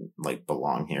really like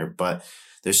belong here, but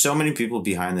there's so many people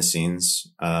behind the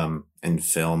scenes, in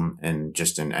film and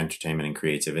just in entertainment and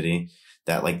creativity,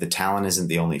 that like the talent isn't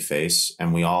the only face,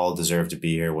 and we all deserve to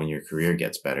be here when your career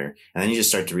gets better. And then you just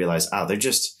start to realize,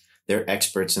 they're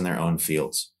experts in their own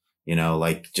fields,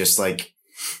 like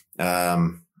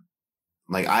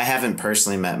I haven't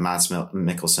personally met Mads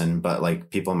Mikkelsen, but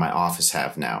like people in my office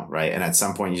have now. Right. And at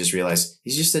some point you just realize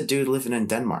he's just a dude living in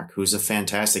Denmark who's a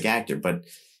fantastic actor, but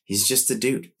he's just a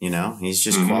dude, he's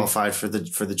just qualified for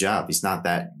the job. He's not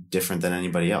that different than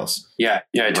anybody else. Yeah.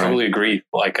 Yeah. I totally agree.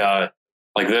 Like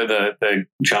the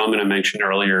gentleman I mentioned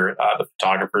earlier, the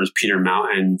photographers, Peter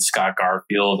Mountain, Scott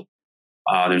Garfield.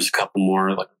 There's a couple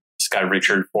more, like this guy,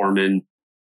 Richard Foreman,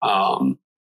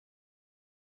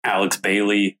 Alex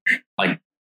Bailey, like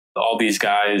all these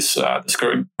guys, this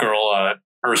girl,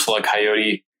 Ursula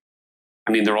Coyote.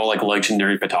 I mean, they're all like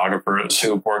legendary photographers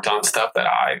who've worked on stuff that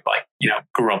I like,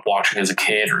 grew up watching as a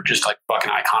kid, or just like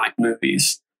fucking iconic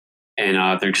movies.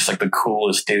 And they're just like the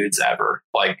coolest dudes ever.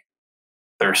 Like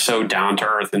they're so down to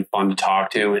earth and fun to talk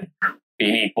to, and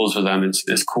being equals with them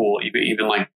is cool. Even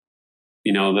like,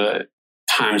 the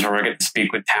times where I get to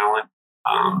speak with talent.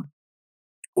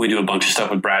 We do a bunch of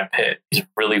stuff with Brad Pitt. He's a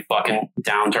really fucking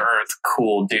down to earth,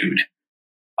 cool dude.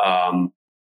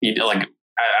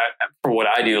 For what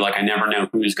I do, like I never know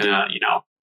who's gonna,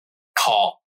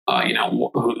 call,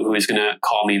 who's gonna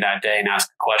call me that day and ask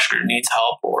a question or needs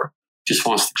help or just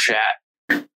wants to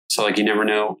chat. So like you never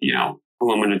know,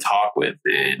 who I'm going to talk with.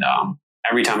 And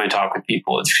every time I talk with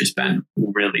people, it's just been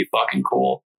really fucking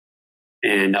cool.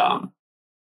 And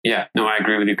yeah, no, I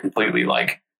agree with you completely.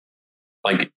 Like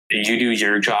you do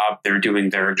your job, they're doing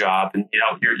their job, and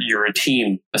you're a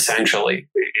team essentially,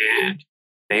 and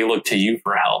they look to you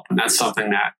for help. And that's something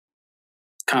that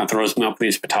kind of throws me up with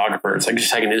these photographers. Like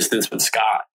just take an instance with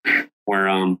Scott, where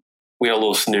we had a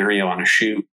little scenario on a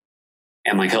shoot,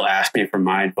 and like he'll ask me for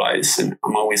my advice, and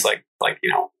I'm always like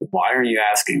why are you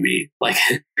asking me? Like,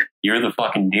 you're the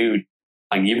fucking dude.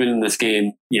 Like, you've been in this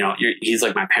game, he's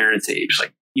like my parents' age.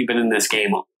 Like, you've been in this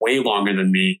game way longer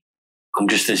than me. I'm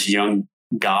just this young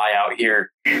guy out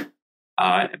here.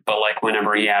 But like,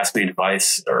 whenever he asks me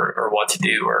advice or what to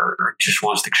do or just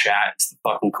wants to chat, it's the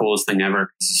fucking coolest thing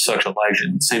ever. He's such a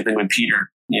legend. Same thing with Peter.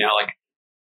 Like,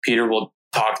 Peter will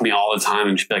talk to me all the time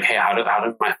and just be like, hey, how did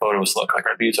my photos look? Like,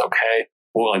 are these okay?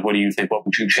 Or like, what do you think? What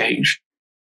would you change?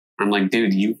 I'm like,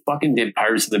 dude, you fucking did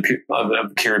Pirates of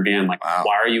the Caribbean. Like, wow.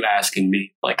 Why are you asking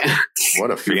me? Like,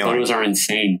 what a feeling. Your photos are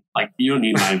insane. Like, you don't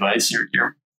need my advice.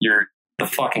 You're the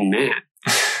fucking man.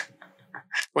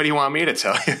 What do you want me to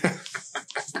tell you?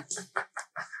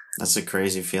 That's a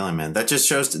crazy feeling, man. That just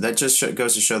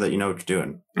goes to show that you know what you're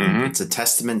doing. Mm-hmm. It's a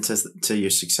testament to your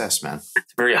success, man.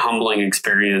 It's a very humbling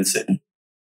experience and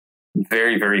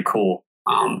very, very cool.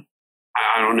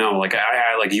 I don't know, like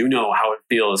I like, how it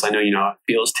feels. I know how it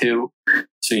feels too.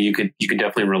 So you could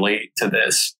definitely relate to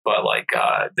this, but like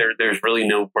there's really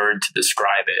no word to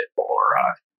describe it,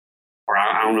 or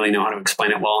I don't really know how to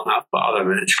explain it well enough. But other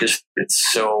than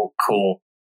it's so cool,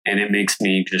 and it makes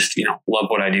me just love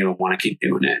what I do and want to keep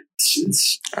doing it.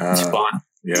 It's fun.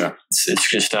 Yeah, it's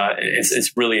just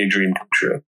it's really a dream come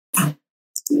true.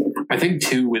 I think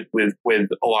too with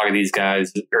a lot of these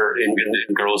guys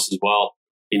and girls as well.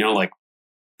 Like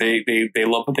they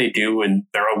love what they do, and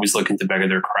they're always looking to better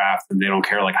their craft, and they don't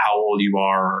care like how old you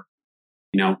are,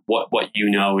 or, what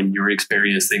and your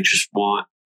experience. They just want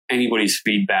anybody's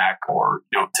feedback, or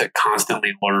to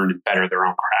constantly learn and better their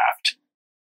own craft.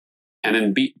 And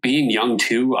then being young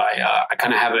too, I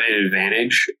kind of have an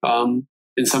advantage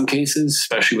in some cases,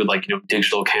 especially with like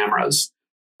digital cameras.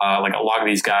 Like a lot of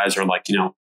these guys are like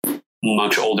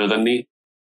much older than me,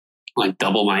 like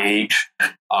double my age,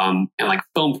 and like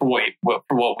film for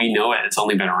what we know it's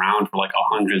only been around for like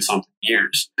 100-something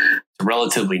years. It's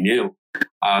relatively new.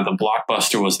 The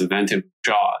blockbuster was invented with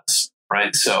Jaws,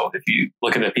 right? So if you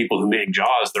look at the people who made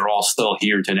Jaws, they're all still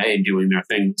here today doing their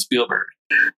thing with Spielberg.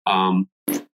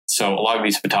 So a lot of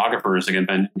these photographers that have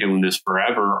been doing this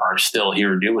forever are still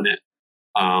here doing it,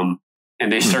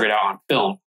 and they started out on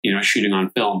film, shooting on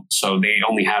film. So they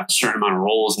only have a certain amount of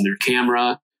rolls in their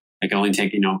camera. They can only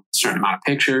take, a certain amount of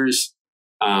pictures.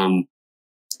 And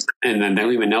then they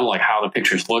don't even know like how the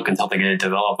pictures look until they get it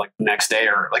developed like the next day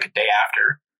or like a day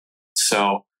after.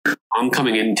 So I'm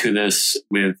coming into this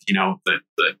with, the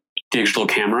digital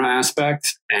camera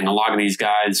aspect, and a lot of these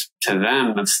guys, to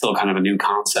them, that's still kind of a new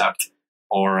concept,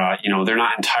 or, they're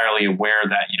not entirely aware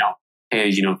that, hey,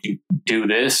 if you do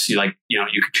this, you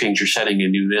could change your setting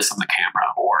and do this on the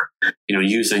camera, or,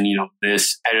 using,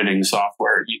 this editing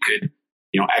software, you could,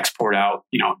 export out,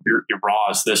 your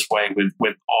RAWs this way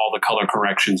with all the color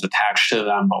corrections attached to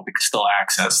them, but we can still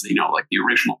access, like the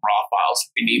original RAW files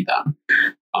if we need them.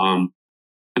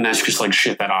 And that's just like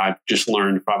shit that I've just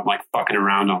learned from like fucking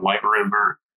around on Lightroom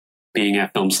or being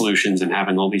at Film Solutions and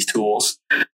having all these tools.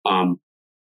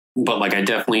 But like, I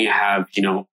definitely have,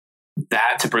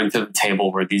 that to bring to the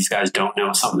table where these guys don't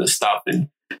know some of this stuff, and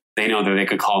they know that they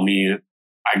could call me.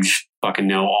 I just fucking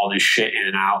know all this shit in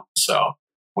and out. So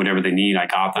whatever they need, I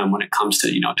got them when it comes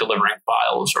to, delivering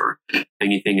files or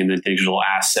anything in the digital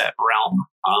asset realm.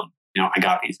 I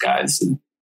got these guys, and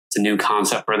it's a new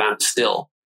concept for them still.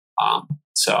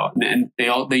 So, and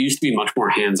they used to be much more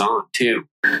hands-on too.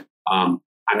 I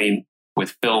mean,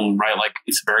 with film, right? Like,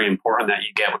 it's very important that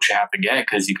you get what you have to get,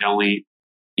 because you can only,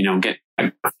 get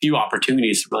a few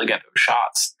opportunities to really get those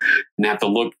shots, and they have to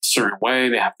look a certain way.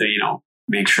 They have to,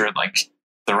 make sure like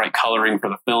the right coloring for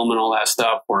the film and all that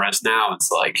stuff. Whereas now it's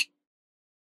like,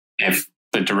 if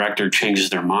the director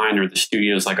changes their mind, or the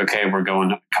studio's like, okay, we're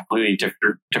going a completely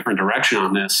different direction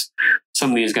on this. Some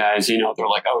of these guys, they're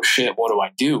like, oh shit, what do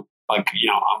I do? Like,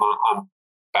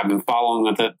 I've been following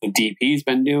what the DP's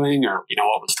been doing, or,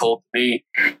 what was told to me.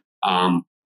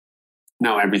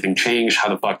 Now everything changed. How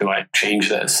the fuck do I change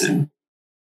this? And,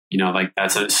 like,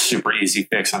 that's a super easy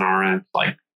fix on our end.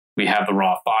 Like, we have the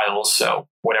raw files, so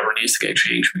whatever needs to get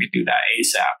changed, we can do that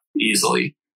ASAP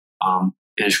easily. And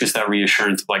it's just that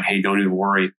reassurance of like, hey, don't even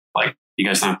worry. Like, you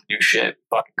guys don't have to do shit.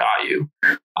 Fucking got you.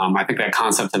 I think that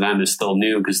concept to them is still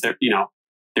new, because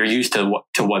they're used to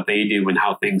what they do and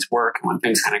how things work. And when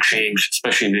things kind of change,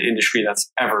 especially in an industry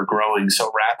that's ever growing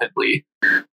so rapidly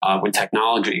with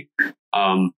technology,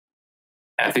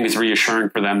 I think it's reassuring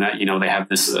for them that, they have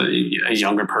this a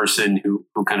younger person who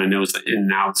kind of knows the in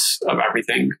and outs of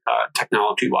everything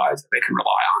technology wise that they can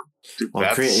rely on.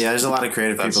 Well, there's a lot of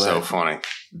creative people. That's so funny.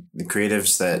 The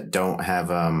creatives that don't have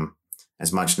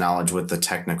as much knowledge with the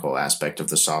technical aspect of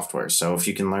the software. So if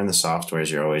you can learn the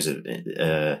softwares, you're always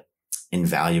a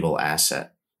invaluable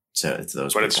asset to those But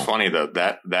people. it's funny though,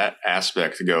 that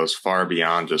aspect goes far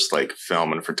beyond just like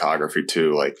film and photography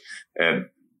too. Like at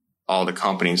all the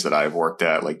companies that I've worked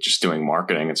at, like just doing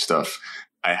marketing and stuff,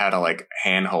 I had to like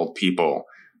handhold people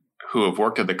who have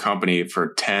worked at the company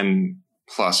for 10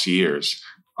 plus years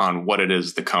on what it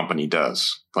is the company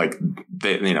does. Like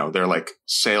they, they're like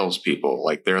salespeople.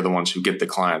 Like they're the ones who get the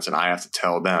clients, and I have to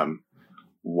tell them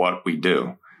what we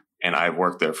do. And I've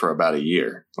worked there for about a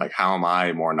year. Like, how am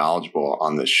I more knowledgeable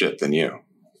on this shit than you?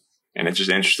 And it's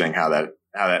just interesting how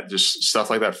that just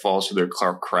stuff like that falls through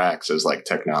their cracks as like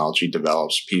technology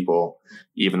develops people,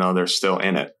 even though they're still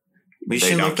in it. You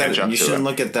shouldn't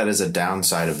look at that as a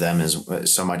downside of them as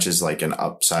so much as like an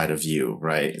upside of you,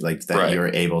 right? Like that You're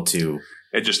able to.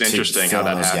 It's just interesting how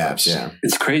that happens. Gaps, yeah.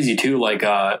 It's crazy too. Like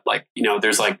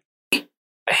there's like a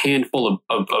handful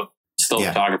of still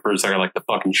photographers that are like the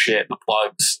fucking shit and the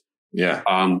plugs. Yeah.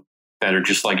 That are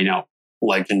just like,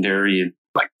 legendary, and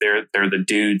like they're the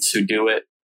dudes who do it.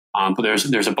 But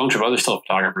there's a bunch of other still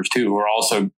photographers too who are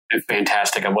also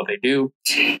fantastic at what they do.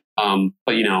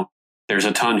 But there's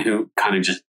a ton who kind of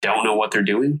just don't know what they're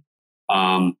doing.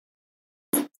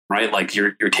 Right? Like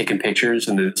you're taking pictures,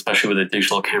 and then especially with a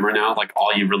digital camera now, like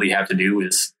all you really have to do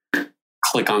is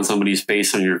click on somebody's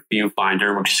face on your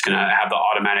viewfinder, which is going to have the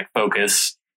automatic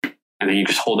focus, and then you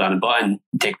just hold down a button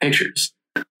and take pictures.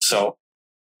 So,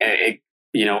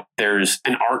 there's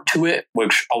an art to it,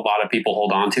 which a lot of people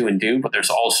hold on to and do, but there's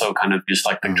also kind of just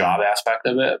like the job aspect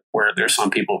of it, where there's some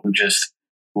people who just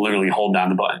literally hold down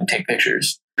the button and take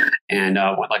pictures. And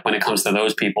when it comes to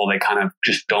those people, they kind of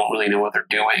just don't really know what they're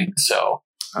doing. So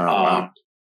I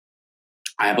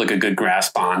have like a good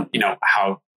grasp on,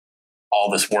 how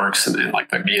all this works, and like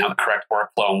the correct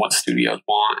workflow and what studios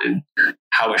want and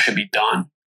how it should be done.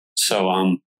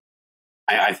 So,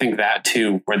 I think that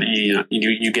too, where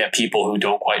you get people who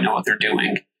don't quite know what they're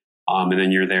doing, and then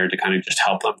you're there to kind of just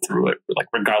help them through it. Like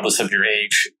regardless of your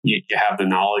age, you have the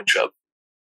knowledge of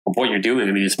what you're doing.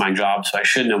 I mean, it's my job, so I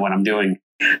should know what I'm doing.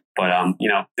 But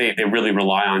they really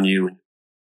rely on you. And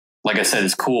like I said,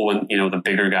 it's cool when the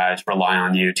bigger guys rely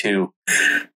on you too,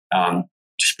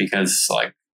 just because it's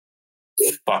like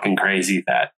fucking crazy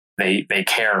that they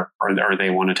care or they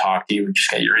want to talk to you and just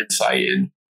get your insight.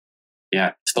 And yeah,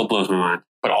 it still blows my mind.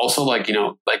 But also like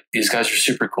these guys are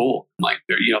super cool. Like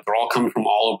they're all coming from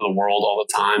all over the world all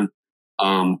the time.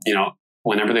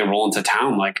 Whenever they roll into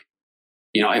town, like,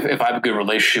 if I have a good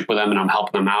relationship with them and I'm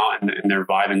helping them out and they're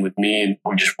vibing with me and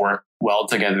we just work well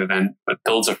together, then it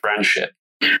builds a friendship.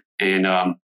 And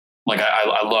I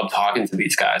love talking to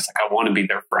these guys. Like I want to be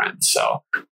their friend. So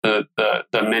the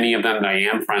many of them that I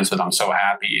am friends with, I'm so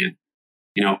happy. And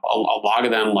a lot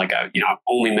of them, like, I've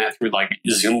only met through like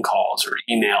Zoom calls or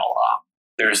email.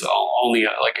 There's only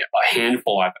like a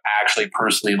handful I've actually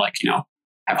personally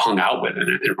have hung out with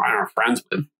and are friends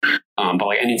with. But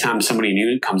like anytime somebody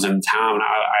new comes in town,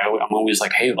 I'm always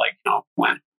like, hey, like,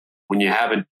 when you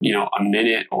have a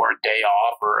minute or a day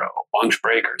off or a lunch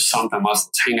break or something, let's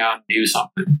hang out and do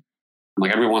something.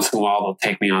 Like every once in a while, they'll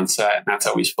take me on set, and that's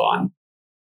always fun.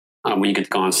 When you get to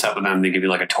go on set with them, they give you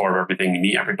like a tour of everything, you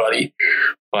meet everybody.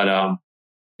 But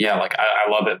like I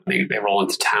love it. They roll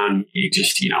into town. You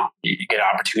just, you get an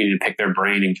opportunity to pick their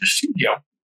brain and just,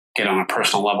 get on a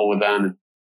personal level with them.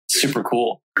 It's super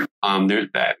cool. There's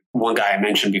that one guy I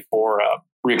mentioned before,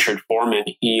 Richard Foreman.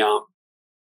 We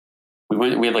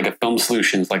had like a Film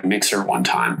Solutions like mixer one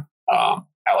time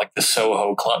at like the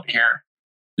Soho Club here.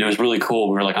 And it was really cool.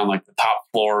 We were like on like the top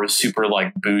floor, super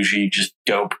like bougie, just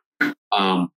dope.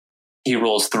 He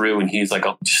rolls through and he's like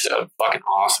just a fucking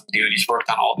awesome dude. He's worked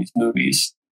on all these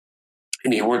movies,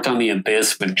 and he worked on The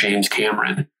Abyss with James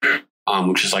Cameron,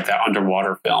 which is like that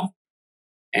underwater film.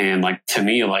 And like, to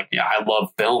me, like, yeah, I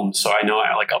love film. So I know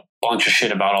I like a bunch of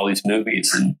shit about all these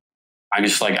movies. And I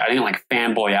just like, I didn't like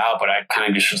fanboy out, but I kind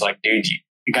of just was like, dude,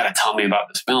 you got to tell me about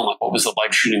this film. Like, what was it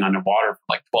like shooting underwater for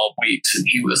like 12 weeks? And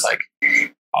he was like,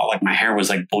 oh, like my hair was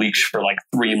like bleached for like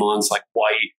 3 months, like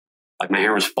white. Like my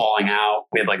hair was falling out.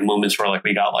 We had like moments where like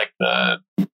we got like the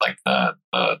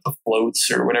floats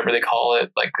or whatever they call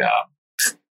it, like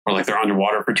or like they're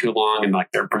underwater for too long and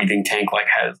like their breathing tank like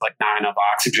has like not enough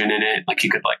oxygen in it. Like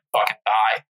you could like fucking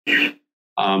die.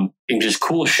 And just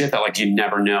cool shit that like you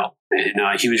never know.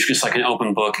 And he was just like an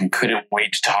open book and couldn't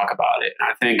wait to talk about it. And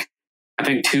I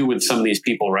think too with some of these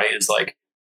people, right, is like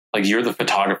you're the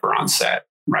photographer on set,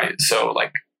 right? So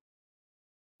like,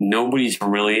 nobody's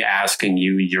really asking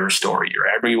you your story, or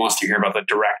everybody wants to hear about the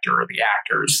director or the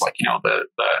actors, like,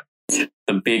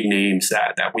 the big names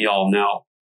that we all know.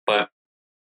 But,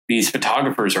 these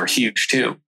photographers are huge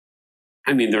too.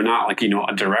 I mean, they're not like,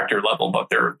 a director level, but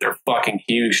they're fucking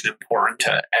huge and important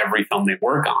to every film they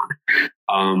work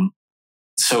on.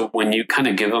 So when you kind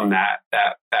of give them that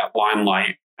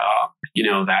limelight,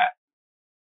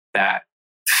 that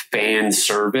fan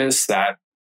service that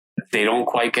they don't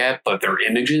quite get, but their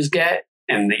images get,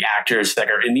 and the actors that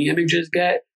are in the images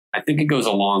get, I think it goes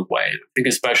a long way. I think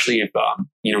especially if,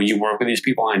 you work with these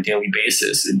people on a daily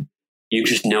basis and you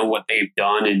just know what they've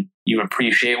done and you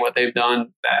appreciate what they've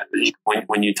done, that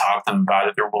when you talk to them about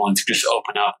it, they're willing to just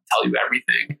open up and tell you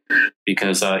everything,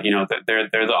 because, they're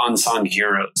the unsung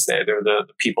heroes. They're the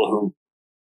people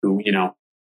who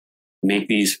make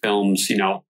these films,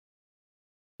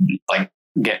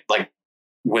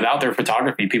 without their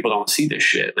photography, people don't see this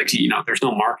shit. Like, there's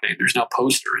no marketing, there's no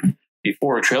poster. And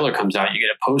before a trailer comes out, you get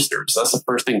a poster. So that's the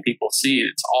first thing people see.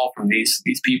 It's all from these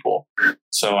people.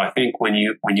 So I think when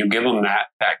you give them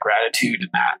that gratitude and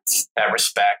that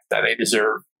respect that they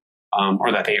deserve,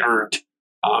 or that they earned,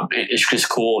 it's just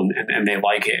cool and they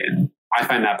like it. And I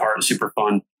find that part super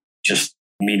fun, just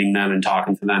meeting them and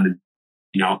talking to them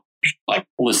and, like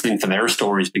listening to their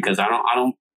stories, because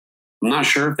I'm not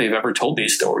sure if they've ever told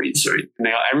these stories.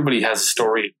 Everybody has a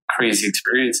story, crazy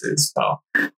experiences. So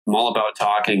I'm all about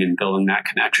talking and building that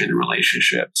connection and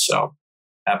relationship. So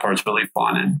that part's really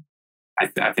fun. And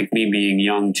I think me being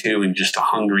young too, and just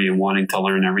hungry and wanting to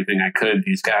learn everything I could,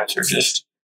 these guys are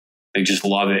they just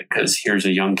love it, because here's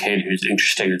a young kid who's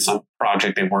interested in some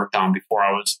project they worked on before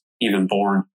I was even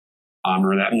born,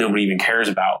 or that nobody even cares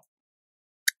about.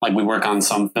 Like we work on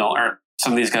some film, or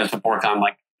some of these guys have worked on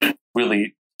like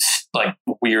really like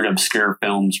weird, obscure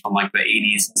films from like the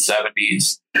 80s and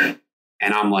 70s.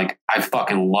 And I'm like, I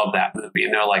fucking love that movie.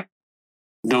 And they're like,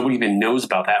 nobody even knows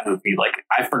about that movie. Like,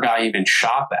 I forgot I even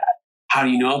shot that. How do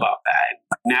you know about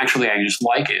that? And naturally, I just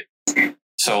like it.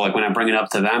 So like when I bring it up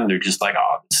to them, they're just like,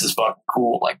 oh, this is fucking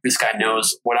cool. Like this guy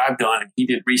knows what I've done and he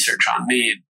did research on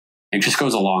me. And it just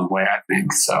goes a long way, I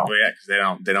think. So well, yeah,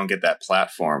 because they don't get that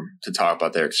platform to talk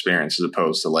about their experience, as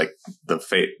opposed to like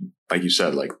like you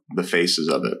said, like the faces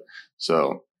of it.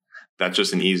 So that's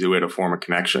just an easy way to form a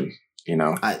connection,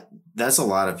 That's a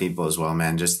lot of people as well,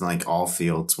 man. Just in like all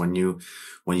fields, when you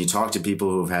talk to people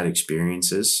who have had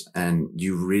experiences and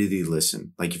you really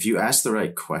listen, like if you ask the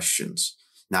right questions,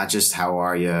 not just how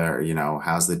are you, or,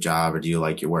 how's the job, or do you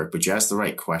like your work, but you ask the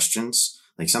right questions,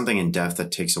 like something in depth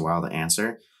that takes a while to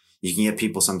answer, you can get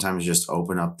people sometimes just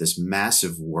open up this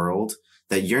massive world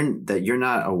that you're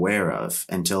not aware of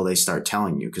until they start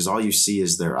telling you, because all you see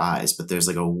is their eyes, but there's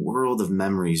like a world of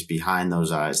memories behind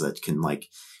those eyes that can like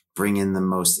bring in the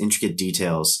most intricate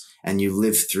details, and you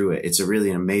live through it. It's a really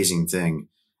an amazing thing.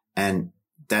 And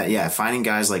finding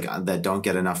guys like that don't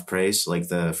get enough praise, like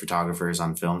the photographers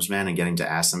on films, man, and getting to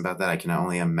ask them about that, I can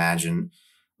only imagine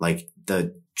like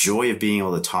the joy of being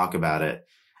able to talk about it.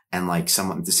 And like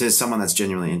this is someone that's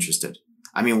genuinely interested.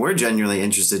 I mean, we're genuinely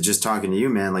interested just talking to you,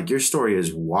 man. Like your story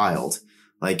is wild.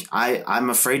 Like I'm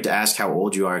afraid to ask how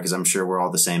old you are, because I'm sure we're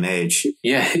all the same age.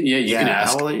 Yeah. You can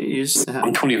ask. How old are you?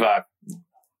 I'm 25.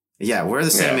 Yeah, we're the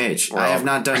same age. I have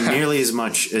not done nearly as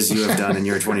much as you have done in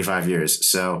your 25 years.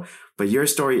 So, but your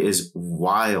story is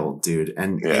wild, dude.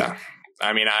 And yeah,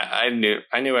 I mean, I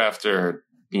knew after,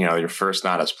 your first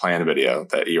Not As Planned video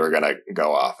that you were going to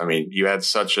go off. I mean, you had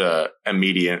such a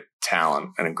immediate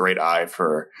talent and a great eye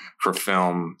for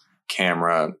film,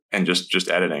 camera, and just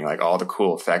editing. Like all the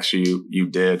cool effects you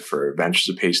did for Adventures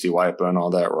of Pasty White and all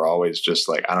that were always just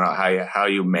like, I don't know how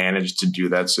you managed to do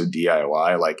that so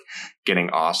DIY, like getting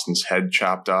Austin's head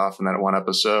chopped off in that one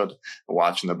episode,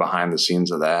 watching the behind the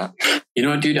scenes of that. You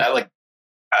know what, dude? I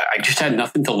just had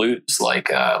nothing to lose. Like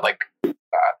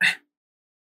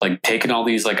taking all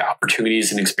these like opportunities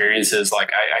and experiences,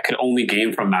 like I could only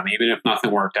gain from them. Even if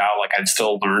nothing worked out, like I'd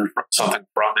still learn something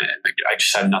from it. Like, I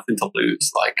just had nothing to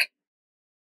lose. Like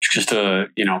just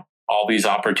all these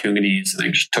opportunities, and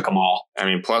I just took them all. I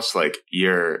mean, plus like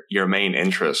your main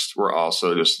interests were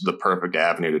also just the perfect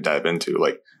avenue to dive into,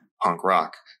 like punk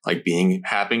rock, like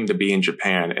happening to be in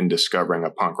Japan and discovering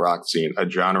a punk rock scene, a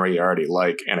genre you already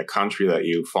like, and a country that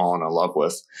you've fallen in love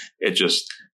with. It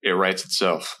writes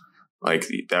itself. Like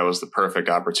that was the perfect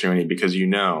opportunity, because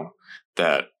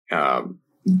that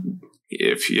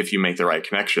if you make the right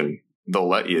connection, they'll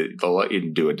let you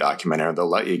do a documentary. They'll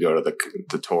let you go to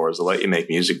the tours. They'll let you make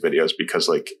music videos, because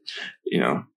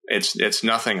it's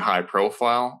nothing high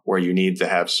profile where you need to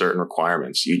have certain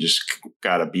requirements. You just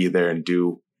got to be there and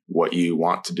do what you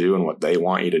want to do and what they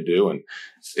want you to do. And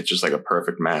it's just like a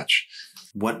perfect match.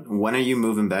 When are you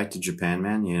moving back to Japan,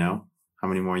 man? How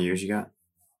many more years you got?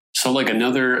 So like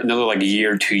another like a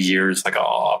year, 2 years, like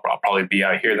I'll probably be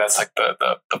out here. That's like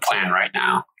the plan right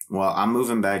now. Well, I'm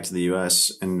moving back to the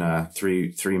U.S. in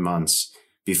 3 months.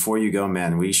 Before you go,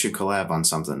 man, we should collab on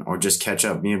something or just catch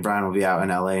up. Me and Brian will be out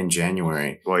in L.A. in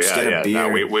January. Well, yeah. No,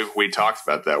 we talked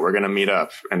about that. We're going to meet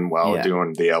up and while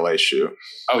doing the L.A. shoot.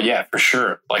 Oh, yeah, for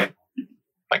sure. Like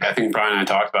I think Brian and I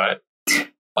talked about it.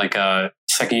 Like,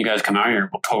 second you guys come out here,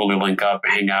 we'll totally link up,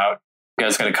 hang out. You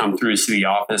guys got to come through, see the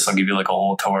office. I'll give you like a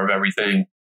whole tour of everything.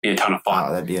 Be a ton of fun.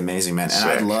 Oh, that'd be amazing, man. And Sick.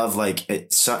 I'd love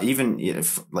even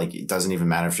if like it doesn't even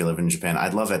matter if you live in Japan.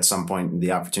 I'd love at some point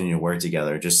the opportunity to work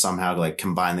together, just somehow like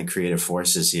combine the creative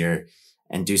forces here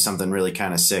and do something really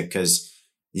kind of sick. Because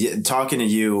talking to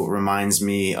you reminds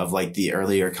me of like the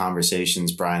earlier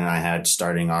conversations Brian and I had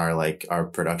starting our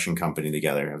production company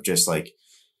together, of just like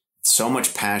so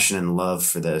much passion and love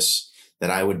for this, that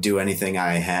I would do anything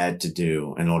I had to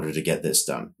do in order to get this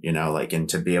done, like, and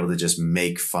to be able to just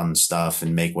make fun stuff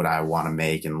and make what I want to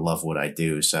make and love what I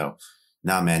do. So,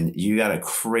 nah, man, you got a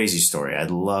crazy story.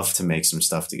 I'd love to make some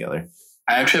stuff together.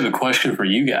 I actually have a question for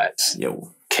you guys.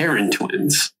 Yo, Karen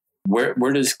twins. Where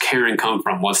does Karen come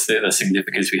from? What's the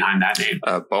significance behind that name?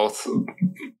 Both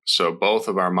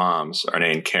of our moms are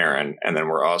named Karen, and then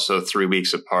we're also 3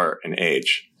 weeks apart in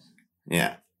age.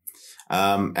 Yeah.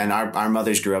 And our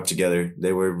mothers grew up together.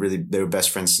 They were best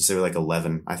friends since they were like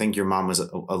 11. I think your mom was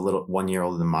a little 1 year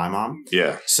older than my mom.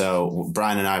 Yeah. So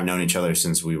Brian and I have known each other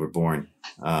since we were born.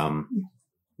 Yeah.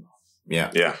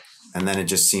 And then it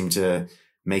just seemed to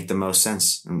make the most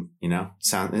sense. And,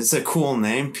 it's a cool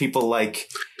name. People like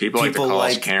to call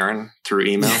us Karen through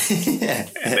email. Yeah.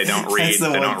 And they don't read.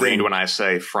 They don't read when I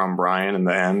say from Brian in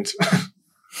the end.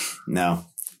 No.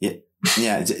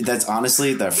 Yeah, that's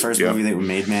honestly the first movie that we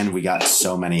made, man. We got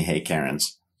so many "Hey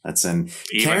Karens." That's in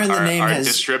Karen. Our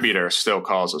distributor still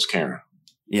calls us Karen.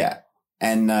 Yeah,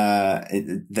 and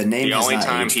the name. The only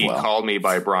time he called me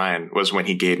by Brian was when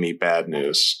he gave me bad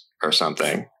news or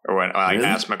something, or when I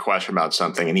asked him a question about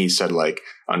something, and he said, like,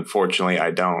 "Unfortunately, I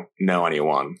don't know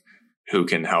anyone who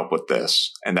can help with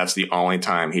this," and that's the only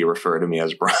time he referred to me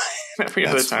as Brian. Every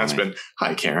other time it's been,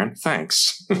 "Hi, Karen.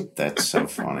 Thanks." That's so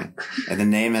funny. And the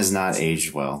name has not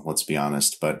aged well, let's be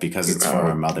honest. But because it's for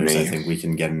our mothers, I think we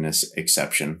can get an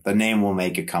exception. The name will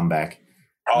make a comeback.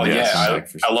 Oh, yeah.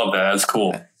 I love that. That's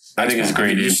cool. I think it's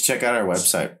great. You should check out our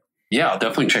website. Yeah, I'll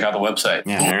definitely check out the website.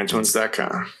 Yeah,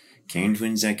 KarenTwins.com.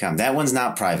 KarenTwins.com. That one's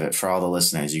not private for all the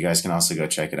listeners. You guys can also go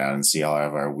check it out and see all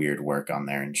of our weird work on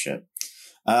there and shit.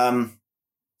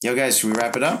 Yo, guys, should we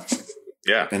wrap it up?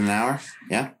 Yeah. Been an hour?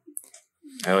 Yeah.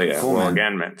 Hell yeah. Cool, well, man.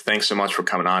 Again, man, thanks so much for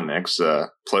coming on, Nick. It's a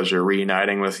pleasure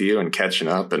reuniting with you and catching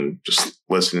up and just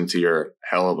listening to your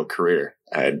hell of a career.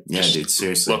 Dude,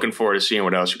 seriously. Looking forward to seeing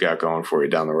what else you got going for you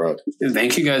down the road.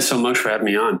 Thank you guys so much for having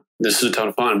me on. This is a ton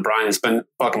of fun. Brian, it's been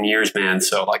fucking years, man.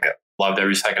 So I loved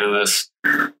every second of this.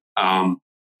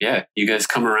 You guys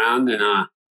come around and,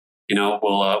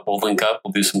 we'll link up.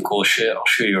 We'll do some cool shit. I'll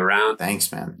show you around. Thanks,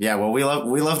 man. Yeah, well, we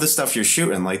love the stuff you're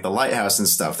shooting, like the lighthouse and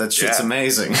stuff. That shit's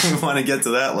amazing. We want to get to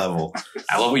that level.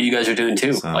 I love what you guys are doing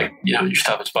too. Your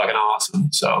stuff is fucking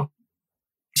awesome. So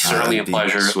certainly a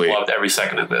pleasure. Sweet. Loved every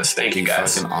second of this. Thank you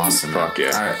guys. Fucking awesome. Fuck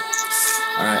yeah.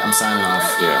 All right. I'm signing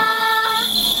off.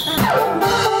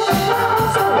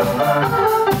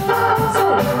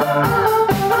 Yeah.